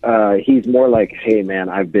you. He's more like, hey, man,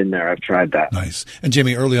 I've been there. I've tried that. Nice. And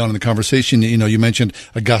Jamie, early on in the conversation, you mentioned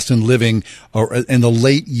Augustine living in the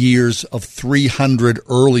late years of 300,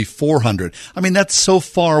 early 400. I mean, that's so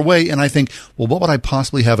far away. And I think, well, what would I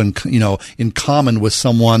possibly have in common with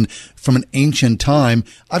someone from an ancient time?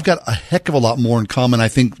 I've got a heck of a lot more in common, I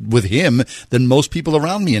think, with him than most people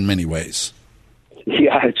around me in many ways.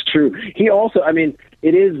 Yeah, it's true. He also,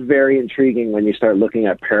 it is very intriguing when you start looking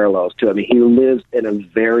at parallels, too. He lives in a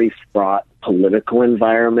very fraught political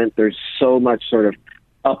environment. There's so much sort of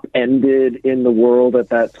upended in the world at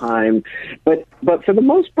that time. But for the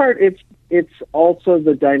most part, it's also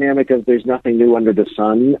the dynamic of there's nothing new under the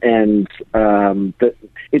sun. And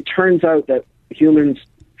it turns out that humans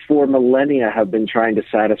for millennia have been trying to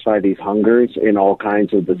satisfy these hungers in all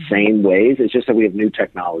kinds of the same ways. It's just that we have new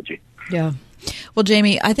technology. Yeah. Well,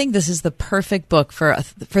 Jamie, I think this is the perfect book for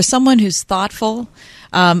someone who's thoughtful,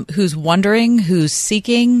 who's wondering, who's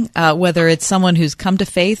seeking, whether it's someone who's come to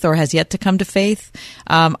faith or has yet to come to faith.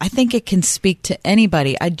 I think it can speak to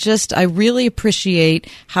anybody. I really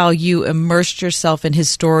appreciate how you immersed yourself in his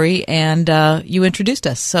story and you introduced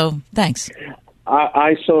us. So thanks.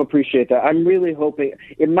 I so appreciate that. I'm really hoping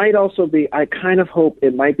it might also be, I kind of hope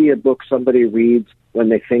it might be a book somebody reads when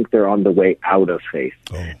they think they're on the way out of faith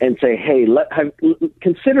and say, hey,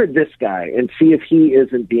 consider this guy and see if he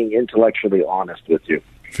isn't being intellectually honest with you.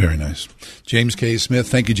 Very nice. James K. Smith,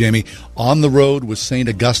 thank you, Jamie. On the Road with St.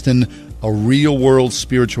 Augustine, a real-world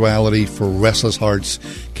spirituality for restless hearts.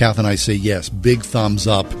 Kath and I say yes, big thumbs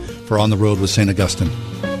up for On the Road with St. Augustine.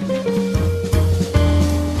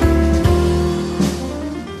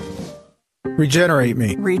 Regenerate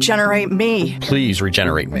me. Regenerate me. Please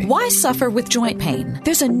regenerate me. Why suffer with joint pain?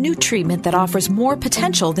 There's a new treatment that offers more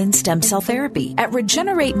potential than stem cell therapy. At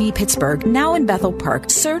Regenerate Me Pittsburgh, now in Bethel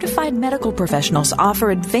Park, certified medical professionals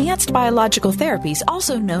offer advanced biological therapies,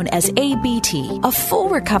 also known as ABT. A full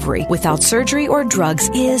recovery without surgery or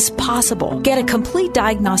drugs is possible. Get a complete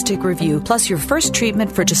diagnostic review plus your first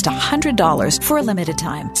treatment for just $100 for a limited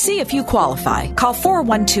time. See if you qualify. Call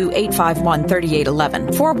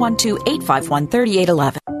 412-851-3811. 412-851-3811.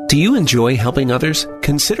 Do you enjoy helping others?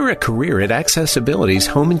 Consider a career at Accessibilities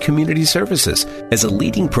Home and Community Services. As a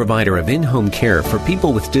leading provider of in-home care for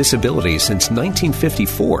people with disabilities since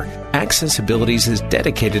 1954, Accessibilities is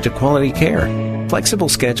dedicated to quality care. Flexible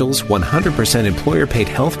schedules, 100% employer-paid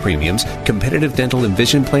health premiums, competitive dental and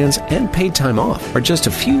vision plans, and paid time off are just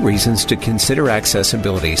a few reasons to consider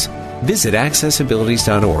Accessibilities. Visit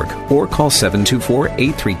accessibilities.org or call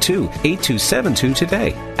 724-832-8272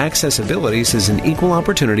 today. Accessibilities is an equal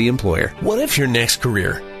opportunity employer. What if your next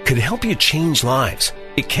career could help you change lives?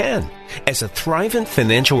 It can. As a Thrivent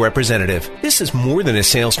financial representative, this is more than a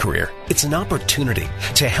sales career. It's an opportunity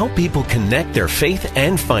to help people connect their faith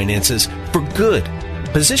and finances for good.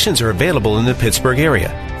 Positions are available in the Pittsburgh area.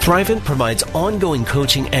 Thrivent provides ongoing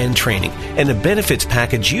coaching and training and a benefits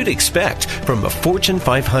package you'd expect from a Fortune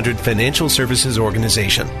 500 financial services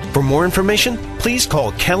organization. For more information, please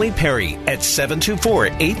call Kelly Perry at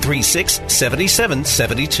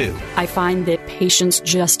 724-836-7772. I find that patients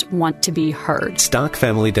just want to be heard. Stock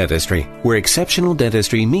Family Dentistry, where exceptional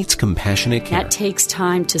dentistry meets compassionate care. That takes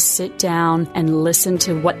time to sit down and listen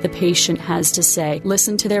to what the patient has to say.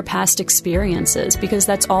 Listen to their past experiences, because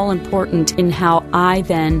that's all important in how I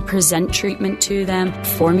then present treatment to them,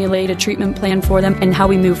 formulate a treatment plan for them, and how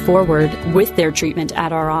we move forward with their treatment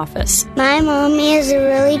at our office. My mommy is a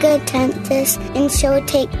really good dentist, and she'll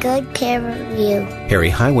take good care of you. Perry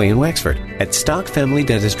Highway in Wexford at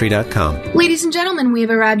stockfamilydentistry.com. Ladies and gentlemen, we have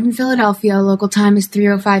arrived in Philadelphia. Local time is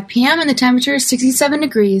 3:05 p.m. and the temperature is 67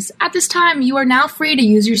 degrees. At this time, you are now free to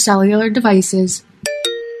use your cellular devices.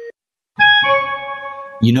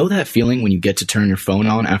 You know that feeling when you get to turn your phone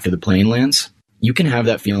on after the plane lands? You can have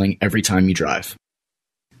that feeling every time you drive.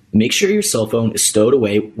 Make sure your cell phone is stowed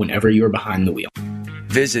away whenever you are behind the wheel.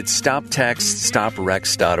 Visit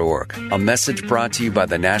StopTextStopWrecks.org, a message brought to you by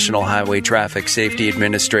the National Highway Traffic Safety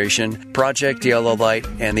Administration, Project Yellow Light,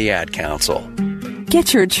 and the Ad Council.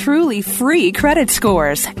 Get your truly free credit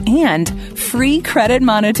scores and free credit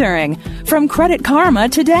monitoring from Credit Karma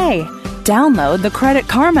today. Download the Credit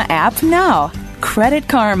Karma app now. Credit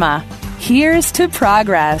Karma. Here's to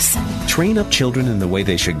progress. Train up children in the way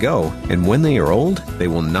they should go, and when they are old, they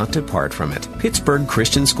will not depart from it.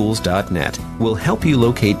 PittsburghChristianSchools.net will help you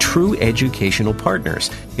locate true educational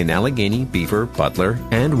partners in Allegheny, Beaver, Butler,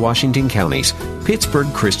 and Washington counties.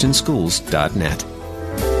 PittsburghChristianSchools.net.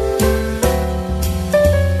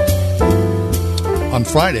 On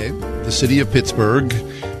Friday, the city of Pittsburgh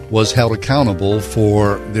was held accountable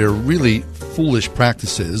for their really foolish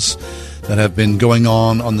practices that have been going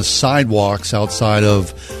on the sidewalks outside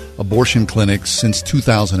of abortion clinics since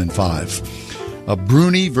 2005.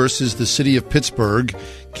 Bruni versus the city of Pittsburgh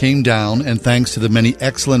came down, and thanks to the many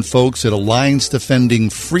excellent folks at Alliance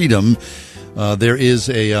Defending Freedom, there is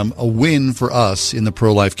a win for us in the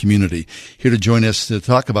pro-life community. Here to join us to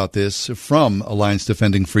talk about this from Alliance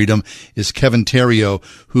Defending Freedom is Kevin Theriault,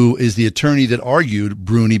 who is the attorney that argued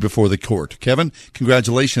Bruni before the court. Kevin,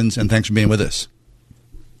 congratulations, and thanks for being with us.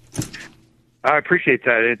 I appreciate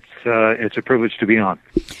that. It's a privilege to be on.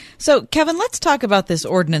 So, Kevin, let's talk about this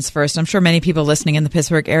ordinance first. I'm sure many people listening in the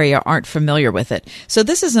Pittsburgh area aren't familiar with it. So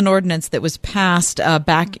this is an ordinance that was passed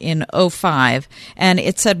back in 2005, and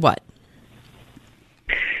it said what?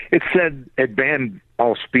 It said it banned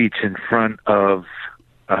all speech in front of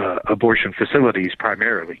abortion facilities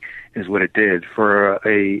primarily, is what it did, for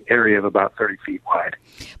a area of about 30 feet wide.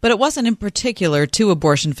 But it wasn't in particular to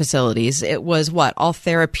abortion facilities. It was what? All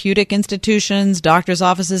therapeutic institutions, doctors'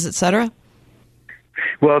 offices, etc.?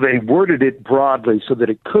 Well, they worded it broadly so that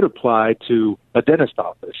it could apply to a dentist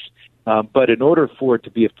office. But in order for it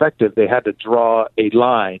to be effective, they had to draw a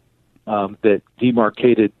line that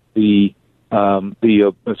demarcated the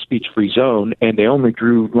the speech-free zone, and they only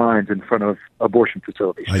drew lines in front of abortion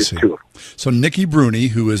facilities. I see. Two of them. So Nikki Bruni,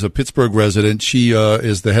 who is a Pittsburgh resident, she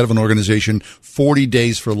is the head of an organization, 40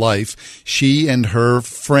 Days for Life. She and her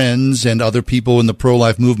friends and other people in the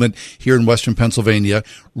pro-life movement here in Western Pennsylvania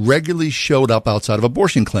regularly showed up outside of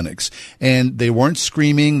abortion clinics. And they weren't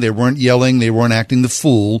screaming, they weren't yelling, they weren't acting the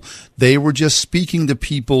fool. They were just speaking to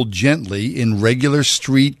people gently in regular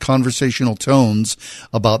street conversational tones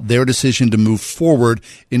about their decision to move forward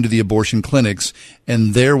into the abortion clinics.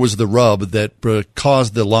 And there was the rub that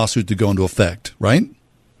caused the lawsuit to go into effect, right?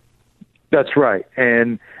 That's right.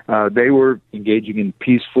 And they were engaging in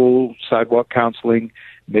peaceful sidewalk counseling,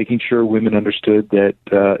 making sure women understood that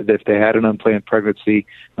if they had an unplanned pregnancy,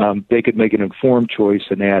 they could make an informed choice,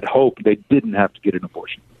 and they had hope they didn't have to get an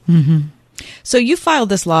abortion. Mm-hmm. So you filed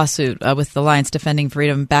this lawsuit with the Alliance Defending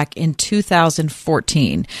Freedom back in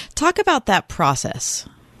 2014. Talk about that process.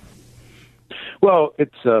 Well,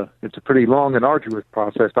 it's a pretty long and arduous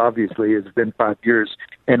process. Obviously, it's been 5 years,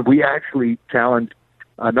 and we actually challenged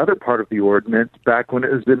another part of the ordinance back when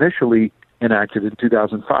it was initially enacted in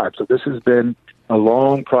 2005. So this has been a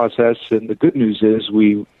long process, and the good news is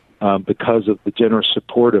we, because of the generous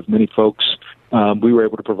support of many folks, we were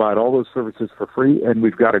able to provide all those services for free, and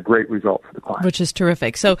we've got a great result for the client. Which is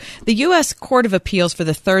terrific. So the U.S. Court of Appeals for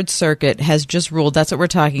the Third Circuit has just ruled. That's what we're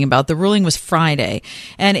talking about. The ruling was Friday.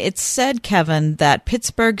 And it said, Kevin, that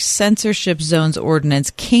Pittsburgh's censorship zones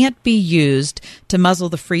ordinance can't be used to muzzle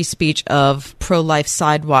the free speech of pro-life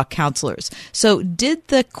sidewalk counselors. So did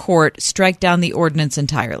the court strike down the ordinance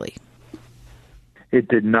entirely? It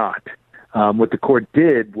did not. What the court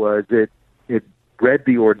did was it read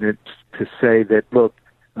the ordinance to say that, look,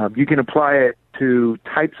 you can apply it to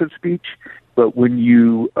types of speech, but when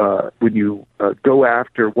you go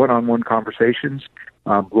after one-on-one conversations,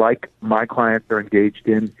 like my clients are engaged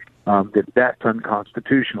in, that's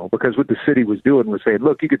unconstitutional. Because what the city was doing was saying,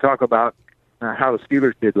 look, you could talk about how the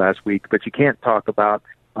Steelers did last week, but you can't talk about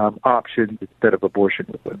options instead of abortion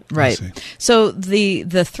with women. Right. So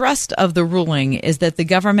the thrust of the ruling is that the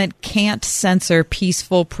government can't censor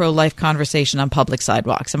peaceful pro-life conversation on public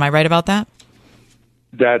sidewalks. Am I right about that?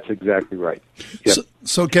 That's exactly right. Yep.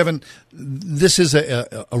 So, Kevin, this is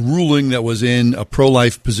a ruling that was in a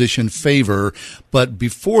pro-life position favor, but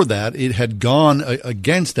before that, it had gone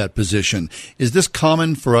against that position. Is this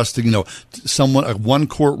common for us to, one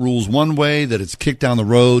court rules one way, that it's kicked down the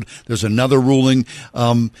road, there's another ruling,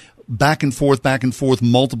 back and forth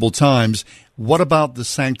multiple times? What about the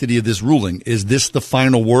sanctity of this ruling? Is this the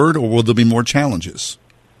final word, or will there be more challenges?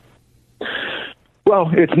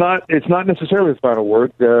 Well, it's not necessarily the final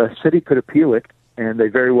word. The city could appeal it, and they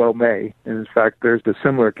very well may. And in fact, there's a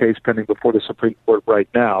similar case pending before the Supreme Court right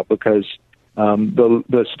now, because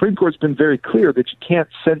the Supreme Court's been very clear that you can't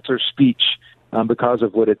censor speech because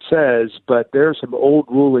of what it says, but there are some old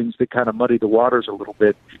rulings that kind of muddy the waters a little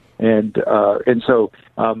bit. And so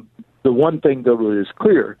the one thing that is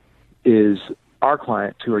clear is our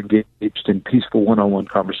clients who are engaged in peaceful one-on-one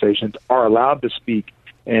conversations are allowed to speak,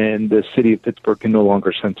 and the city of Pittsburgh can no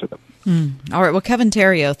longer censor them. All right. Well, Kevin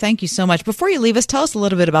Theriault, thank you so much. Before you leave us, tell us a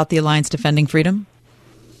little bit about the Alliance Defending Freedom.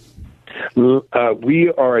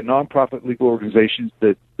 We are a nonprofit legal organization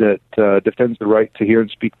that defends the right to hear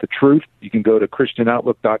and speak the truth. You can go to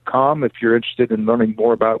ChristianOutlook.com if you're interested in learning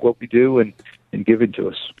more about what we do and giving to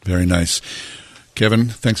us. Very nice. Kevin,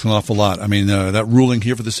 thanks an awful lot. I mean, that ruling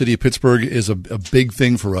here for the city of Pittsburgh is a big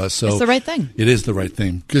thing for us. So it's the right thing. It is the right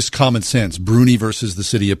thing. Just common sense. Bruni versus the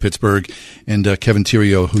city of Pittsburgh. And Kevin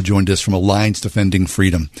Theriault, who joined us from Alliance Defending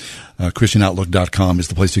Freedom. ChristianOutlook.com is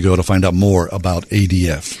the place to go to find out more about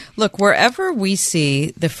ADF. Look, wherever we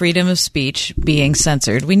see the freedom of speech being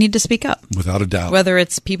censored, we need to speak up. Without a doubt. Whether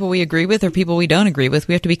it's people we agree with or people we don't agree with,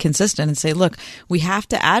 we have to be consistent and say, look, we have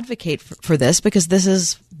to advocate for this, because this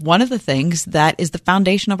is one of the things that is the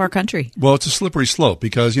foundation of our country. Well, it's a slippery slope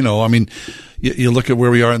because, you look at where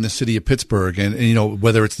we are in the city of Pittsburgh and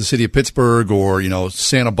whether it's the city of Pittsburgh or,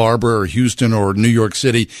 Santa Barbara or Houston or New York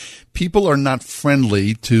City, people are not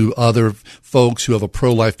friendly to other folks who have a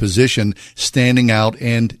pro-life position standing out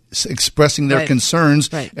and expressing their concerns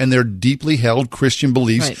and their deeply held Christian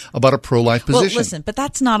beliefs about a pro-life position. Well, listen, but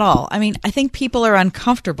that's not all. I mean, I think people are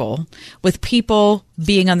uncomfortable with people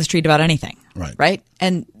being on the street about anything. Right?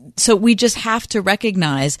 And so we just have to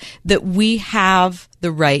recognize that we have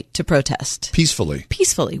the right to protest. Peacefully.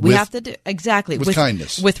 We have to do exactly. With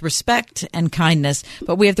kindness. With respect and kindness,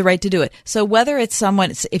 but we have the right to do it. So whether it's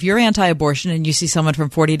someone, if you're anti-abortion and you see someone from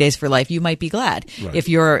 40 Days for Life, you might be glad. Right. If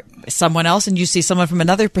you're someone else and you see someone from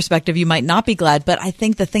another perspective, you might not be glad. But I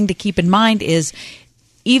think the thing to keep in mind is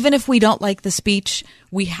even if we don't like the speech,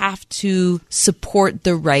 we have to support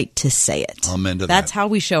the right to say it. Amen to that. That's how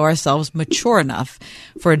we show ourselves mature enough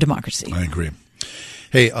for a democracy. I agree.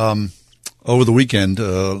 Hey, over the weekend,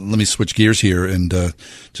 let me switch gears here and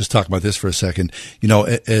just talk about this for a second. You know,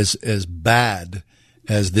 as bad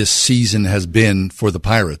as this season has been for the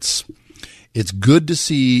Pirates, it's good to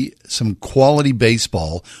see some quality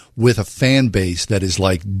baseball with a fan base that is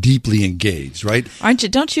like deeply engaged, right? Aren't you?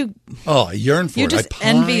 Don't you? Oh, I yearn for it. You're just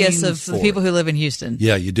envious of the people who live in Houston.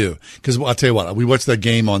 Yeah, you do. Because I'll tell you what, we watched that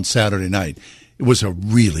game on Saturday night. It was a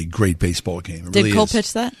really great baseball game. It Did really Cole is.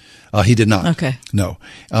 pitch that? He did not. Okay. No.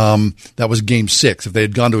 That was Game 6. If they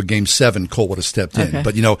had gone to a Game 7, Cole would have stepped in. Okay.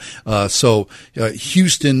 But,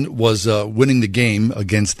 Houston was winning the game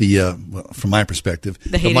against the, from my perspective,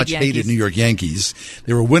 the much-hated New York Yankees.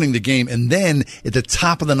 They were winning the game. And then at the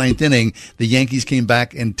top of the ninth inning, the Yankees came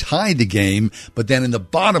back and tied the game. But then in the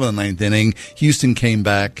bottom of the ninth inning, Houston came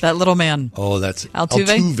back. That little man. Oh, that's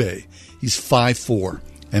Altuve. He's 5'4".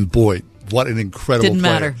 And, boy, what an incredible Didn't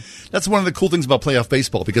player. matter. That's one of the cool things about playoff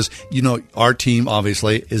baseball because, our team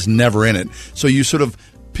obviously is never in it. So you sort of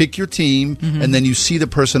pick your team and then you see the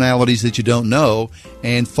personalities that you don't know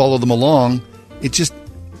and follow them along. It's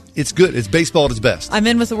good. It's baseball at its best. I'm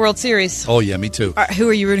in with the World Series. Oh, yeah, me too. Who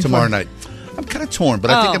are you rooting Tomorrow for? night. I'm kind of torn,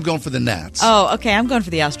 but I think I'm going for the Nats. Oh, okay. I'm going for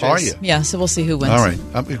the Astros. Are you? Yeah, so we'll see who wins. All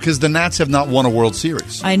right. Because the Nats have not won a World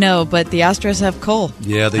Series. I know, but the Astros have Cole.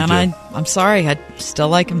 Yeah, they do. And I'm sorry. I still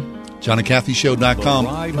like him. JohnandKathyShow.com.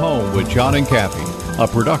 The Ride Home with John and Kathy, a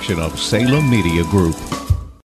production of Salem Media Group.